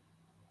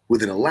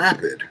 With an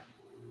elapid,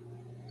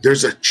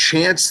 there's a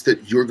chance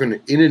that you're going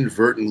to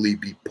inadvertently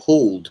be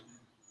pulled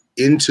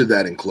into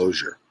that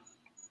enclosure.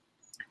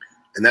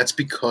 And that's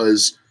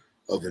because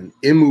of an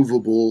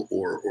immovable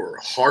or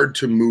hard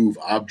to move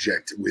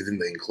object within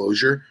the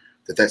enclosure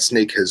that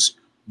snake has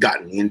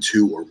gotten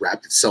into or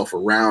wrapped itself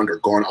around or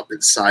gone up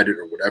inside it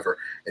or whatever.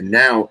 And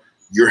now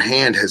your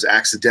hand has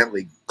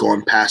accidentally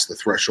gone past the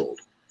threshold,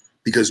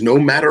 because no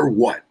matter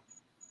what,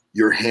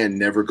 your hand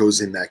never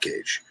goes in that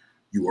cage.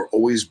 You are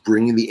always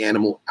bringing the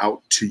animal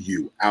out to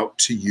you, out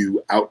to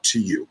you, out to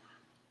you.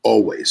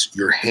 Always.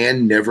 Your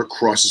hand never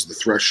crosses the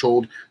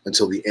threshold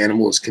until the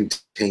animal is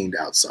contained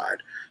outside.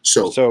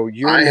 So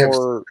you're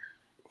more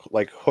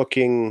like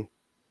hooking.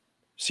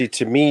 See,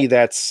 to me,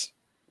 that's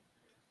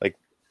like,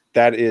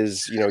 that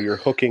is, you're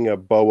hooking a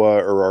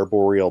boa or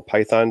arboreal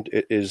python.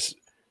 It is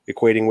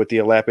equating with the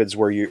elapids,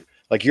 where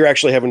you're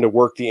actually having to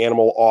work the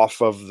animal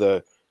off of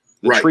the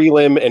tree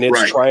limb, and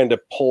it's trying to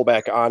pull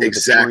back onto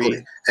the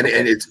tree. And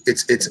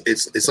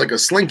it's like a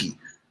slinky.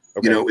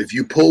 Okay. If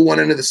you pull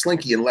one end of the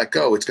slinky and let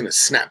go, it's going to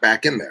snap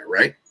back in there,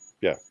 right?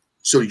 Yeah.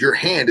 So your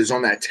hand is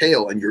on that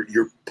tail and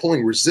you're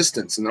pulling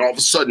resistance, and then all of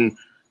a sudden,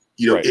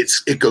 Right.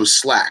 it goes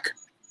slack.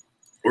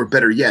 Or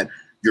better yet,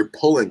 you're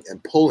pulling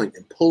and pulling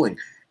and pulling,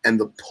 and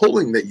the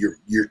pulling that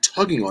you're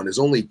tugging on is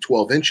only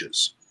 12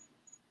 inches.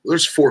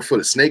 There's 4 foot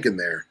of snake in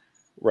there.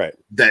 Right.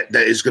 That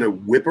is going to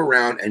whip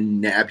around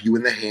and nab you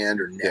in the hand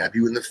or nab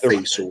you in the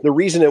face. The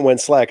reason it went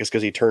slack is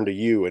because he turned to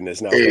you and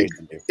is now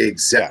facing you.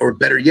 Exactly. Or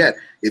better yet,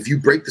 if you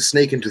break the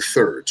snake into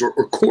thirds or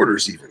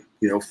quarters even,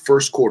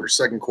 first quarter,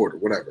 second quarter,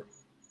 whatever.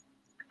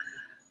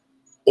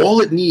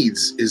 All it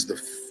needs is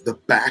the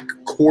back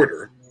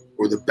quarter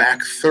or the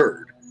back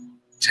third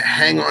to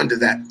hang on to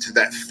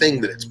that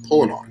thing that it's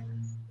pulling on.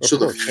 So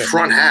the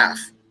front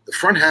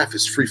half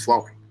is free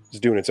flowing. It's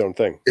doing its own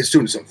thing. It's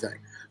doing its own thing.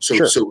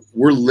 So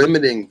we're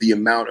limiting the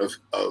amount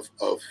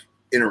of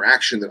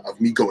interaction of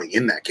me going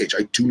in that cage.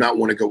 I do not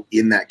want to go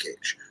in that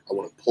cage. I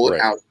want to pull it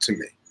out to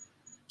me.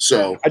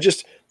 So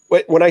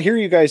when I hear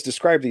you guys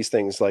describe these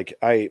things,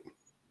 I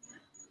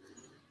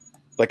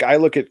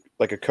look at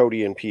like a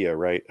Cody and Pia,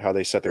 right? How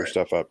they set their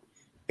stuff up.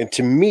 And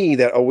to me,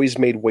 that always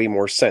made way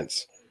more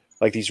sense.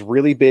 Like these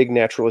really big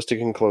naturalistic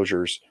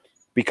enclosures,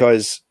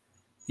 because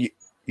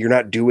you're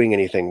not doing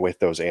anything with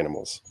those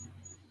animals.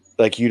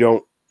 Like you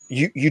do,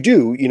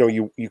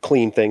 you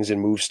clean things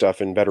and move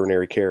stuff in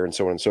veterinary care and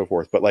so on and so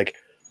forth. But like,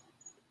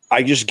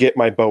 I just get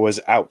my boas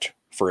out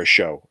for a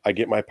show. I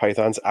get my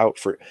pythons out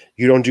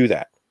you don't do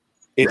that.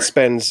 It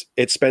spends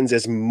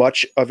as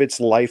much of its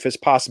life as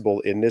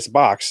possible in this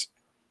box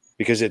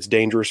because it's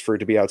dangerous for it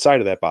to be outside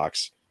of that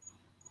box.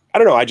 I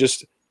don't know.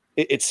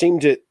 It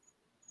seemed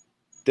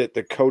that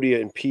the Codia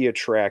and Pia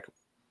track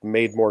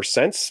made more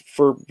sense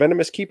for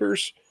venomous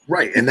keepers.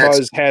 Right. And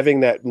because having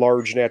that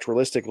large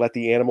naturalistic let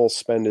the animals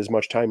spend as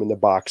much time in the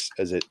box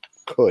as it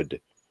could.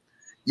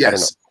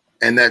 Yes.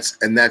 And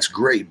that's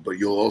great. But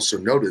you'll also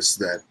notice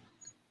that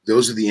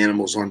those are the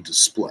animals on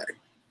display.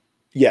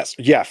 Yes.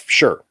 Yeah,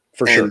 sure.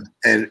 For sure.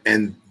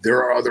 And there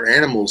are other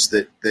animals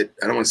that I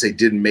don't want to say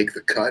didn't make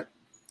the cut,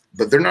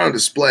 but they're not on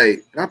display,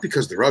 not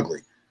because they're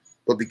ugly,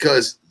 but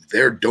because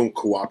they don't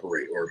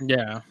cooperate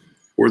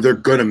or they're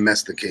going to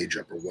mess the cage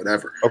up or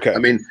whatever. Okay. I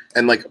mean,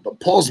 and but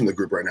Paul's in the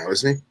group right now,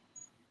 isn't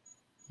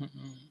he?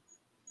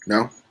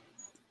 No?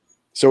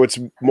 So it's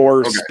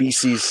more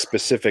species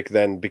specific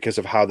than because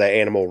of how the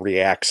animal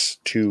reacts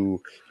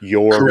to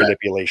your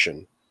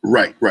manipulation.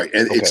 Right.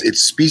 And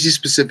it's species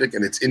specific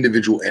and it's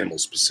individual animal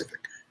specific.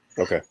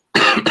 Okay.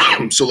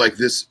 So like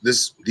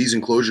these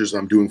enclosures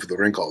I'm doing for the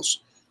wrinkles,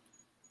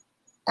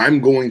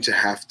 I'm going to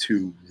have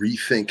to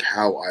rethink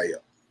how I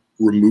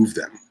remove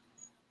them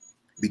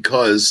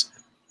because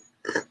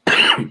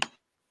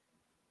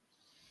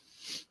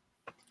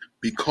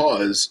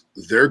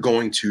they're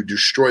going to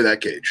destroy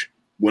that cage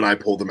when I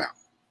pull them out.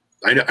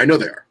 I know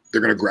they are.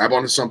 They're going to grab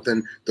onto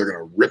something. They're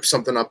going to rip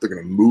something up. They're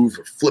going to move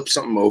or flip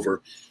something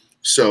over.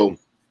 So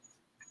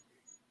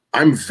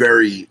I'm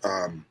very,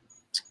 I'm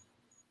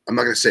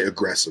not going to say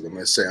aggressive. I'm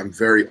going to say I'm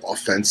very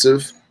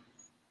offensive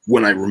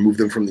when I remove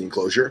them from the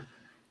enclosure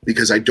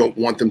because I don't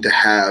want them to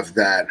have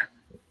that.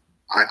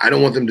 I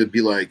don't want them to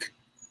be like,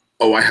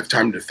 oh, I have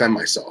time to defend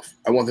myself.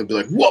 I want them to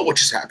be like, whoa, what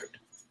just happened?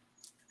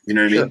 You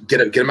know what I mean?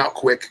 Get them out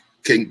quick.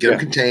 Get them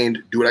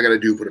contained. Do what I got to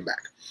do. Put them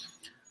back.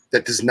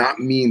 That does not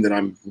mean that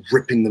I'm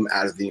ripping them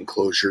out of the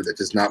enclosure. That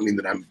does not mean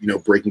that I'm,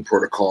 breaking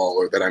protocol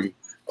or that I'm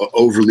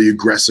overly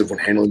aggressive when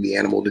handling the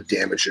animal to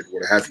damage it,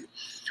 what have you.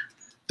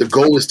 The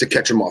goal is to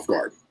catch them off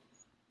guard.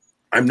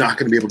 I'm not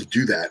going to be able to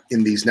do that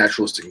in these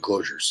naturalistic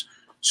enclosures.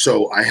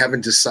 So I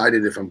haven't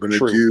decided if I'm going to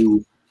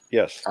do.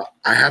 Yes.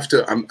 I have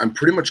to. I'm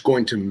pretty much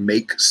going to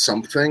make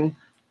something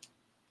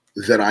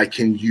that I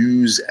can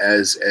use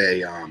as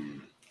a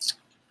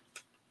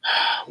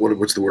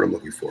what's the word I'm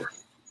looking for?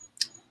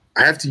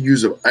 I have to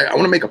use I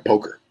want to make a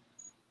poker,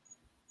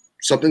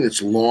 something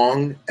that's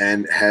long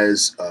and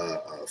has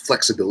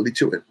flexibility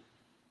to it,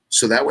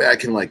 so that way I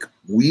can like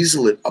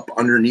weasel it up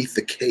underneath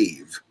the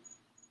cave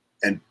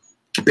and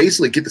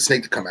basically get the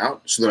snake to come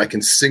out, so that I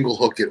can single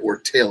hook it or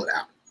tail it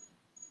out.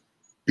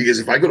 Because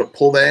if I go to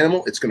pull the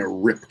animal, it's going to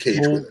rip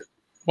cage with it.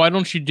 Why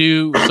don't you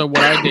do so? What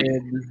I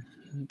did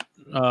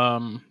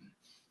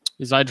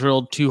is I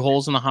drilled 2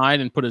 holes in the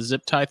hide and put a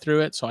zip tie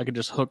through it, so I could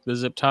just hook the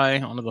zip tie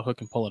onto the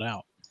hook and pull it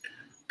out.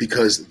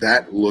 Because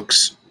that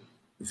looks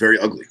very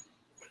ugly.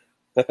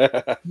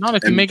 Not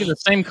if you make it the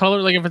same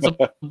color. Like if it's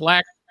a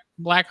black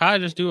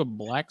hide, just do a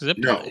black zip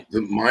tie.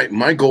 No,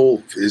 my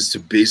goal is to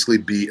basically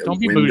be a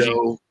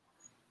window.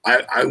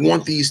 I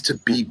want these to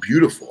be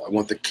beautiful. I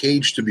want the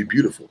cage to be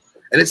beautiful.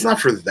 And it's not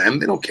for them.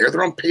 They don't care.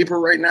 They're on paper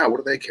right now. What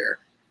do they care?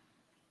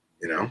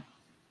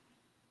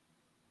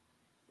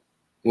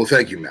 Well,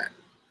 thank you, Matt.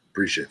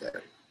 Appreciate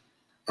that.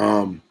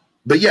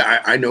 But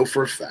yeah, I know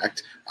for a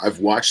fact, I've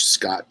watched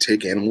Scott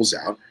take animals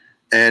out,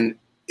 and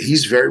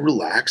he's very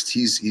relaxed.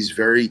 He's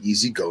very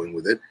easygoing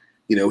with it.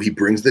 He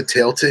brings the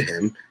tail to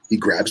him. He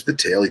grabs the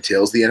tail. He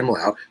tails the animal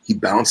out. He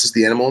balances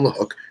the animal on the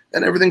hook,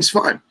 and everything's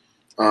fine.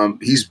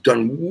 He's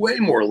done way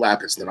more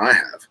lappets than I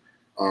have.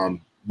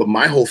 But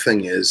my whole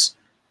thing is,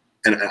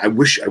 and I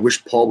wish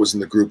Paul was in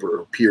the group,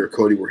 or Pierre or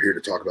Cody were here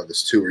to talk about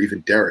this too, or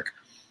even Derek.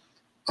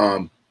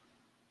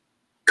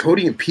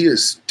 Cody and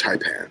Pia's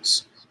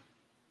taipans,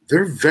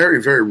 they're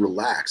very, very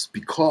relaxed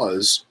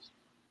because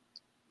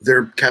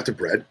they're captive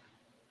bred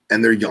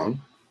and they're young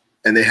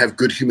and they have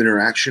good human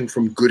interaction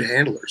from good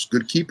handlers,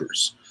 good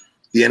keepers.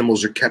 The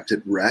animals are kept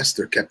at rest,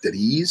 they're kept at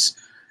ease,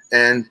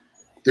 and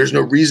there's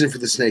no reason for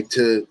the snake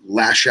to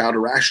lash out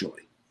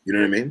irrationally. You know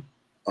what I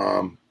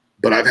mean?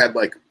 But I've had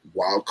like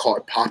wild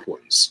caught pop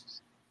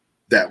ones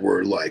that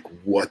were like,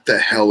 what the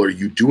hell are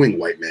you doing,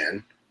 white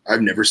man?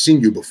 I've never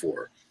seen you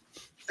before.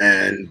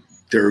 And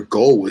their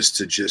goal was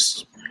to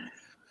just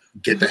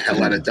get the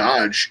hell out of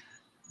Dodge,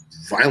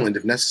 violent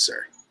if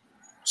necessary.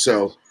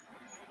 So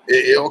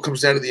it all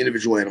comes down to the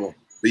individual animal.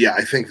 But yeah,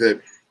 I think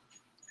that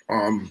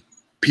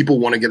people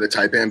want to get a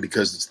taipan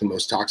because it's the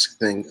most toxic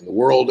thing in the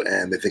world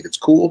and they think it's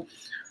cool.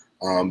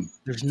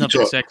 There's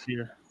nothing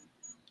sexier.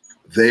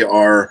 They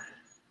are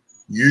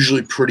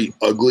usually pretty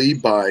ugly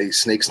by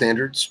snake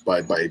standards,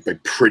 by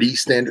pretty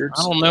standards.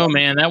 I don't know,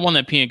 man. That one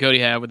that P and Cody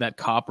had with that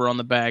copper on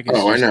the back.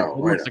 I know. It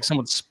looks like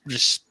someone's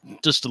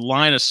just a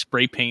line of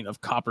spray paint of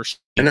copper.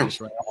 I know.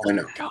 Right? I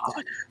know.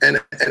 God. And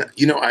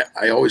you know,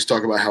 I always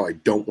talk about how I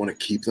don't want to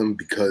keep them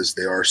because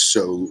they are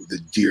so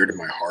dear to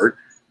my heart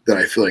that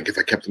I feel like if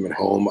I kept them at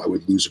home, I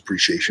would lose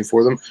appreciation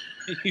for them.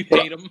 You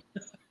hate them.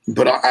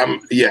 But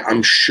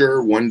I'm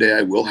sure one day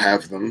I will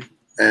have them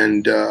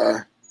and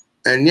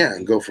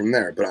go from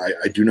there. But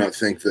I do not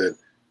think that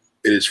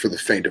it is for the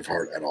faint of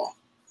heart at all.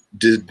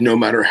 No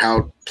matter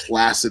how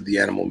placid the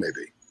animal may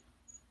be.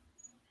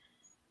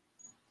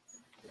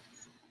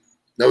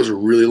 That was a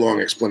really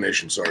long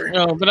explanation. Sorry.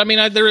 No, but I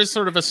mean, there is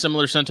sort of a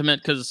similar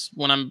sentiment because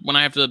when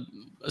I have to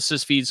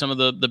assist feed some of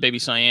the baby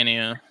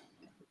cyanea,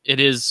 it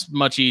is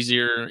much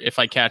easier if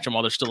I catch them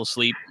while they're still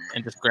asleep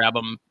and just grab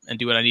them and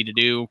do what I need to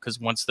do. Because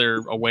once they're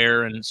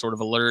aware and sort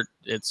of alert,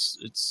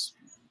 it's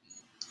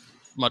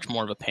much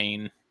more of a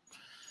pain.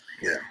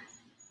 Yeah.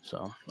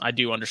 So I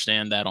do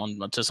understand that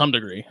to some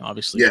degree,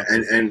 obviously. Yeah,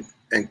 and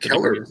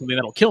Keller, something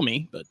that'll kill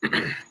me, but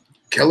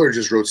Keller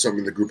just wrote something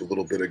in the group a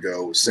little bit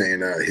ago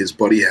saying his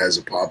buddy has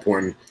a pop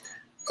one.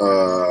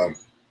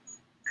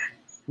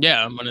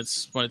 Yeah, when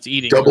it's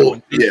eating.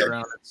 Double,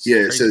 around,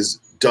 it says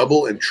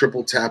double and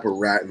triple tap a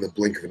rat in the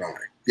blink of an eye.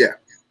 Yeah.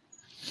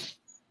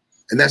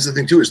 And that's the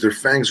thing too, is their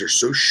fangs are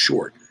so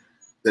short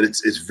that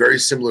it's very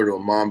similar to a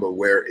mamba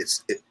where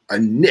a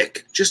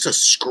nick, just a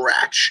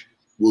scratch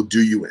will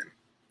do you in.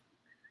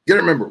 You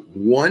gotta remember,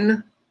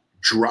 1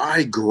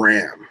 dry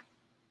gram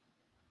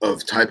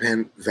of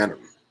taipan venom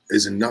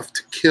is enough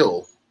to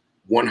kill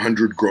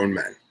 100 grown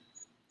men.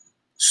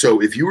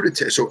 So if you were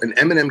to so an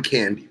M&M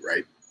candy,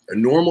 right? A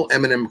normal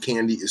M&M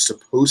candy is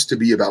supposed to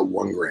be about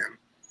 1 gram.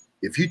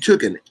 If you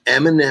took an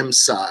M&M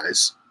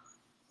size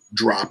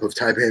drop of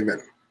taipan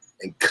venom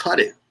and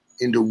cut it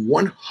into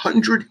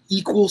 100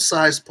 equal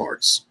sized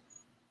parts,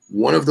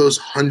 one of those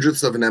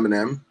hundredths of an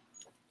M&M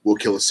will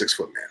kill a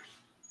 6-foot man.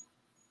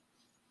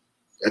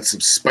 That's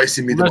some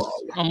spicy meatball.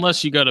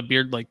 Unless you got a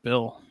beard like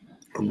Bill.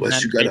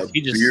 Unless you got a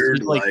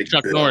beard like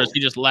Chuck Bill. Norris, he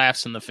just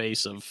laughs in the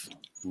face of.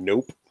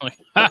 Nope. Like,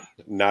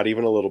 Not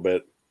even a little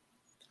bit.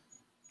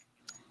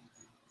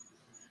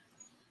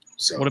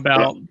 So, what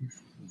about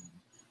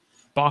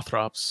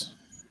Bothrops?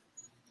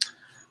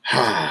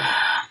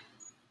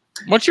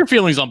 What's your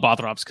feelings on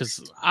Bothrops?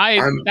 Because I've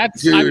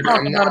talked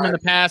about them in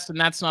the past, and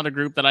that's not a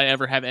group that I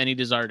ever have any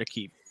desire to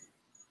keep.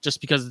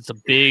 Just because it's a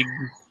big,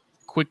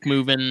 quick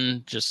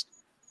moving, just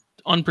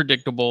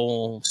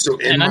unpredictable.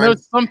 I know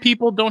some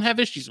people don't have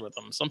issues with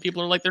them. Some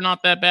people are like they're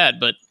not that bad,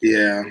 but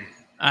yeah,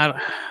 I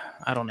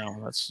don't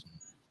know. That's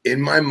in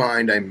my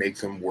mind. I make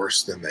them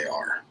worse than they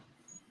are.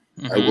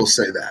 Mm-hmm. I will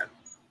say that.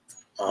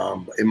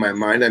 In my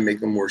mind, I make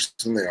them worse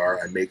than they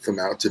are. I make them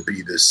out to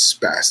be this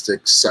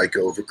spastic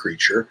psycho of a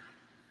creature,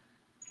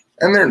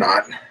 and they're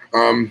not.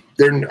 I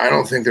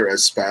don't think they're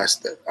as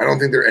spastic. I don't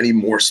think they're any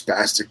more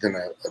spastic than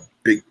a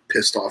big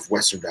pissed off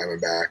Western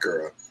Diamondback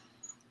or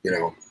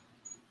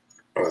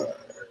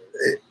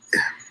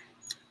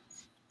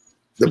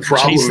the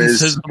problem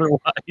is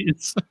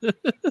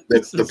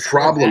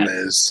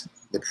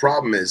the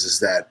problem is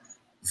that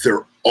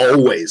they're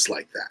always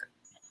like that.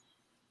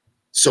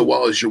 So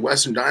while as your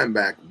Western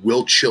Diamondback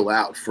will chill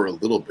out for a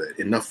little bit,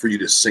 enough for you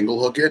to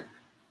single hook it,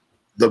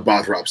 the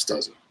Bothrops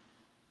doesn't.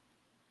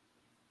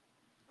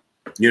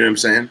 You know what I'm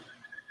saying?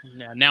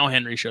 Yeah. Now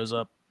Henry shows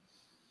up.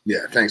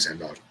 Yeah. Thanks,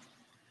 Handog.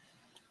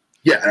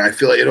 Yeah, and I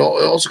feel like it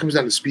also comes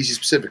down to species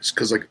specifics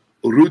because like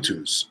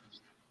Urutus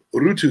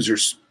are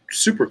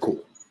super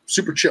cool,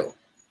 super chill.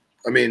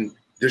 I mean,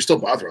 they're still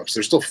Bothrops.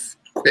 They're still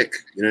quick.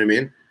 You know what I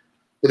mean?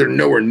 But they're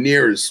nowhere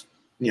near as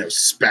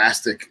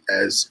spastic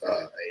as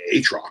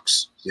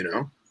Atrox, I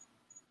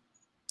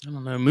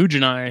don't know.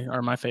 Mujinai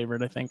are my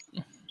favorite, I think.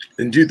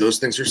 And dude, those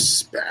things are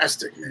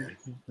spastic, man.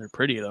 They're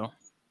pretty though.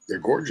 They're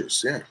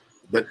gorgeous, yeah.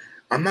 But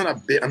I'm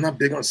not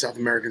big on South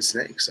American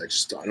snakes.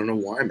 I don't know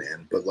why,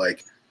 man. But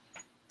like,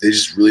 they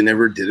just really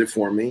never did it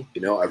for me.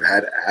 I've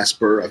had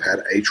Asper, I've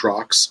had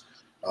Atrox,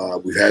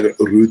 we've had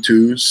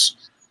Urutus.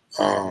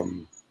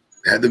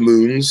 Had the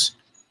moons.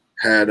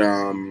 Had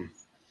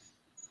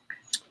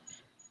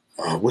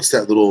what's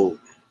that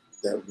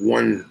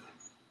one?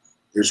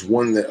 There's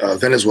one that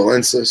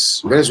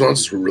Venezuelensis.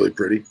 Venezuelensis were really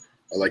pretty.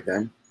 I like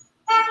them,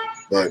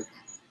 but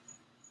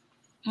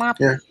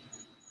yeah.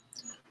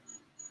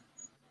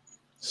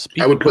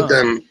 I would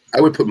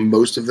put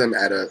most of them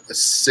at a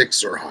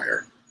 6 or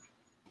higher.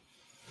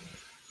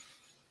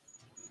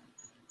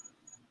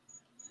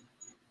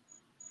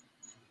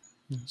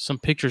 Some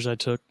pictures I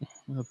took.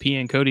 P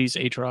and Cody's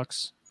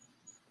Aatrox.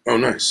 Oh,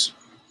 nice.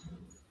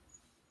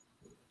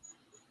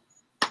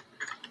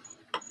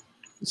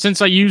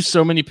 Since I use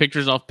so many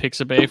pictures off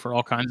Pixabay for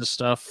all kinds of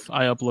stuff,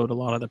 I upload a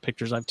lot of the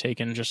pictures I've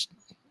taken just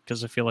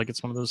because I feel like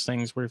it's one of those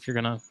things where if you're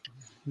gonna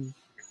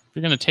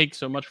take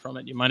so much from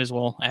it, you might as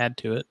well add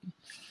to it.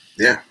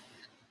 Yeah.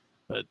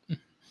 But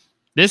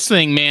this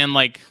thing, man,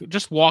 like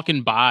just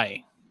walking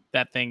by,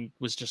 that thing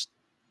was just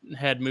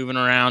head moving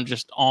around,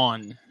 just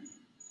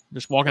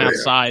walking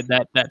outside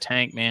that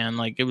tank, man.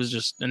 Like it was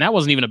just, and that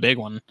wasn't even a big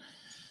one.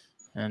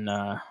 And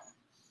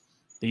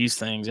these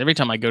things, every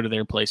time I go to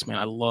their place, man,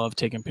 I love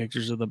taking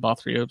pictures of the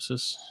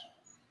Bothriopsis.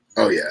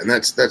 Oh yeah, and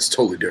that's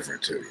totally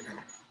different too, you know.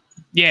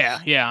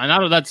 Yeah, and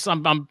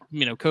I'm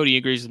Cody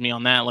agrees with me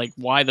on that. Like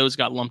why those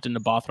got lumped into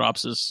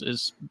Bothrops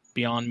is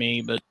beyond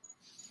me, but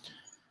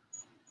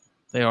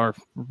they are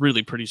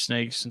really pretty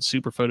snakes and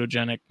super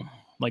photogenic.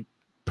 Like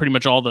pretty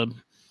much all the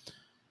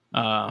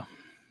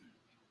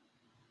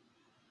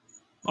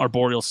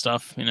arboreal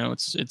stuff,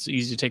 it's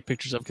easy to take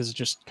pictures of because it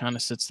just kind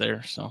of sits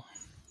there. So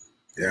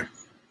yeah.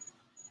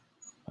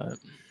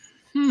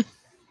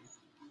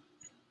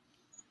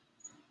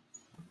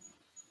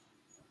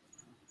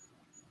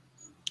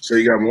 So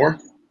you got more?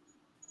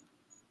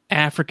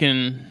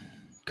 African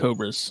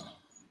cobras.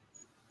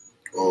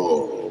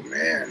 Oh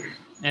man!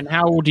 And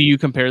how do you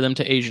compare them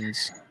to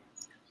Asians?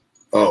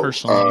 Oh,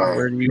 personally,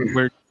 where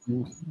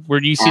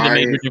do you see the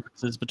major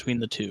differences between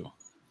the two?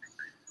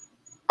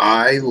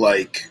 I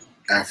like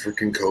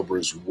African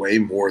cobras way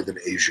more than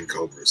Asian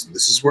cobras, and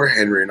this is where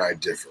Henry and I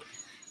differ.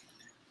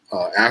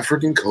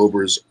 African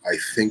cobras, I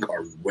think,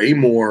 are way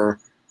more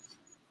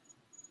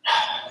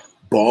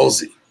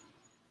ballsy.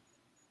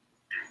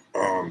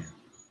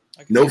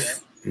 No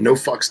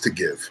fucks to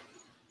give.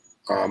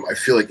 I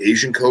feel like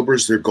Asian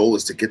cobras, their goal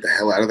is to get the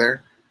hell out of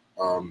there.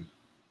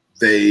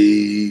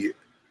 The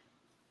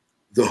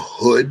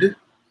hood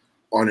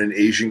on an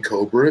Asian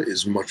cobra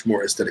is much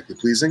more aesthetically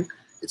pleasing.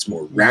 It's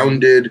more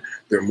rounded.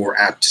 They're more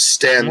apt to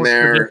stand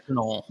there.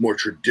 More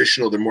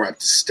traditional. They're more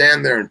apt to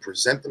stand there and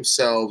present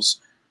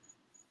themselves.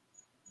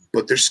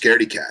 But they're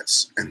scaredy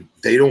cats, and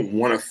they don't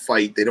want to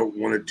fight. They don't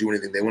want to do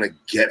anything. They want to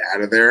get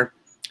out of there.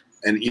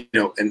 And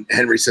and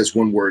Henry says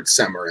one word: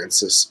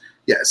 Samarensis.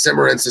 Yeah,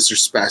 Samarensis are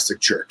spastic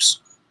jerks.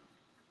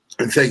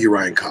 And thank you,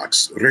 Ryan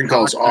Cox. Ring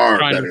calls are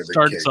better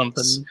than kings.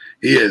 Something.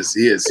 He is.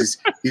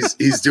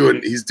 He's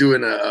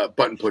doing a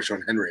button push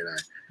on Henry and I.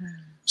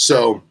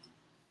 So,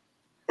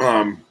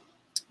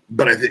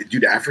 but I think,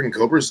 dude, African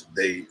cobras,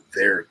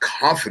 their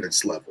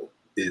confidence level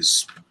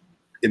is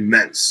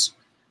immense.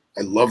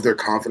 I love their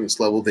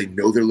confidence level. They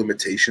know their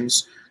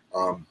limitations.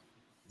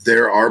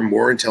 There are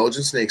more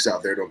intelligent snakes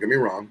out there. Don't get me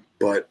wrong,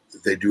 but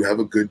they do have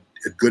a good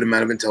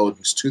amount of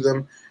intelligence to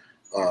them,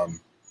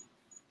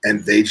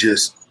 and they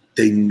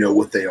know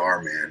what they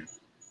are, man.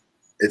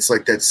 It's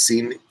like that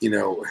scene,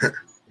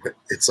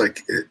 it's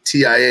like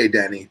TIA,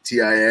 Danny,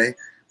 TIA.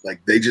 Like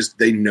they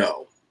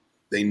know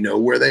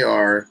where they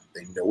are.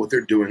 They know what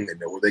they're doing. They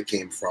know where they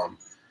came from,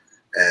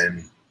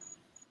 and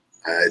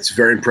it's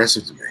very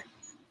impressive to me.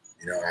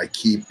 I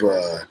keep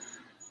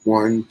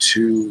 1,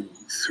 2,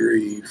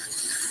 3,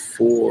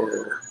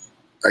 4.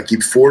 I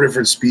keep 4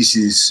 different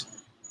species,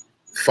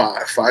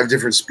 five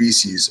different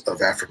species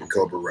of African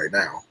cobra right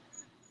now,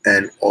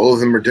 and all of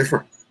them are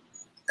different,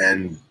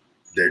 and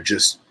they're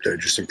just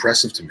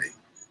impressive to me,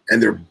 and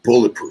they're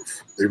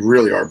bulletproof. They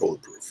really are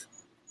bulletproof.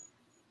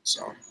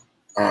 So,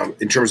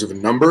 in terms of a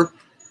number,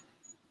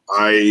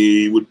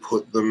 I would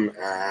put them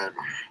at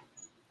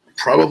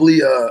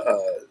probably a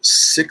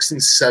 6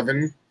 and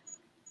 7.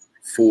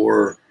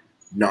 For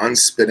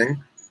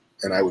non-spitting,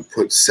 and I would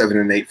put 7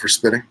 and 8 for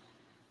spitting.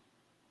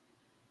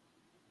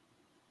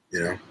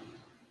 And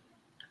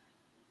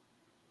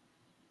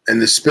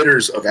the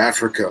spitters of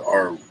Africa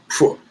are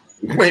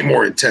way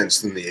more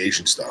intense than the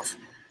Asian stuff,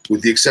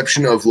 with the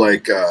exception of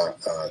like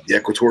the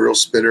equatorial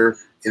spitter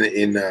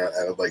in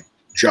like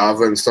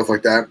Java and stuff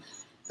like that.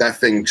 That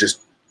thing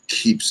just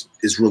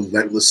is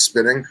relentless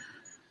spitting.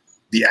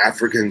 The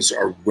Africans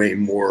are way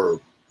more,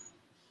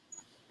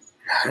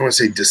 I don't want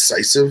to say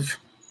decisive.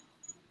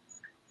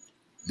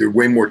 They're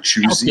way more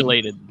choosy.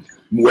 Calculated.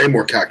 Way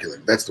more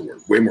calculated. That's the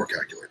word. Way more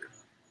calculated.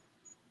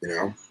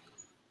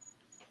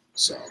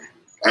 So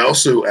I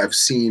also have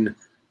seen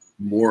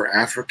more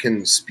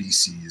African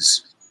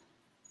species,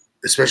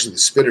 especially the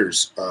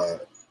spitters.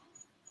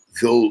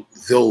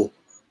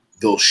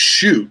 They'll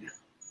shoot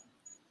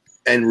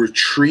and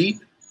retreat,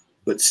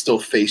 but still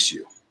face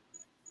you.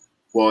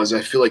 Whereas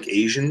I feel like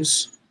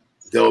Asians,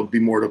 There'll be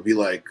more to be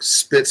like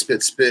spit,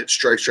 spit, spit,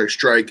 strike, strike,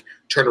 strike,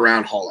 turn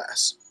around, haul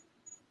ass.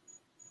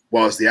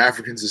 Whilst the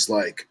Africans is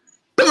like,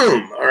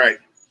 boom, all right.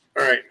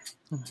 We're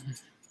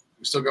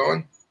still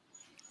going?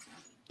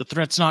 The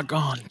threat's not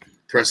gone.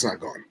 Threat's not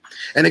gone.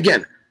 And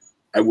again,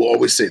 I will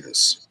always say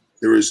this.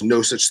 There is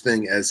no such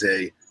thing as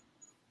a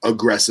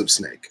aggressive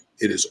snake.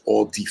 It is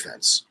all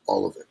defense,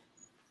 all of it.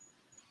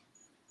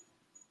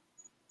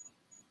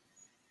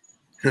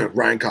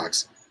 Ryan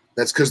Cox.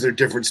 That's because they're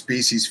different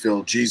species,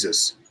 Phil.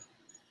 Jesus.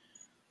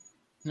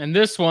 And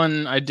this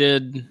one I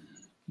did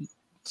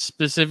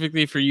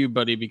specifically for you,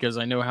 buddy, because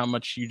I know how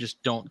much you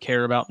just don't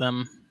care about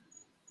them.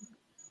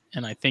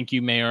 And I think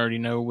you may already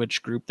know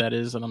which group that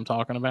is that I'm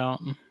talking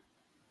about.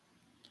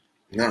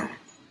 No.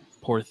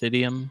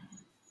 Porthidium.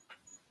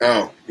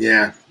 Oh,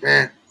 yeah.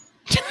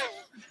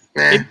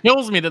 It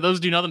kills me that those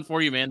do nothing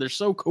for you, man. They're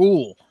so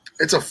cool.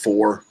 It's a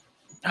 4.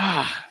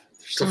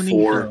 It's a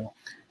 4.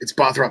 It's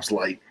Bothrop's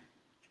light.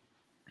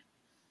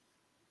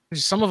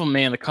 Some of them,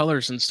 man, the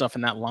colors and stuff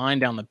and that line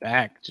down the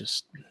back,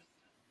 just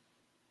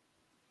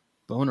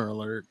boner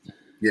alert.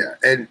 Yeah,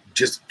 and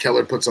just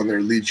Keller puts on there,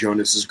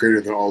 Legionis is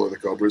greater than all other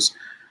cobras.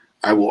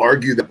 I will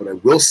argue that, but I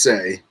will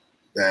say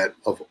that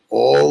of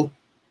all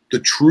the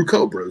true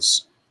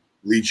cobras,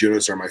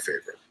 Legionis are my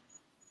favorite.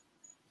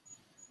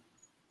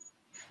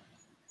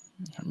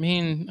 I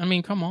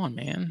mean, come on,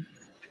 man.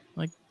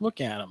 Like,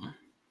 look at him.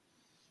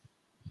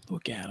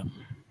 Look at him.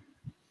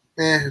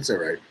 It's all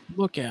right.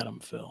 Look at him,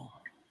 Phil.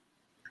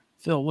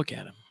 Phil, look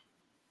at him.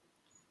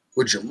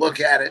 Would you look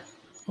at it?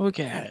 Look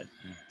at it.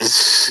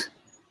 It's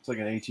like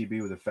an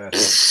ATB with a fat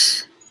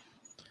head.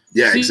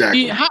 Yeah,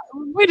 exactly.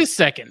 Wait a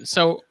second.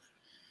 So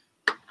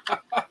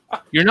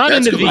you're not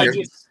into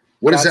these.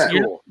 What is that?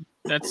 Cool.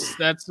 That's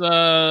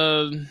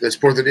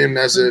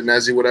Porthidium,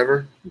 Nazi,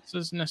 whatever. It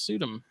says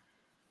Nasudum.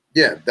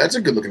 Yeah, that's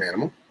a good looking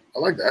animal. I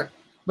like that.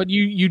 But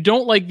you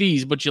don't like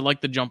these, but you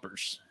like the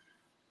jumpers.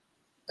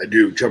 I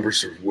do.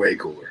 Jumpers are way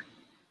cooler.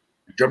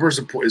 Jumpers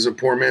is a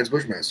poor man's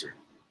bushmaster.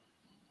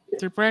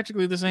 They're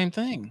practically the same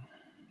thing.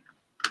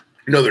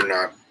 No, they're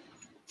not.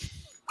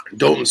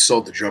 Don't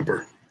insult the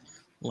jumper.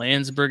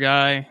 Landsberg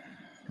eye.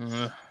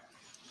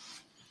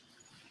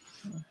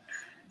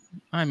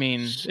 I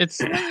mean, it's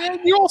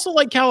you also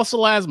like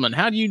Calicelasmon.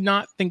 How do you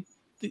not think?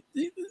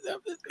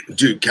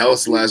 Dude,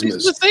 Calicelasma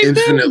is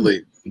infinitely.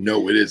 Thing.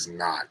 No, it is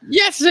not.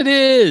 Yes, it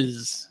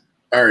is.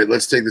 All right,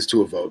 let's take this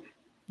to a vote.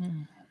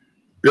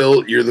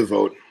 Bill, you're the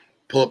vote.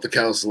 Pull up the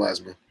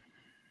Calicelasma.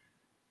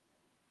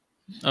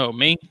 Oh,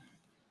 me?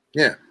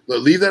 Yeah,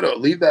 leave that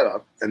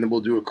up, and then we'll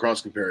do a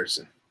cross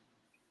comparison.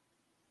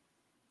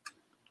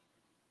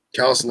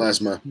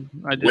 Calicelasma,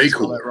 I did way spell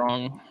cooler. That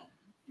wrong.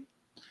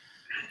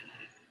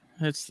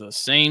 It's the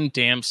same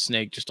damn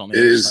snake, just on the It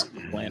other is side of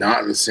the planet.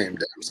 not the same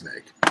damn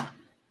snake.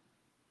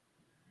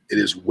 It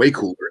is way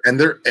cooler, and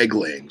they're egg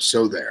laying.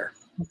 So there,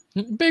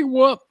 big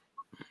whoop,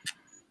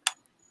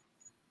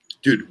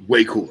 dude.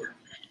 Way cooler.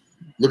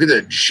 Look at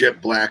that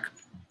jet black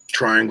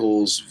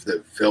triangles,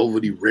 the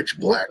velvety rich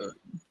black.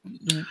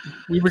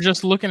 We were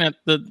just looking at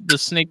the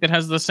snake that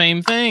has the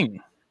same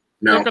thing.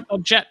 No, look at the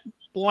jet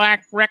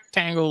black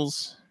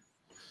rectangles.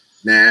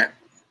 Nah.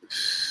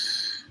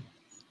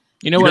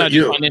 You know what I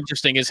do find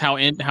interesting is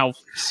how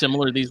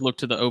similar these look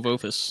to the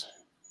Ovophis.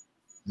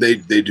 They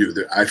do.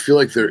 I feel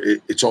like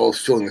it's all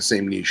filling the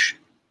same niche.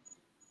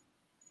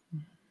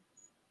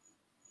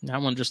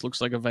 That one just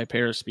looks like a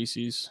Viperra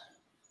species.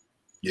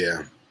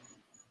 Yeah.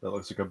 That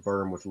looks like a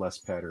berm with less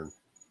pattern.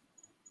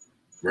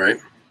 Right.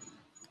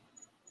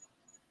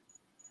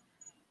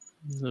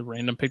 There's a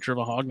random picture of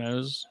a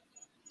hognose.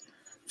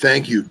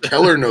 Thank you.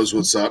 Keller knows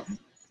what's up.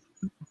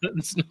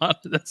 That's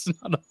not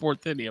a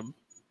Porthidium.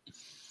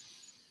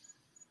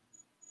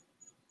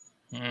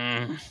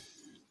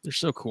 They're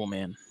so cool,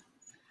 man.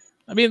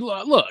 I mean,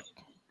 look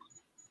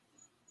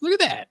at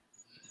that.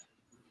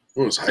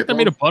 What was They're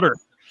made of butter.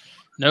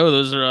 No,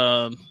 those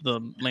are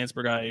the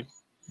Landsberg eye,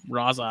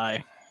 Roz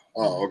eye.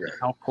 Oh, okay.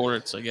 Al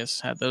Koritz, I guess,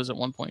 had those at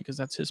one point because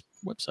that's his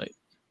website.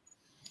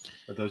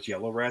 Are those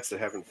yellow rats that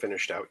haven't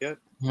finished out yet?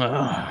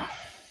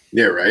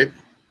 Yeah, right.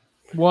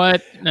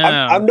 What? No,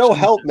 I'm no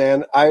help,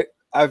 man.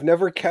 I've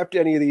never kept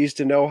any of these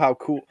to know how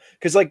cool.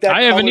 Because like that,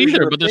 I haven't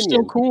either, but they're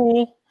still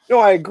cool. No,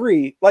 I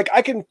agree. Like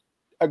I can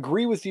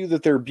agree with you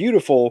that they're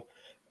beautiful,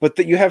 but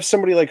that you have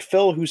somebody like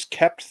Phil who's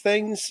kept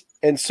things,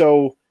 and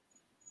so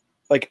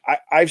like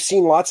I've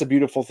seen lots of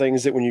beautiful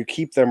things that when you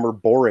keep them are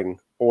boring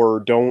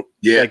or don't.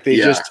 Yeah, like they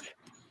just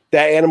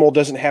that animal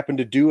doesn't happen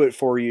to do it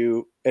for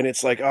you, and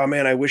it's like, oh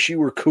man, I wish you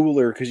were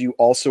cooler because you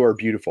also are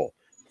beautiful.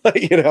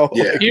 You know?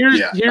 Yeah, like,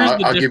 here's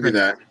I'll give you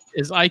that.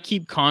 Is I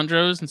keep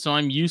chondros, and so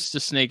I'm used to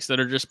snakes that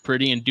are just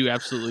pretty and do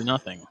absolutely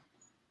nothing.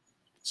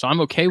 So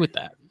I'm okay with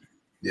that.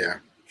 Yeah.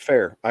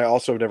 Fair. I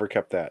also have never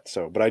kept that.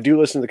 So, but I do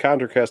listen to the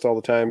ContraCast all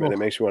the time, and it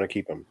makes me want to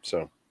keep them.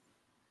 So,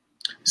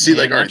 see,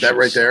 like, all right, that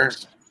right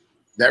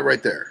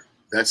there,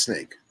 that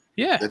snake.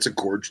 Yeah, that's a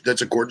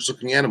gorgeous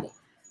looking animal.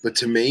 But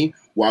to me,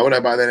 why would I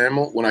buy that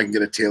animal when I can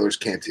get a Taylor's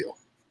Cantil?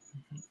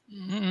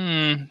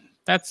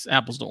 That's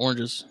apples to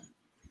oranges.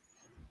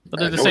 But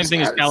they're the same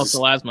thing as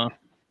Calicelasma.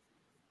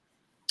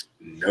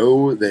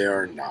 No, they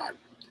are not.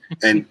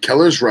 And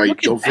Keller's right. Look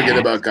at Don't forget that.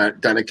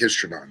 about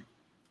Dynakistrodon.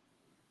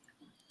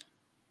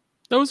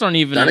 Those aren't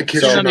even.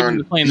 Dynakistrodon They're not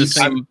even playing the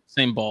beats-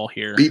 same ball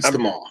here. Beats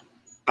them all.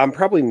 I'm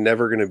probably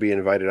never going to be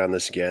invited on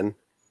this again,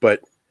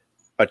 but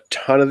a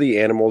ton of the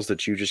animals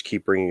that you just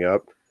keep bringing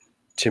up,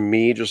 to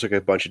me, just like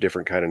a bunch of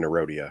different kind of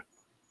Neurodia.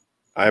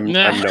 I'm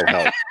no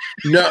help.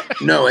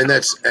 No,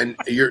 and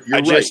you're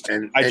right.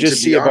 And I and just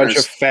to see be a bunch of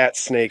honest, fat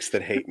snakes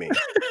that hate me.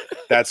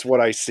 That's what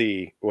I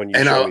see when you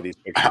And show me these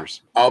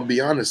pictures. I'll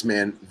be honest,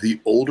 man. The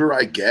older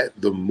I get,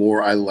 the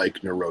more I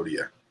like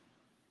Neurodia.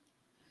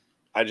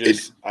 It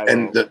is.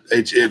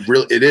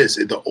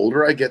 The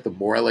older I get, the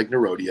more I like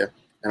Neurodia.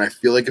 And I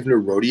feel like if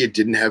Neurodia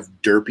didn't have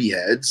derpy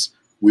heads,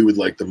 we would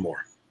like them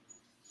more.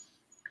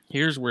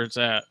 Here's where it's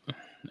at.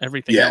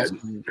 Everything else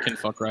can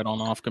fuck right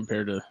on off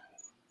compared to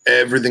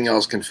everything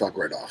else can fuck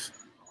right off.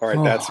 All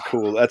right, that's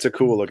a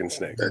cool looking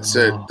snake. That's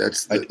it.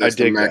 That's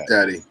the Mac that.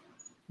 Daddy.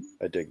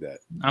 I dig that.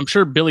 I'm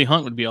sure Billy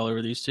Hunt would be all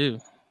over these too.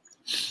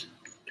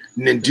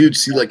 And then, dude,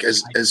 see, like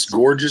as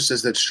gorgeous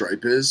as that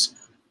stripe is,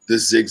 the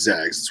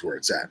zigzags is where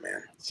it's at,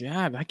 man.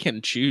 Yeah, I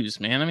can't choose,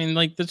 man. I mean,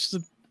 like that's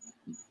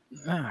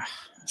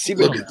See,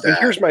 look at that.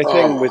 Here's my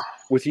thing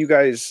with you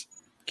guys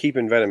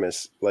keeping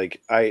venomous. Like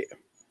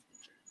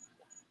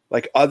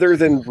other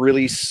than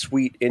really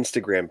sweet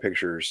Instagram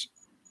pictures,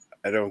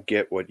 I don't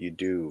get what you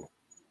do.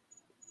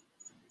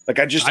 Like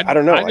I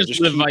don't know. I just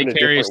live keep in a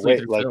different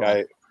way.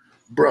 Like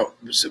bro,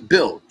 so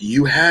Bill,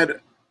 you had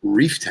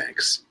reef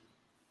tanks.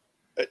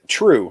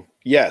 True.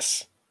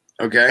 Yes.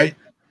 Okay.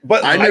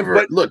 But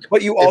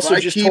you also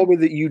just told me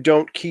that you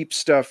don't keep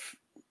stuff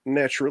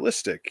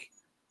naturalistic.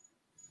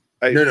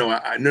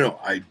 No,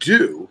 I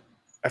do.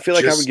 I feel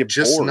like I would get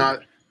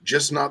bored.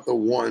 Just not the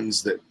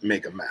ones that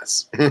make a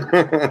mess.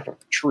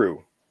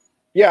 True.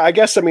 Yeah, I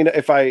guess. I mean,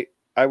 if I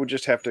would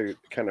just have to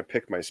kind of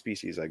pick my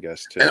species, I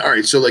guess. Too. And, all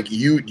right, so like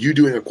you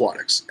doing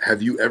aquatics,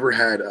 have you ever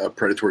had a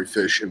predatory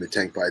fish in the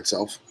tank by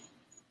itself?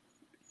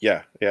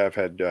 Yeah, I've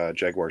had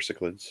jaguar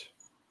cichlids.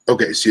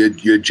 Okay, so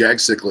you had jag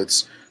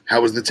cichlids.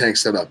 How was the tank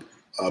set up?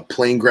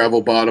 Plain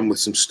gravel bottom with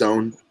some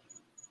stone?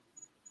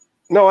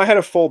 No, I had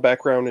a full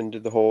background and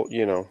did the whole,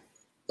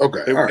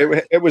 Okay,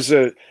 it was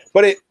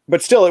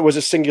but still, it was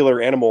a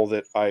singular animal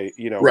that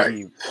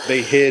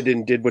they hid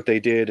and did what they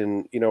did,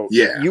 and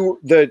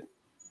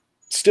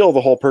still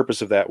the whole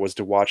purpose of that was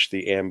to watch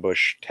the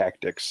ambush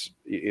tactics.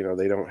 They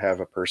don't have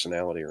a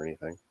personality or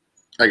anything.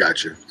 I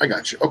got you.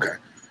 Okay,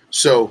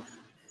 so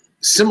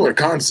similar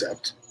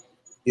concept.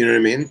 You know what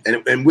I mean?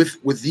 And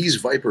with these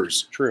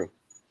vipers, true.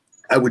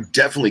 I would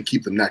definitely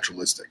keep them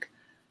naturalistic.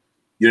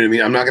 You know what I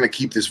mean? I'm not going to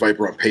keep this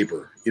viper on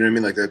paper. You know what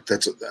I mean? Like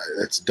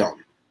that's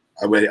dumb.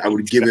 I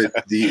would give it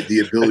the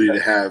ability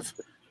to have.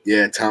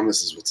 Yeah,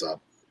 Thomas is what's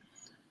up.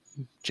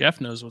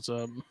 Jeff knows what's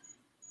up.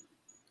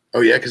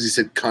 Oh yeah, because he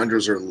said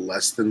chondros are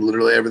less than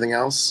literally everything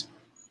else.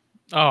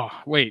 Oh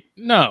wait,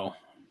 no.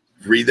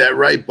 Read that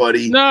right,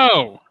 buddy.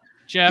 No,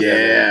 Jeff.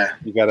 Yeah,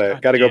 you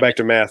gotta go back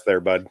to math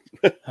there, bud.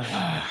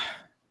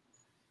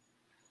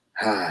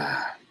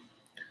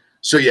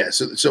 So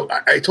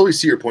I totally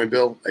see your point,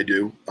 Bill. I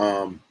do.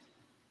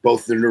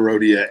 Both the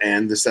Neurodia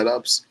and the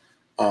setups,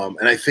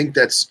 and I think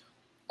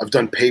I've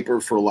done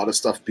paper for a lot of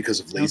stuff because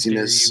of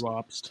laziness,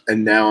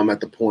 and now I'm at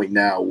the point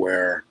now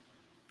where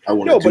I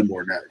want to do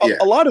more now. Yeah,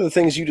 a lot of the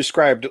things you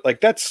described, like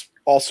that's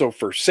also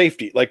for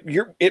safety. Like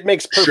it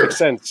makes perfect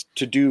sense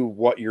to do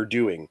what you're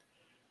doing.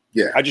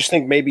 Yeah, I just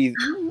think maybe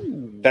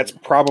that's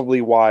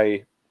probably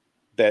why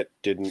that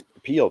didn't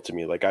appeal to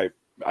me. Like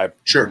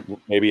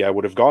maybe I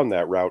would have gone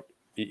that route.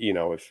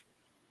 If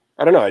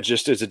I don't know, it's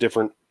a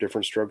different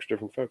strokes,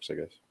 different folks, I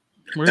guess.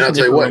 And I'll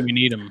tell you what, we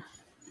need him.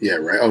 Yeah,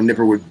 right. Oh,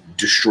 Nipper would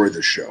destroy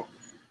this show.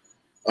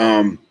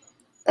 I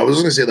was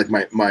going to say like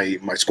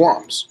my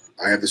squams.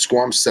 I have the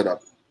squams set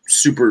up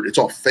super. It's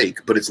all fake,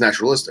 but it's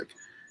naturalistic.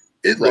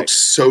 It looks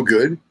so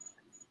good,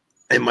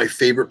 and my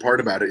favorite part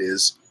about it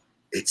is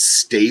it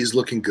stays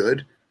looking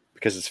good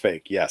because it's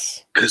fake.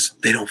 Yes, because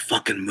they don't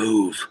fucking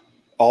move.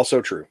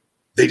 Also true.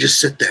 They just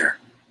sit there.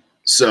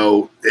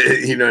 So,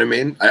 you know what I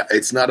mean?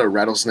 It's not a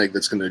rattlesnake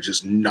that's going to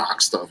just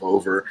knock stuff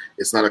over.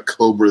 It's not a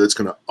cobra that's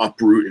going to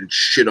uproot and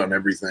shit on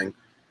everything,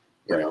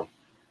 you know?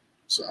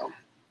 So.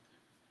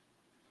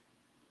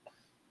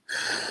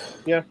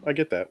 Yeah, I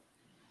get that.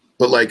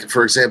 But, like,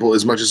 for example,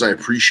 as much as I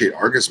appreciate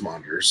Argus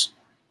monitors,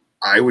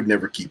 I would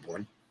never keep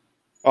one.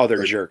 Oh,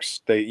 they're jerks.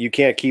 You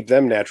can't keep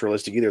them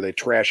naturalistic either. They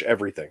trash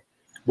everything.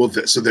 Well,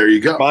 so there you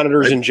go.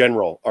 Monitors in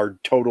general are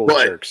total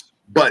jerks.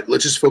 But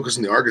let's just focus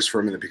on the Argus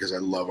for a minute because I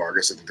love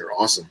Argus. I think they're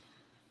awesome.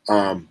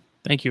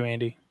 Thank you,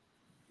 Andy.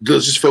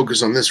 Let's just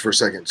focus on this for a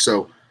second.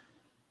 So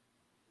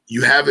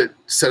you have it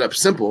set up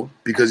simple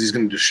because he's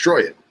going to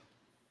destroy it.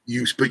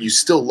 But you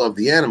still love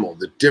the animal.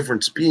 The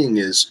difference being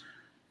is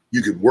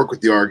you can work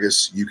with the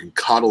Argus. You can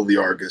coddle the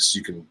Argus.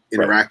 You can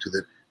interact with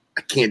it.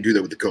 I can't do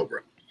that with the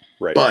Cobra.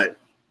 Right. But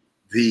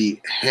the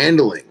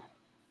handling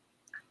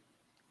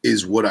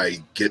is what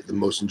I get the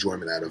most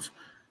enjoyment out of.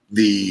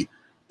 The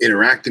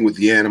interacting with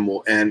the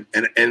animal and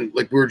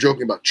like we were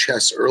joking about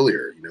chess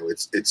earlier,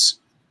 it's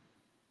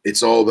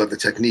It's all about the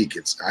technique.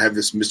 I have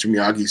this Mr.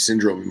 Miyagi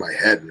syndrome in my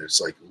head, and it's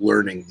like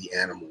learning the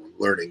animal and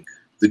learning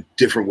the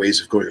different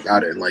ways of going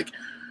about it. And like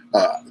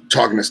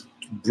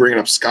bringing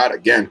up Scott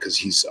again, because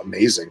he's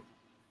amazing.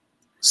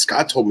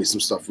 Scott told me some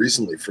stuff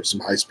recently for some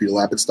high-speed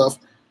rapid stuff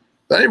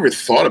that I never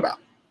thought about.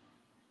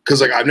 Because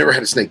like I've never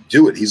had a snake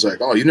do it. He's like,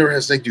 oh, you never had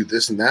a snake do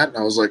this and that? And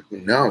I was like,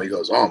 no. He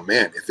goes, oh,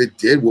 man, if it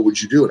did, what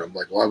would you do? And I'm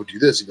like, well, I would do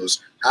this. He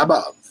goes, how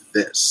about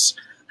this?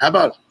 How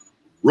about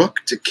rook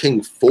to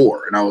king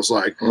 4? And I was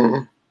like,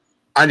 I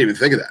didn't even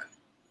think of that.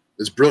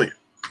 It's brilliant,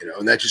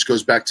 and that just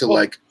goes back to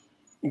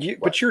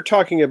but you're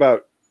talking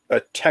about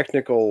a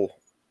technical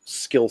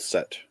skill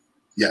set.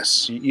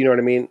 Yes. You know what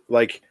I mean?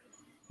 Like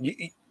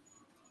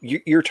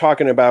you're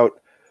talking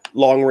about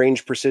long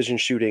range precision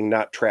shooting,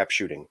 not trap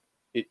shooting.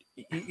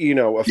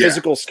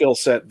 Physical skill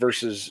set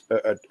versus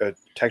a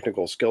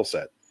technical skill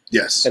set.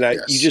 Yes. And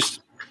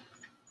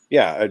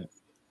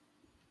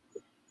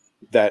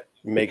that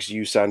makes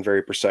you sound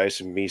very precise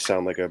and me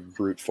sound like a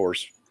brute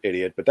force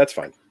idiot, but that's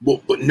fine.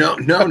 Well, but no.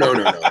 But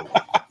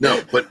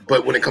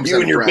when it comes you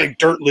down and your big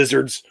dirt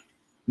lizards.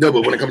 No,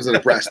 but when it comes down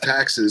to brass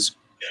taxes,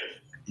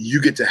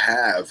 you get to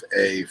have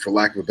for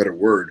lack of a better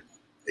word,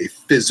 a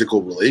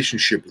physical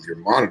relationship with your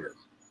monitor.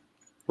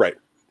 Right.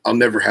 I'll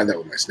never have that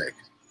with my snake.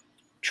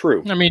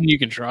 True. I mean, you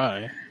can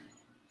try.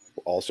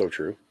 Also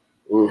true.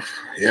 Oof.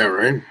 Yeah,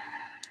 right.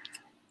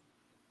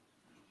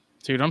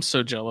 Dude, I'm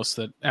so jealous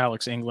that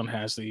Alex England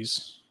has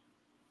these.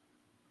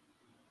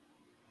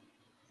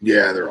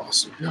 Yeah, they're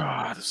awesome.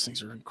 God, those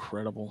things are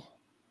incredible.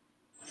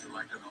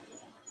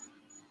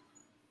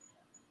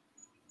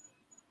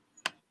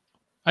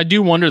 I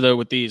do wonder though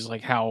with these,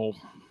 like how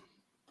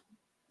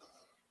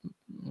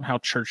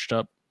churched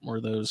up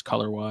were those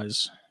color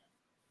wise?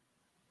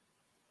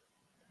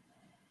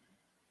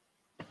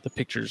 The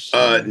pictures.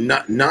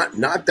 Not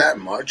that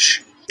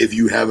much if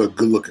you have a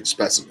good looking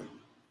specimen.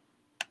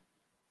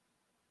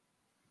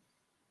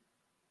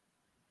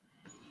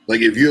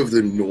 Like if you have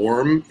the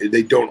norm,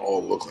 they don't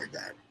all look like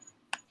that.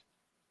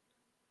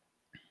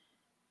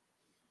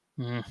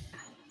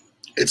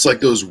 It's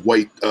like those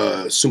white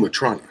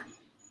Sumatrana.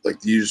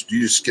 Like you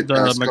just skip the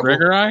past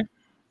McGregor eye.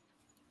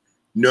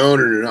 No.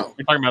 You're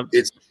talking about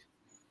it's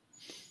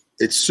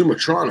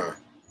Sumatrana,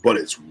 but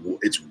it's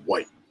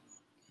white.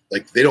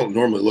 Like they don't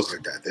normally look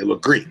like that. They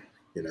look green.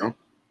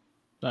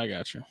 I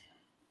got you.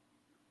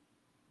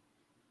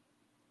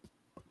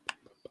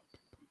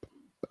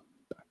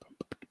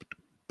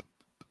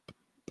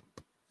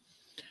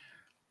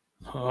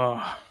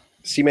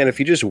 See, man, if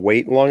you just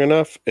wait long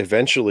enough,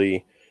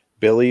 eventually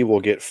Billy will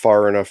get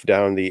far enough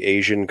down the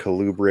Asian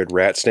colubrid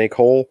rat snake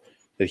hole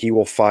that he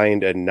will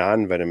find a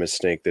non-venomous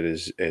snake that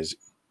is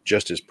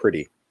just as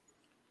pretty.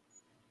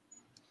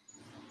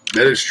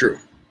 That is true.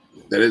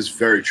 That is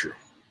very true.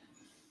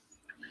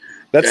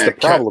 That's the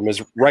problem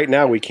is right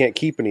now we can't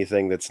keep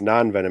anything that's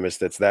non-venomous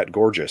that's that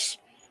gorgeous.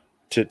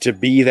 To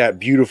be that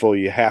beautiful,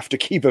 you have to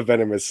keep a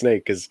venomous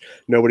snake because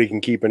nobody can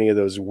keep any of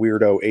those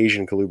weirdo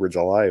Asian colubrids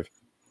alive.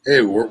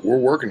 Hey, we're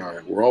working on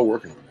it. We're all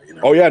working on it.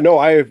 Oh, yeah. No,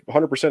 I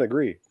 100%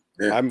 agree.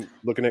 Yeah. I'm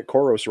looking at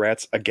Koros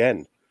rats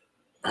again.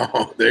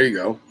 Oh, there you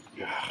go.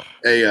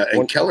 Hey,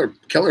 and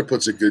Keller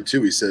puts it good,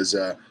 too. He says,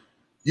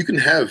 you can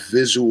have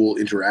visual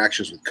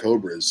interactions with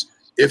cobras.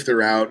 If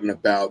they're out and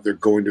about, they're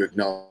going to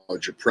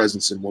acknowledge your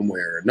presence in one way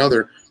or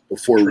another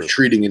before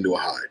retreating into a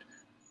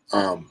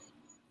hide.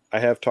 I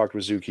have talked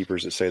with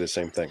zookeepers that say the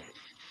same thing.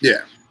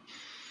 Yeah.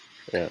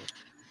 Yeah.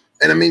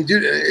 And I mean,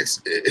 dude,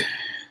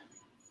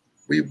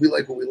 we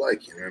like what we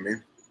like, you know what I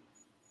mean?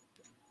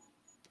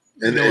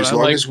 And as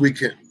long as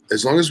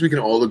we can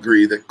all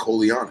agree that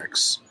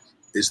Coleonyx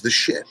is the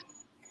shit.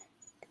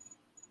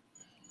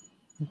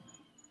 How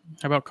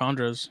about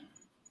chondros?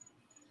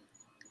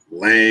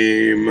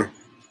 Lame.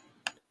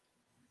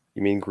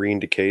 You mean green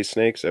decay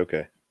snakes?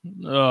 Okay.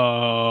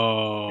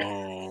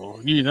 Oh,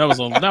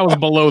 that was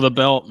below the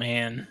belt,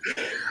 man.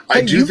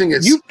 I do think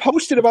it's. You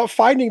posted about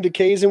finding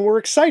decays and we're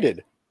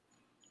excited.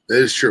 That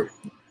is true.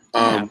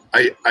 I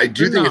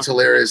do think it's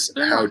hilarious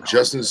how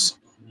Justin's.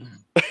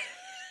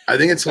 I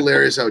think it's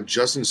hilarious how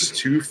Justin's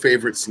two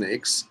favorite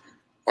snakes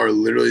are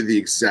literally the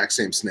exact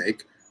same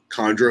snake,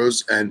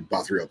 chondros and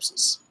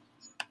Bothriopsis.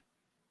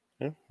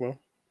 Yeah, well,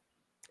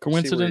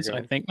 coincidence?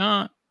 I think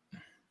not.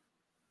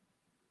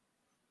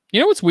 You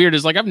know what's weird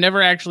is like I've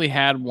never actually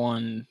had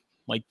one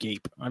like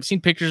gape. I've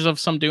seen pictures of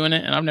some doing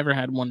it, and I've never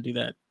had one do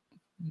that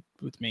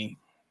with me.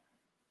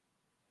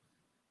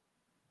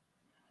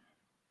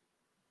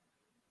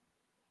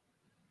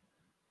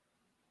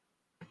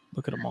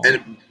 Look at them all.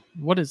 And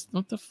what the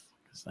fuck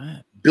is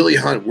that? Billy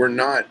Hunt, we're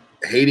not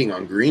hating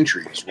on green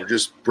trees. We're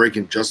just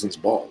breaking Justin's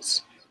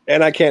balls.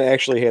 And I can't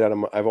actually hate on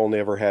them. I've only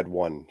ever had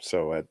one,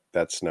 so I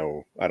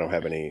don't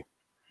have any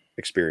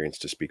experience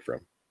to speak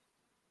from.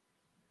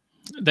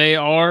 They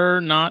are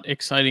not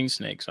exciting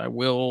snakes. I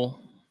will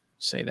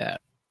say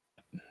that.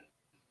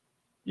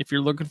 If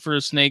you're looking for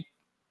a snake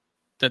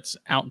that's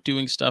out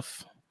doing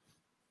stuff,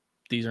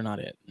 these are not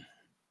it.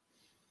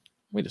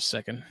 Wait a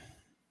second.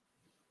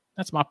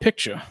 That's my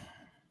picture.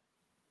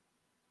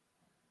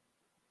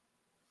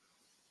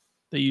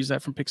 They use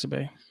that from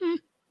Pixabay.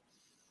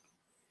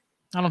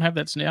 I don't have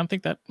that snake. I don't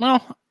think that.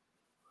 Well,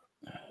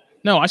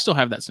 no, I still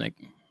have that snake.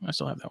 I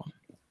still have that one.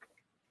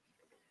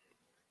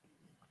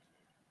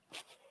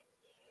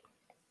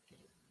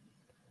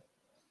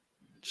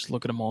 Just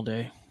look at them all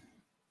day.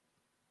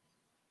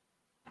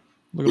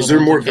 Was there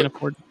more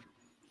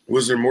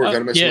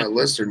venomous yeah. on that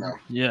list or no?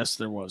 Yes,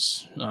 there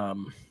was.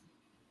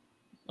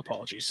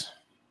 Apologies.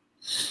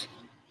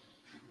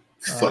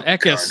 Fuck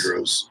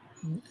Ekis.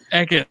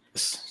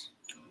 Ekis.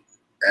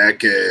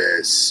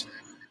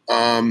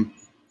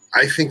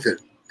 I think that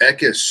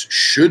Ekis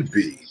should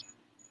be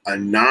a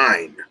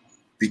 9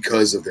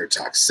 because of their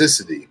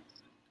toxicity,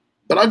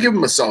 but I'll give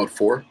them a solid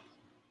 4.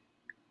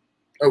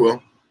 I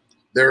will.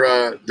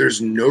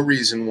 There's no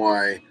reason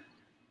why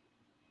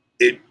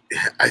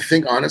I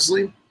think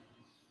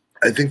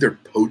their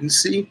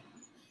potency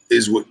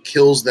is what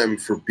kills them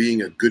for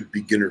being a good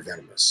beginner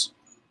venomous.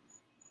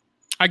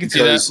 I can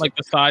see that. Like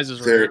the size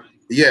is right.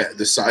 Yeah,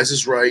 the size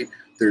is right.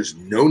 There's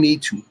no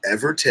need to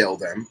ever tail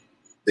them.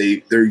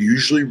 They're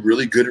usually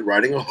really good at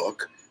riding a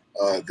hook.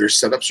 Their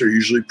setups are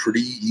usually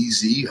pretty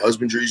easy.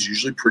 Husbandry is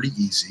usually pretty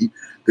easy.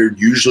 They're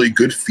usually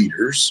good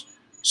feeders.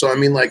 So I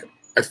mean, like,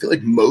 I feel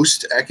like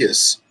most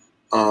Ekis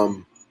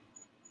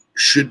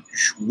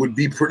would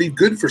be pretty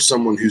good for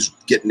someone who's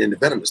getting into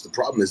venomous. The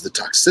problem is the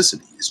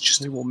toxicity is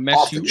just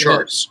off the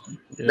charts.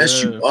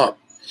 Mess you up.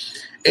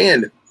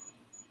 And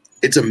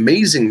it's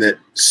amazing that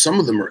some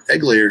of them are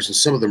egg layers and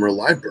some of them are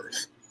live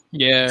birth.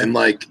 Yeah. And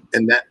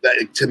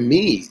that to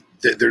me,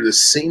 they're the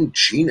same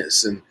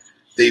genus, and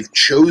they've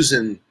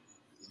chosen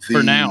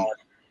for now.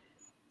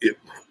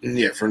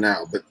 For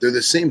now, but they're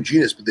the same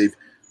genus, but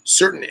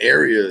certain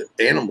area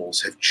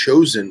animals have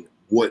chosen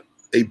what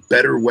a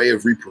better way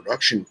of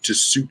reproduction to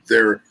suit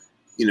their,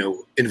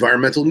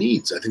 environmental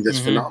needs. I think that's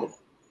phenomenal.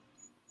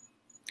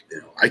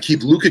 I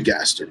keep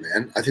Leucogaster,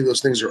 man. I think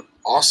those things are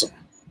awesome.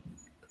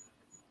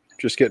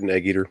 Just get an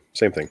egg eater.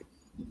 Same thing.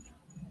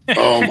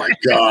 Oh my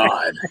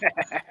God.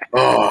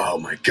 Oh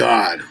my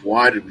God.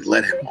 Why did we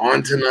let him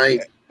on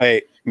tonight?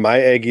 Hey, my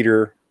egg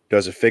eater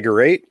does a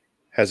figure 8,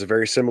 has a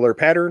very similar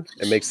pattern,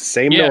 and makes the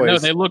same noise. No,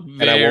 they look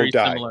very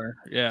similar.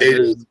 Yeah,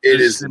 it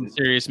is some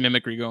serious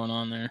mimicry going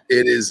on there.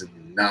 It is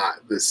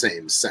not the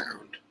same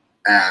sound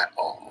at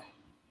all.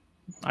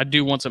 I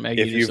do want some egg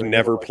eaters. If you've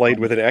never played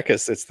with an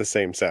Ekis, it's the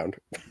same sound.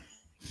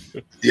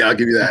 Yeah, I'll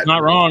give you that. It's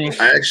not wrong.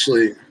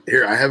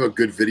 I have a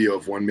good video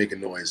of one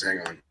making noise. Hang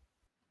on.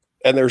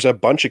 And there's a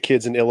bunch of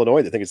kids in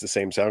Illinois that think it's the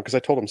same sound because I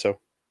told them so.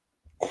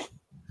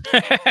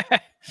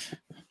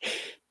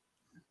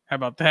 How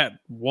about that,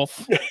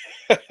 wolf?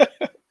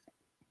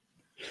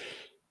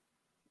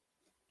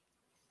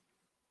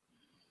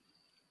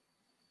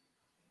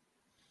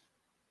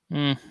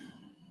 That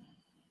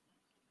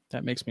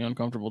makes me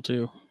uncomfortable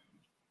too,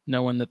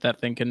 knowing that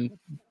thing can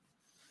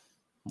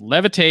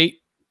levitate.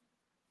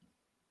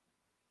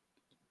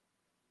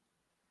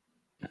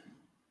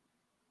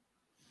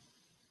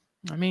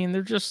 I mean,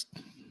 they're just...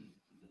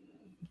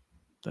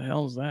 The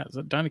hell is that? Is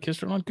that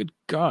Deinachistrodon? Good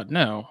God,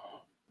 no.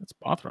 That's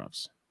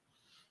Bothrops.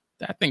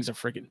 That thing's a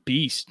freaking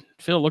beast.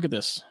 Phil, look at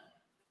this.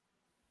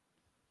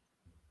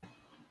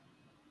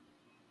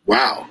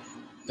 Wow.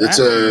 That's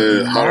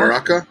a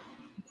Halaraka?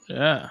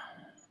 Yeah.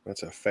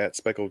 That's a fat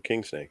speckled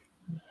king snake.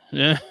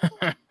 Yeah.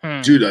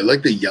 Dude, I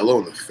like the yellow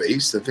in the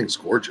face. That thing's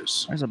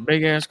gorgeous. That's a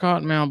big-ass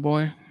cottonmouth,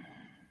 boy.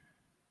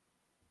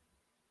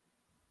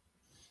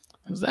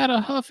 Is that a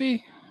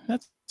Huffy?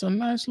 That's a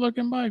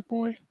nice-looking bike,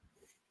 boy.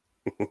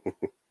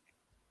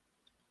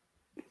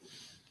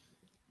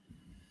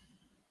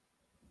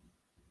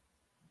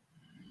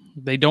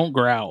 They don't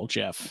growl,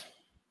 Jeff.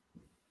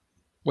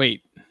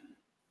 Wait.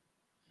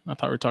 I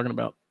thought we were talking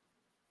about...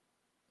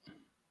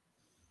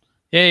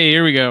 Hey,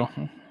 here we go.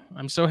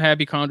 I'm so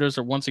happy chondros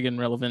are once again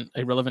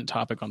a relevant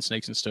topic on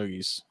snakes and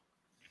stogies.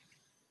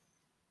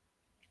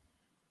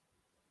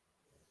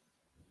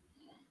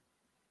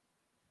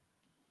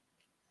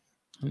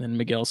 And then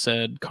Miguel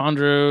said,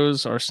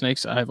 chondros are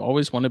snakes I've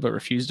always wanted but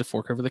refused to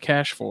fork over the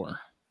cash for.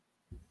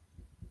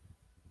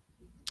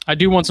 I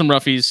do want some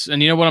roughies.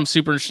 And you know what?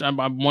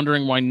 I'm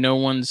wondering why no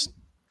one's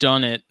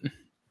done it.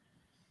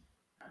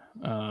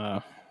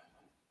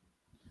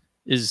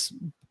 Is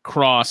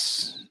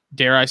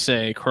dare I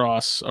say,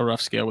 cross a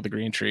rough scale with a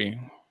green tree.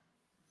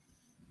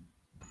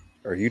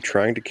 Are you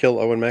trying to kill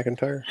Owen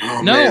McIntyre?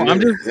 Oh, no, man,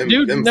 I'm just...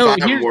 Dude, no,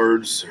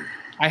 words.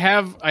 I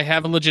have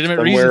a legitimate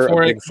Somewhere reason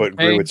for a it. Bigfoot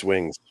grew its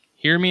wings.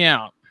 Hear me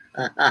out.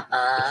 All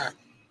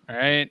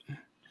right.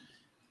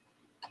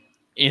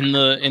 In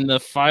the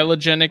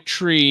phylogenetic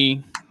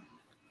tree,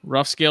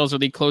 rough scales are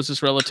the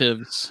closest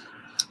relatives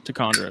to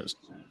chondros,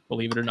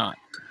 believe it or not.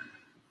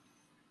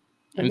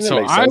 And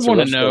so I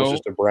want to know... It's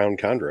just a brown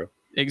chondro.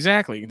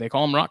 Exactly. They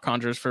call them rock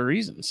chondros for a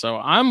reason. So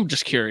I'm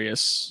just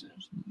curious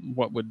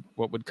what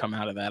would come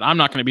out of that. I'm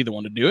not going to be the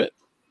one to do it,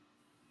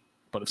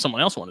 but if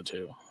someone else wanted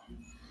to,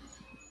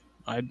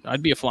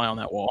 I'd be a fly on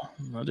that wall.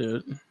 I'll do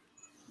it.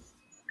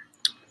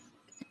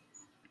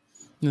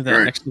 That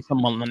right. Next to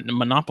some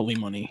Monopoly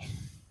money.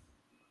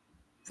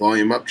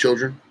 Volume up,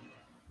 children.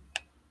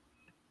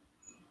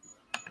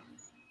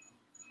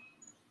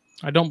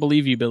 I don't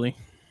believe you, Billy.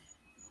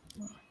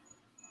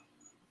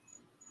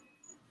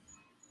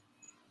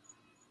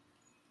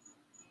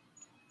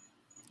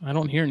 I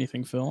don't hear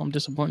anything, Phil. I'm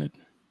disappointed.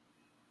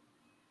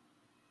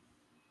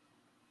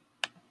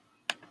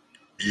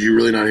 Do you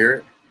really not hear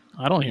it?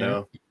 I don't hear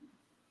it.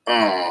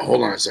 Oh,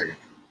 hold on a second.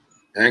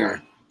 Hang on.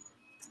 Let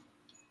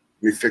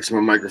me fix my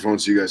microphone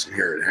so you guys can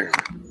hear it. Hang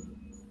on.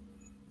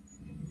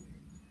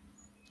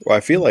 Well, I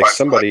feel like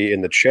somebody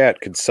in the chat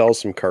could sell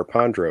some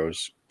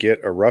Carpondros, get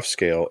a rough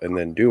scale, and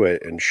then do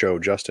it and show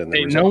Justin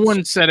the results. No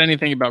one said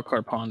anything about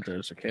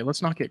Carpondros, okay?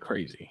 Let's not get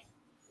crazy.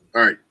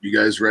 All right. You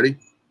guys ready?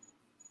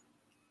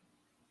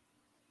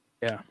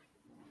 Yeah.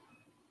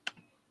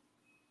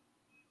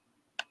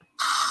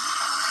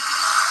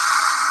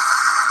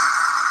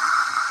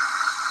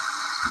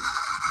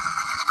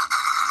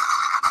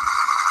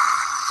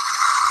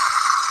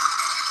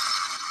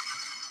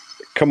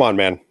 Come on,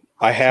 man.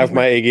 I have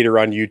my egg eater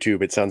on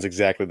YouTube. It sounds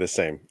exactly the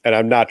same. And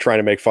I'm not trying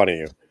to make fun of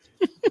you.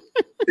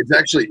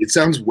 It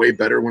sounds way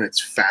better when it's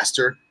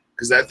faster.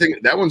 Because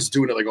that one's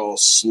doing it like all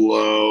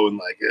slow and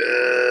like,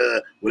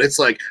 when it's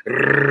like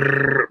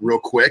real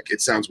quick,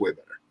 it sounds way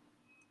better.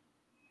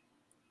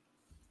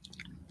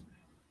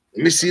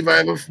 Let me see if I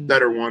have a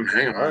better one.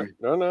 Hang on. Right.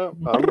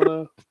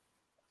 No.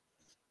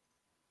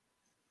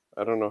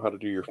 I don't know how to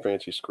do your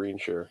fancy screen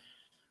share.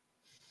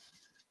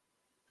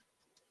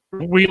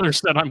 Wheeler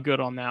said I'm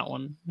good on that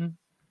one.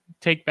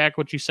 Take back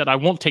what you said. I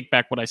won't take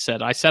back what I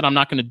said. I said I'm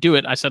not going to do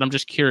it. I said I'm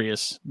just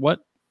curious.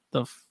 What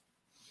the...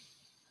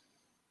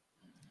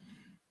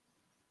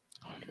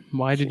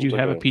 Why did you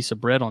have a piece of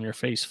bread on your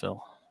face,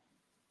 Phil?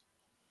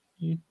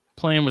 You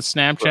playing with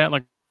Snapchat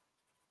like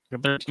a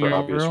 13-year-old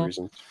obvious girl?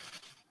 reasons.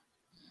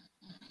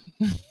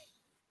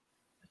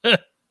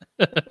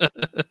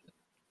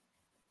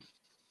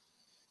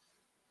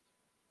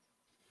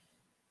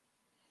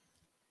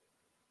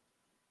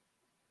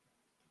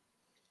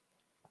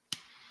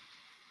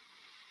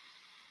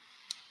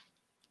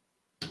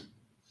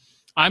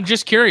 I'm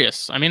just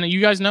curious. I mean, you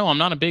guys know I'm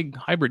not a big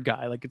hybrid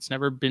guy. Like, it's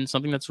never been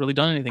something that's really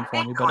done anything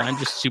for me, but I'm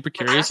just super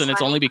curious, and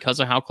it's only because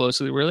of how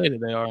closely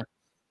related they are.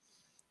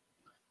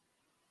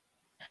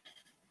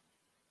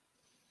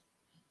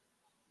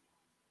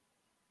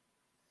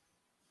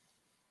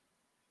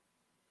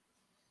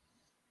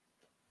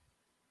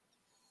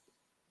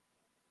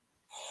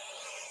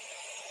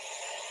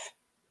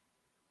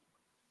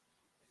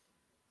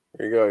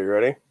 Here you go. You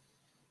ready?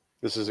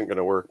 This isn't going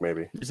to work,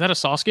 maybe. Is that a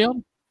saw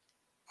scale?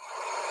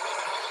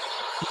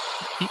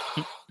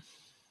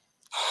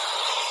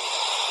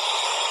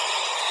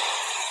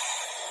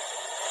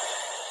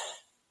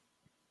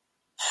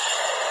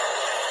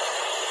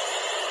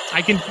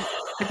 I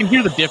can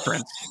hear the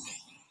difference.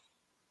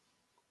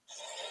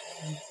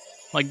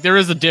 Like, there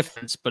is a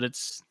difference, but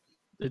it's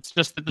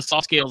just that the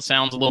saw scale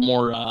sounds a little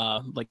more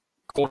like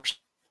coarse,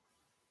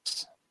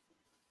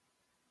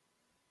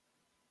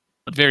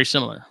 but very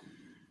similar,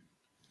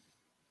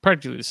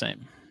 practically the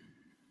same.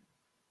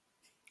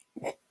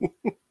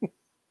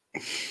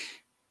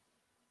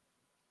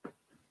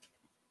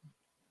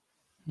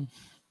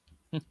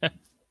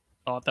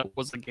 Thought that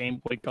was the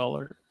Game Boy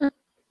Color.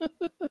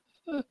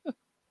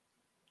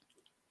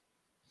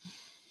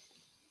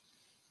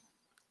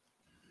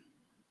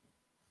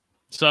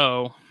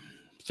 So,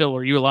 Phil,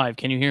 are you alive?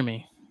 Can you hear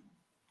me?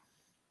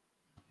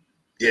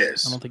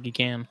 Yes. I don't think you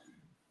can.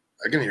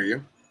 I can hear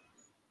you.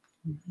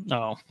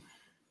 No.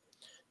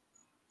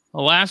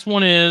 The last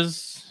one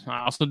is,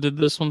 I also did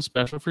this one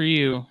special for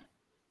you,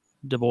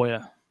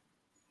 Deboya.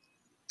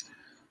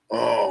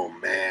 Oh,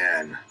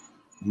 man.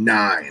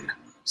 9.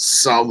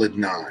 Solid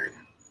 9.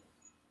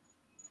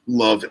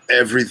 Love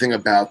everything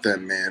about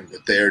them, man,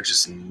 but they're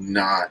just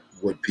not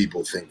what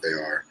people think they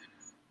are.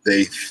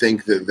 They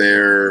think that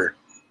they're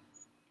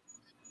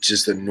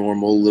just a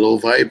normal little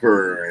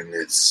viper, and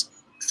it's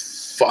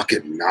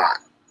fucking not.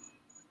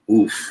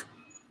 Oof.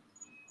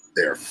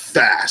 They're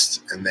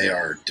fast, and they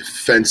are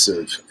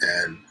defensive,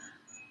 and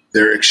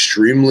they're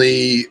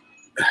extremely...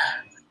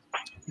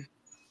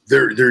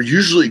 They're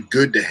usually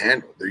good to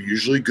handle. They're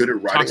usually good at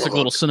riding Toxic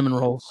little cinnamon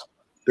rolls.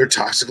 They're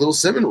toxic little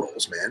cinnamon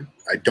rolls, man.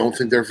 I don't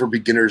think they're for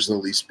beginners in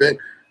the least bit.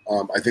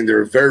 I think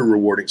they're a very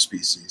rewarding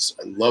species.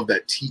 I love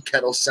that tea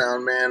kettle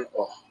sound, man.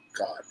 Oh,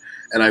 God.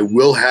 And I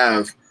will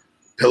have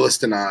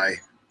Pilistini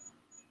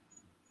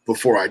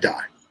before I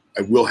die.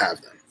 I will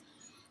have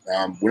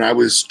them. When I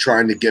was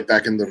trying to get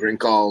back in the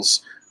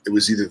Rincals, it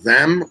was either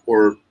them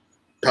or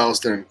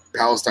Palestine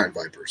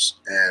Vipers.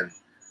 And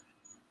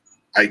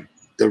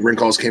the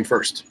Rincals came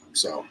first.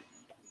 So,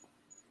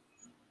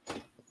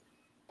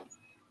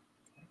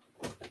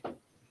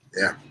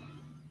 yeah.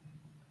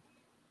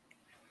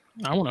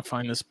 I want to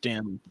find this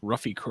damn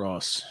Ruffy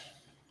cross.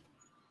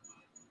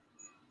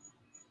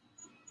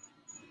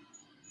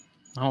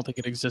 I don't think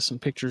it exists in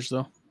pictures,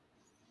 though.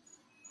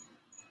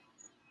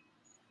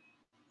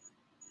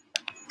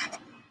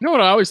 You know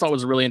what I always thought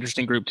was a really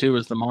interesting group, too,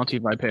 is the Monty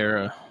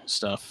Vipera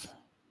stuff.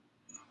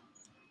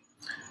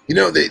 You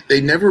know, they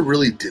never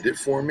really did it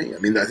for me. I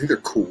mean, I think they're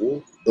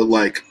cool, but,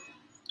 like,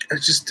 I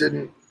just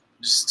didn't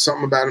 – just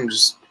something about them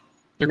just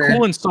They're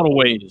cool in subtle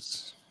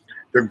ways.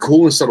 They're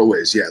cool in subtle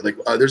ways, yeah. Like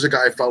there's a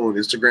guy I follow on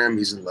Instagram.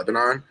 He's in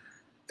Lebanon,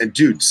 and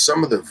dude,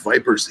 some of the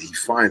vipers that he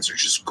finds are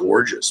just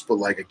gorgeous. But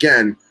like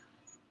again,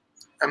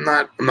 I'm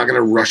not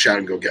gonna rush out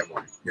and go get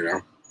one. You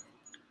know,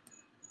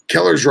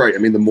 Keller's right. I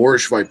mean, the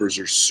Moorish vipers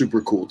are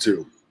super cool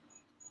too.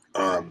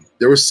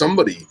 There was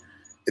somebody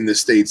in the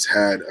States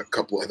had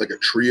like a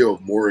trio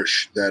of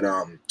Moorish that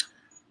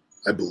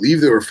I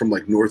believe they were from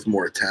like North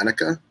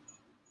Mauritanica,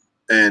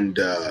 and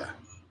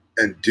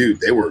dude,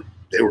 they were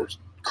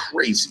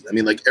crazy. I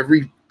mean, like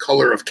every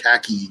color of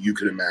khaki you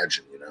could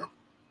imagine, you know.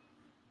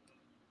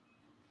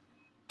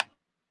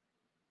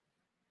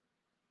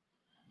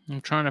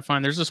 I'm trying to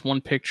find. There's this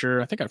one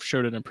picture. I think I've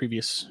showed it in a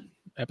previous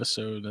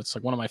episode. That's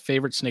like one of my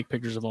favorite snake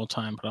pictures of all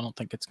time, but I don't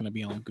think it's going to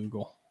be on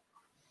Google.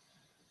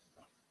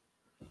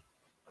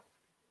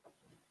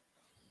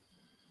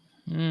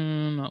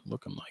 Not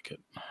looking like it.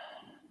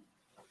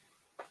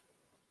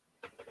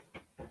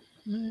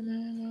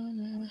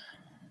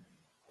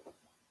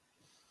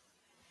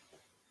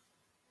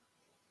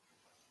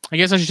 I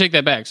guess I should take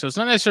that back. So it's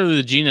not necessarily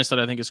the genus that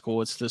I think is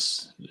cool. It's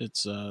this.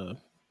 It's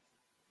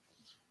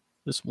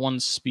this one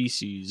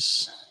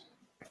species,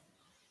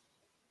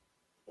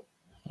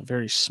 a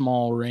very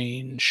small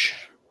range.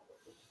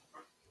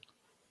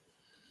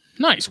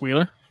 Nice,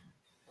 Wheeler.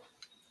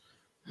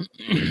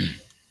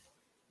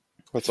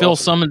 Phil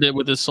summoned it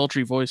with his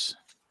sultry voice.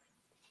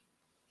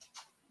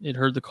 It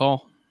heard the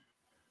call.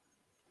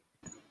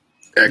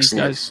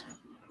 Excellent. These guys.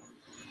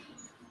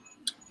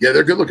 Yeah,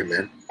 they're good looking,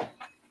 man.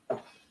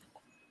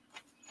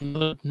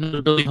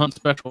 Another Billy Hunt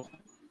special.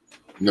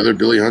 Another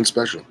Billy Hunt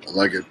special. I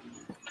like it.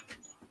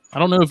 I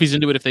don't know if he's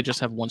into it if they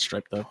just have one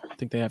stripe, though. I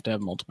think they have to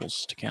have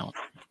multiples to count.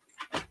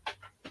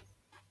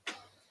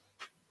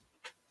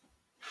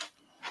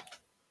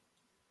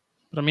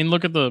 But I mean,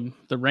 look at the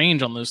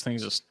range on those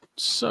things is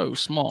so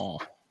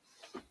small.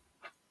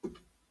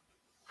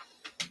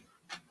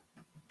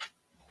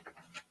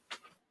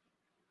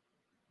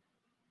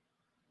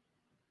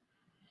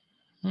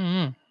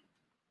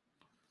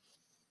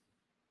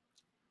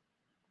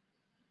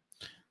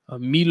 A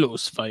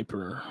Milos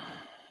Viper.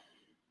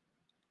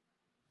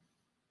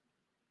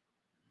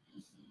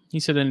 He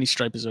said any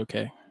stripe is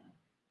okay.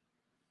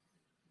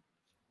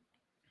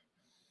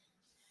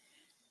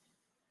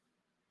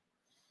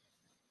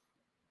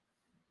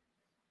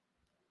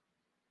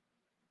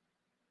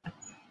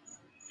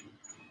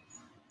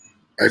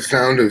 I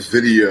found a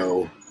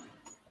video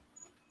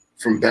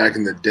from back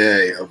in the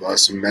day of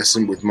us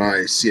messing with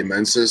my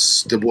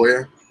Siamensis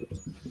Daboya.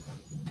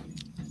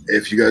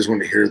 If you guys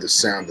want to hear the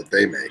sound that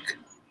they make.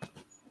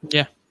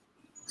 Yeah.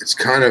 It's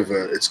kind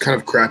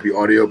of crappy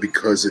audio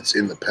because it's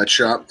in the pet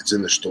shop. It's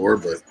in the store,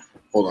 but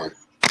hold on.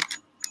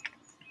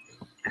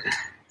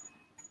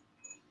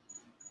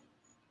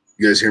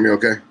 You guys hear me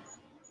okay?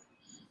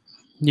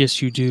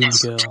 Yes, you do,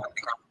 Miguel.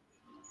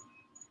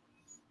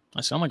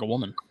 I sound like a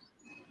woman.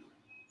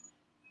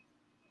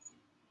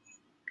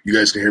 You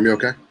guys can hear me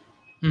okay?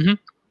 Mm-hmm.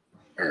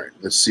 All right,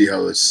 let's see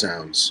how this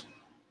sounds.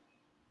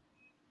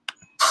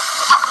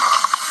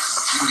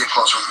 You can get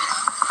closer with me.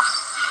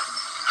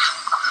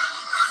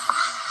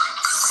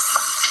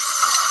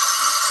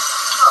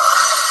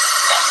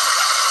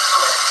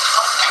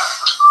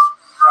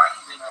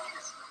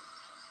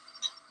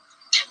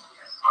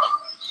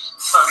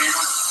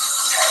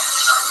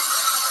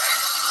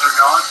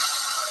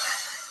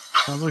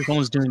 Sounds like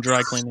someone's doing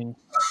dry cleaning.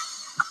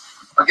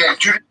 Okay,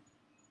 Judy.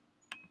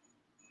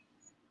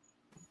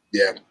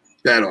 Yeah,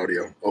 bad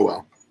audio. Oh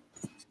well.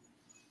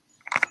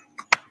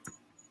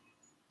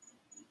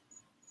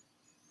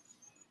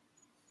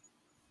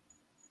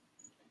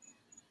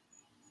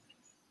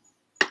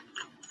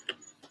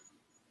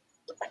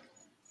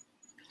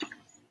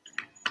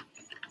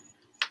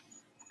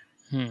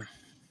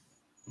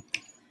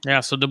 Yeah,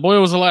 so Daboya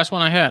was the last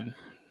one I had,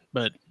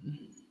 but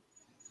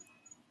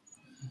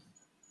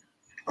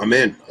I'm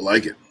in. I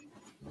like it.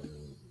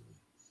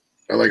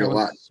 I like it a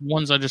lot.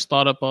 Ones I just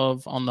thought up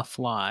of on the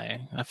fly.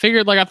 I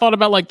thought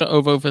about like the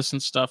Ovophis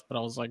and stuff, but I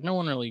was like, no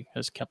one really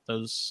has kept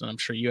those, and I'm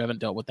sure you haven't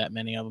dealt with that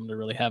many of them to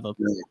really have a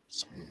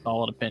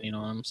solid opinion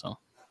on them. So,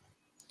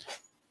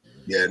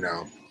 yeah,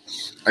 no,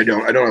 I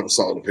don't have a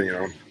solid opinion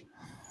on them.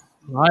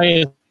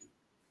 Why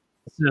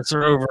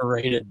are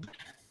overrated?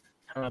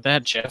 How about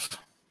that, Jeff?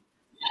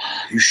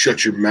 You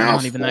shut your mouth.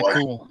 Not even boy. That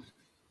cool.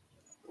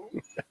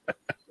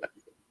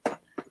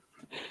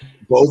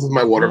 Both of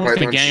my water pythons.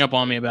 Gonna gang up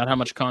on me about how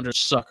much chondros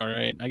suck. All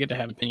right, I get to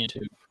have an opinion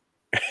too.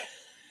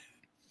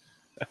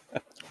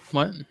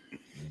 What?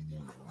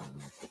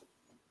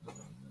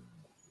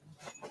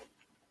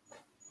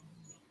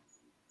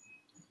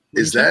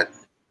 Is that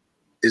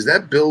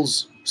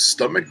Bill's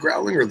stomach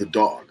growling or the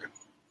dog?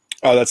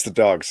 Oh, that's the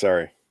dog.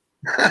 Sorry.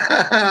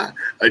 I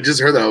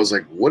just heard that. I was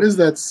like, "What is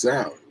that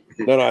sound?"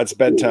 No, it's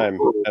bedtime,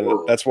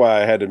 and that's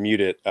why I had to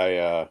mute it.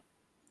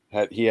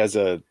 He has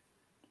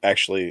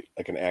actually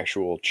like an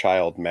actual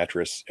child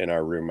mattress in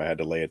our room. I had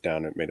to lay it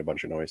down. It made a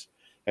bunch of noise,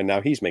 and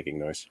now he's making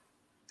noise.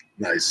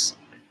 Nice.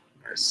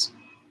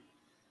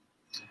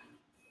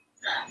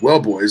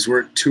 Well, boys,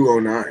 we're at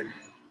 2:09.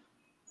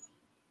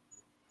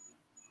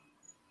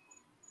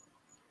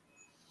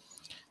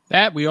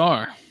 That we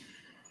are.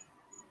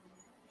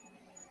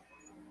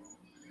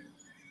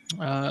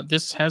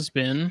 This has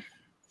been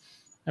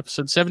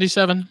episode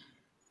 77.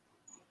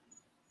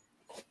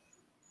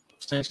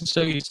 Snacks and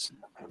Stogies,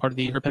 part of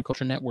the Herpet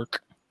Culture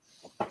Network,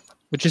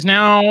 which is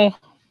now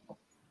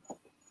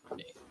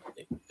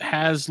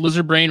has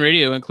Lizard Brain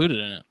Radio included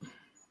in it.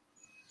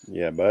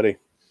 Yeah, buddy.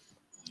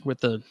 With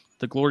the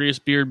glorious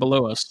beard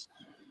below us.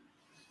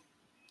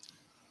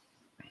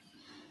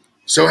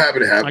 So happy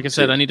to have. Like I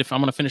said, I'm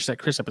going to finish that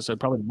Chris episode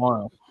probably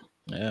tomorrow.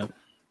 Yeah.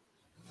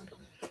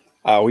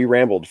 We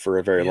rambled for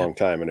a very long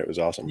time, and it was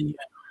awesome. Yeah.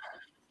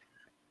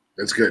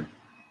 That's good.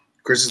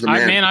 Chris is the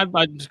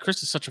man.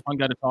 Chris is such a fun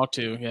guy to talk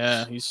to.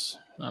 Yeah,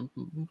 I'm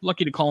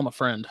lucky to call him a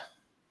friend.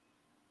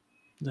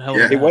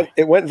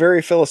 It went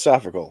very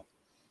philosophical.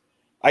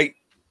 I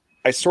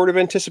sort of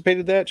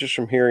anticipated that just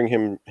from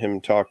hearing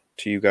him talk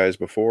to you guys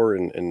before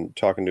and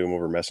talking to him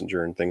over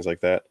Messenger and things like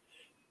that.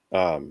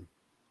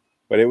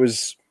 But it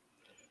was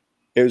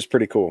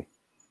pretty cool.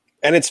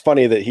 And it's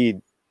funny that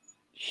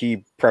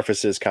he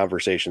prefaces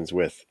conversations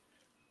with,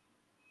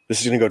 "This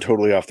is going to go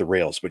totally off the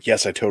rails, but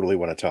yes, I totally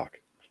want to talk."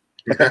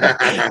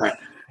 I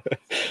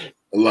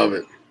love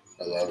it.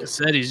 Like I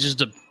said, he's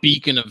just a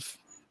beacon of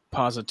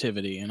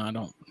positivity, and I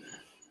don't.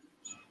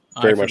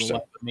 Very much so.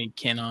 I mean,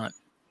 cannot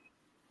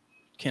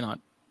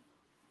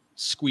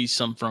squeeze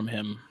some from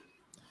him.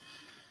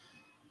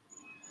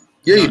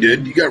 Yeah, you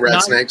did. You got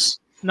rat snakes.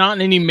 Not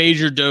in any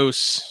major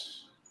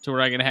dose to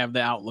where I can have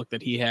the outlook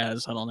that he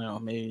has. I don't know.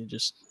 Maybe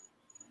just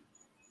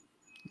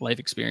life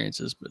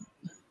experiences, but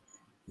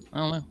I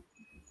don't know.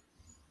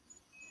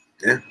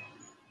 Yeah.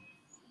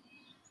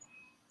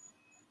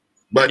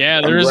 But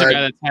yeah, there is a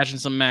guy that's hatching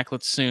some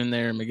macklets soon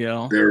there,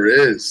 Miguel. There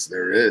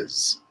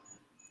is.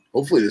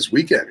 Hopefully this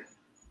weekend.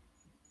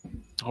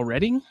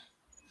 Already?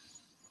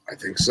 I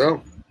think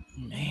so.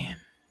 Man.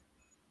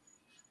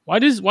 Why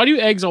do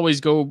eggs always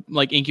go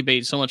like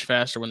incubate so much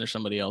faster when they're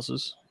somebody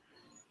else's?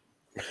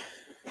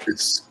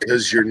 It's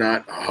because you're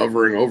not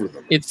hovering over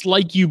them. It's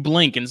like you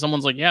blink and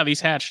someone's like, "Yeah,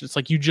 these hatched." It's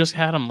like you just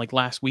had them like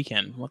last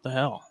weekend. What the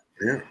hell?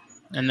 Yeah.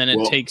 And then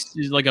it takes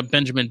like a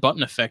Benjamin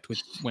Button effect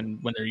with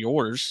when they're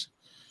yours.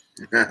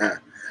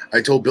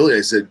 I told Billy,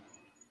 I said,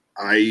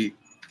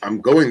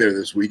 I'm going there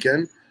this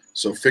weekend,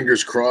 so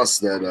fingers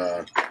crossed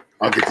that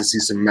I'll get to see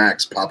some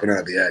Max popping out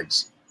of the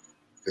eggs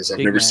because I've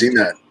never seen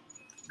that.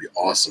 It'd be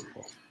awesome.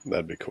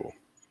 That'd be cool.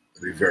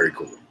 It'd be very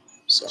cool.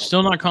 So.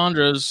 Still not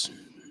chondros.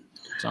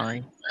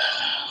 Sorry.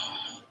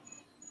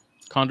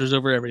 Chondros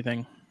over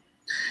everything.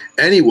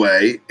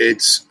 Anyway,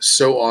 it's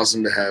so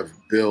awesome to have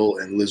Bill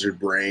and Lizard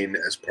Brain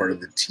as part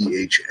of the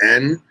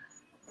THN.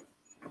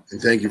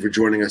 And thank you for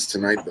joining us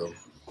tonight, Bill.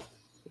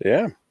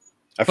 Yeah.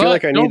 I feel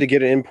like I need to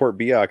get an import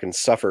Biak and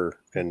suffer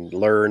and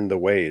learn the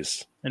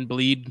ways. And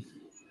bleed.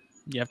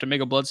 You have to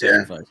make a blood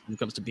sacrifice when it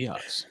comes to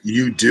Biaks.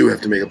 You do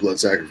have to make a blood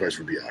sacrifice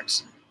for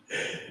Biaks.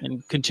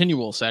 And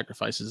continual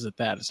sacrifices at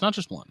that. It's not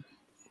just one.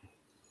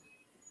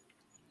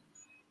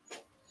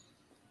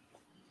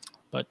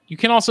 But you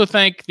can also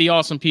thank the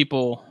awesome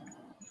people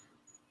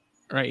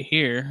right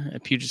here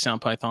at Puget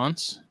Sound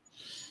Pythons.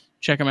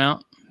 Check them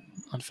out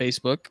on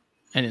Facebook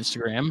and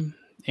Instagram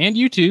and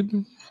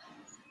YouTube.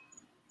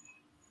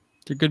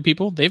 They're good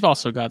people. They've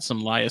also got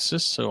some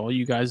lyosis, so all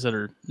you guys that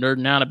are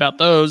nerding out about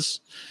those.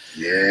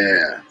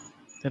 Yeah.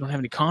 They don't have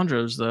any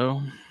chondros,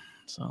 though.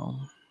 So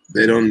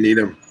they don't need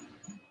them.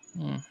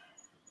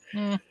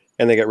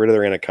 And they got rid of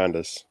their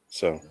anacondas,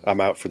 so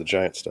I'm out for the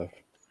giant stuff.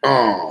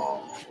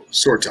 Oh,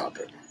 sore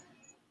topic.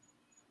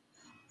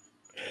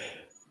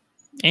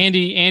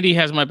 Andy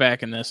has my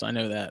back in this. I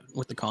know that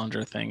with the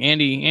chondro thing.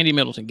 Andy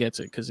Middleton gets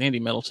it because Andy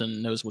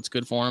Middleton knows what's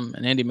good for him,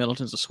 and Andy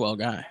Middleton's a swell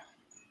guy.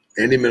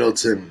 Andy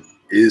Middleton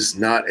is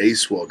not a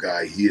swell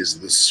guy. He is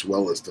the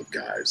swellest of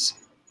guys.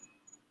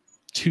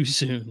 Too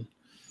soon.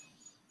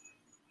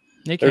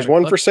 There's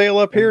one for sale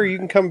up here. You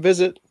can come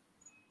visit.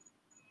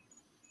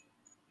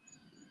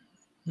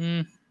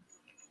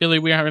 Billy,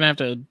 we are going to have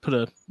to put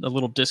a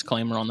little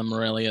disclaimer on the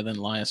Morelia than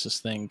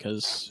lyosis thing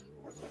because,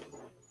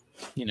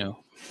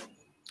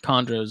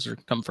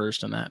 chondros come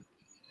first in that.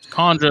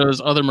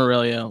 Chondros, other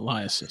Morelia,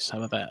 lyosis. How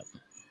about that?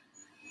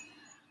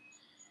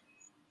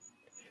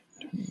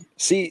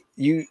 See,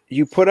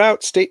 you put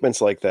out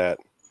statements like that,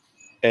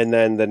 and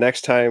then the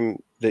next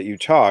time that you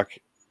talk,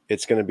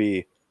 it's going to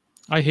be,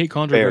 I hate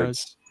chondro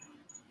guys.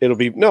 It'll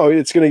be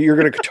you're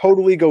going to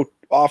totally go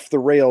off the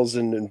rails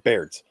and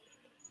Bairds.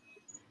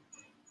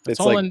 It's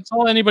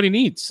all anybody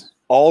needs.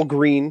 All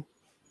green,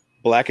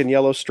 black and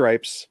yellow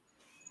stripes,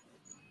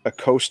 a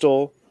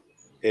coastal,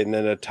 and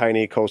then a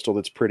tiny coastal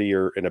that's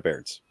prettier in a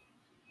Baird's.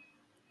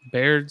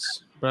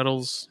 Bairds,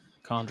 Brettles,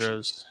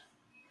 chondros.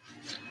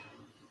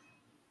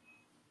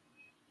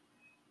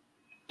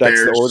 That's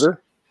Bears, the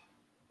order?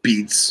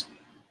 Beats.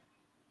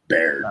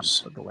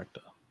 Bears.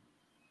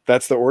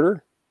 That's the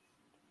order?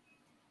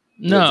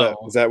 No.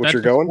 Is that what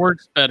you're going?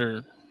 Works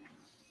better.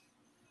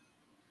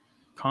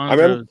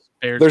 Chondros,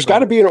 Bears. There's got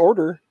to be an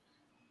order.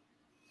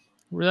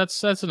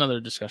 That's another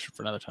discussion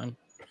for another time.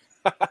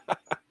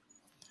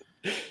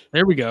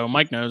 There we go.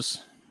 Mike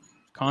knows.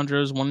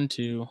 Chondros 1 and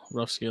 2,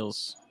 Rough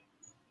Skills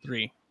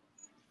 3.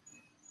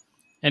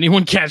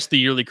 Anyone catch the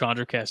yearly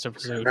ChondroCast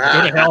episode?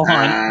 Go to hell,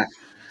 hon.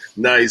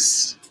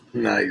 Nice.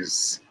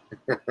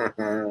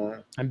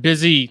 I'm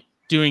busy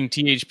doing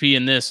THP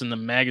and this in the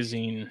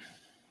magazine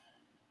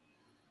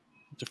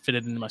to fit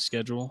it into my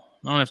schedule.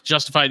 I don't have to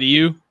justify to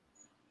you.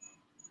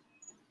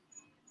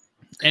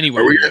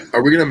 Anyway,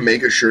 are we gonna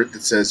make a shirt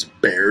that says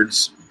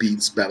Baird's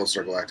beats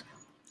Battlestar Galactica?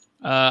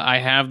 I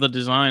have the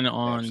design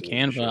on Absolutely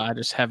Canva. sure. I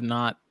just have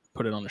not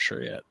put it on a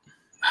shirt yet.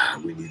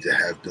 We need to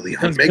have Billy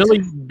Hunt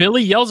make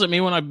Billy yells at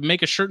me when I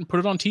make a shirt and put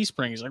it on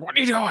Teespring. He's like, "What are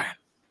you doing?"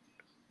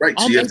 Right,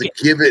 so you have to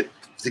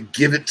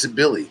give it to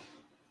Billy.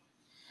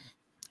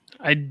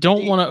 I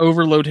don't want to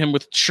overload him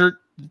with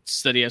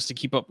shirts that he has to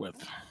keep up with.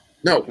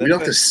 No, we don't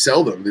have to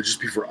sell them. They'll just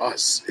be for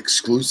us,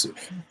 exclusive.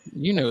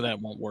 You know that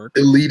won't work.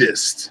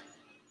 Elitist.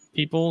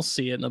 People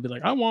see it and they'll be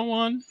like, "I want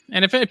one."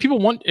 And if people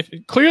want, if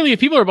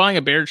people are buying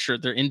a Baird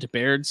shirt, they're into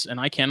Bairds, and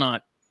I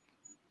cannot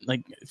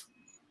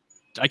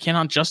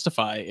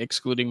justify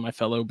excluding my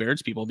fellow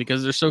Bairds people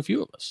because there's so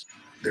few of us.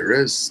 There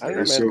is. I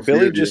don't know, man.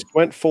 Billy just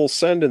went full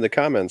send in the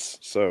comments.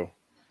 So.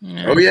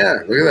 Yeah. Oh yeah,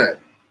 look at that.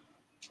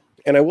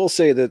 And I will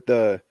say that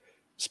the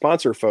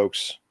sponsor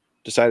folks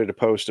decided to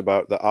post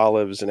about the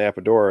olives and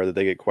Apodora that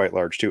they get quite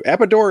large too.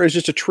 Apodora is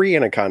just a tree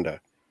anaconda.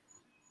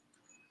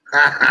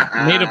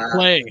 Made of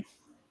clay.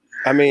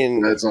 I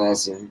mean, that's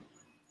awesome.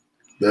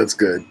 That's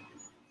good.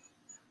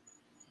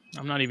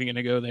 I'm not even going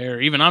to go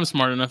there. Even I'm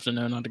smart enough to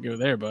know not to go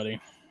there,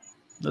 buddy.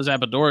 Those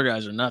Apodora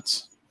guys are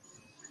nuts.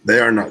 They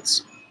are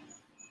nuts.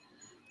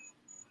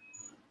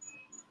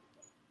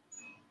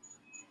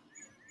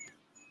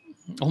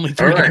 Only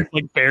 3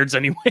 like Bairds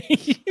anyway.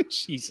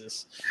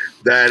 Jesus.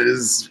 That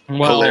is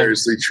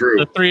hilariously true.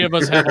 The 3 of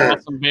us have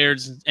awesome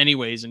Bairds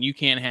anyways, and you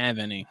can't have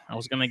any. I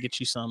was going to get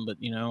you some, but,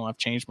 I've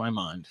changed my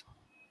mind.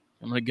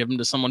 I'm going to give them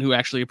to someone who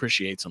actually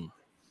appreciates them.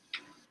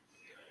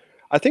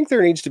 I think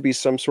there needs to be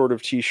some sort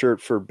of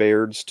T-shirt for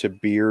Baird's to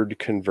beard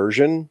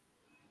conversion,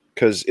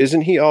 because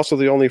isn't he also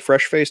the only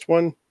fresh-faced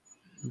one?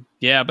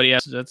 Yeah, but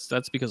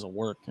that's because of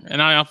work.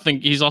 And I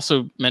think he's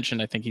also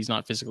mentioned, I think he's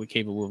not physically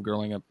capable of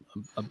growing up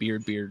a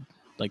beard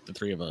like the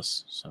 3 of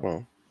us.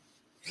 So,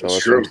 that's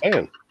true. What I'm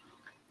saying.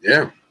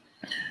 Yeah.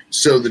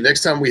 So the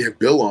next time we have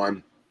Bill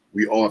on,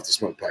 we all have to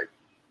smoke pipe.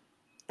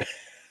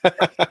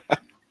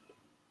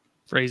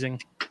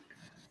 Phrasing.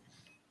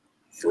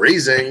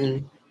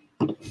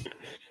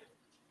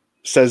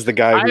 Says the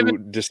guy who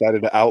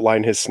decided to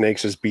outline his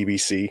snakes as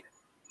BBC.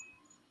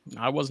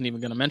 I wasn't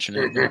even going to mention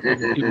it.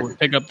 People would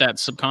pick up that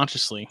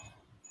subconsciously.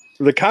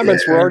 The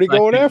comments were already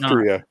going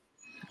after you.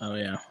 Oh,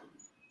 yeah.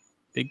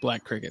 Big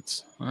black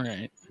crickets. All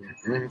right.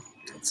 Mm-hmm.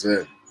 That's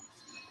it.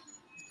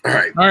 All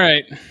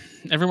right.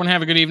 Everyone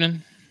have a good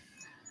evening.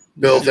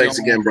 Bill, thanks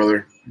again,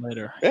 brother.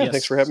 Later. Yeah,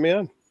 thanks for having me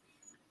on.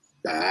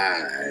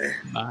 Bye.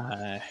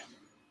 Bye.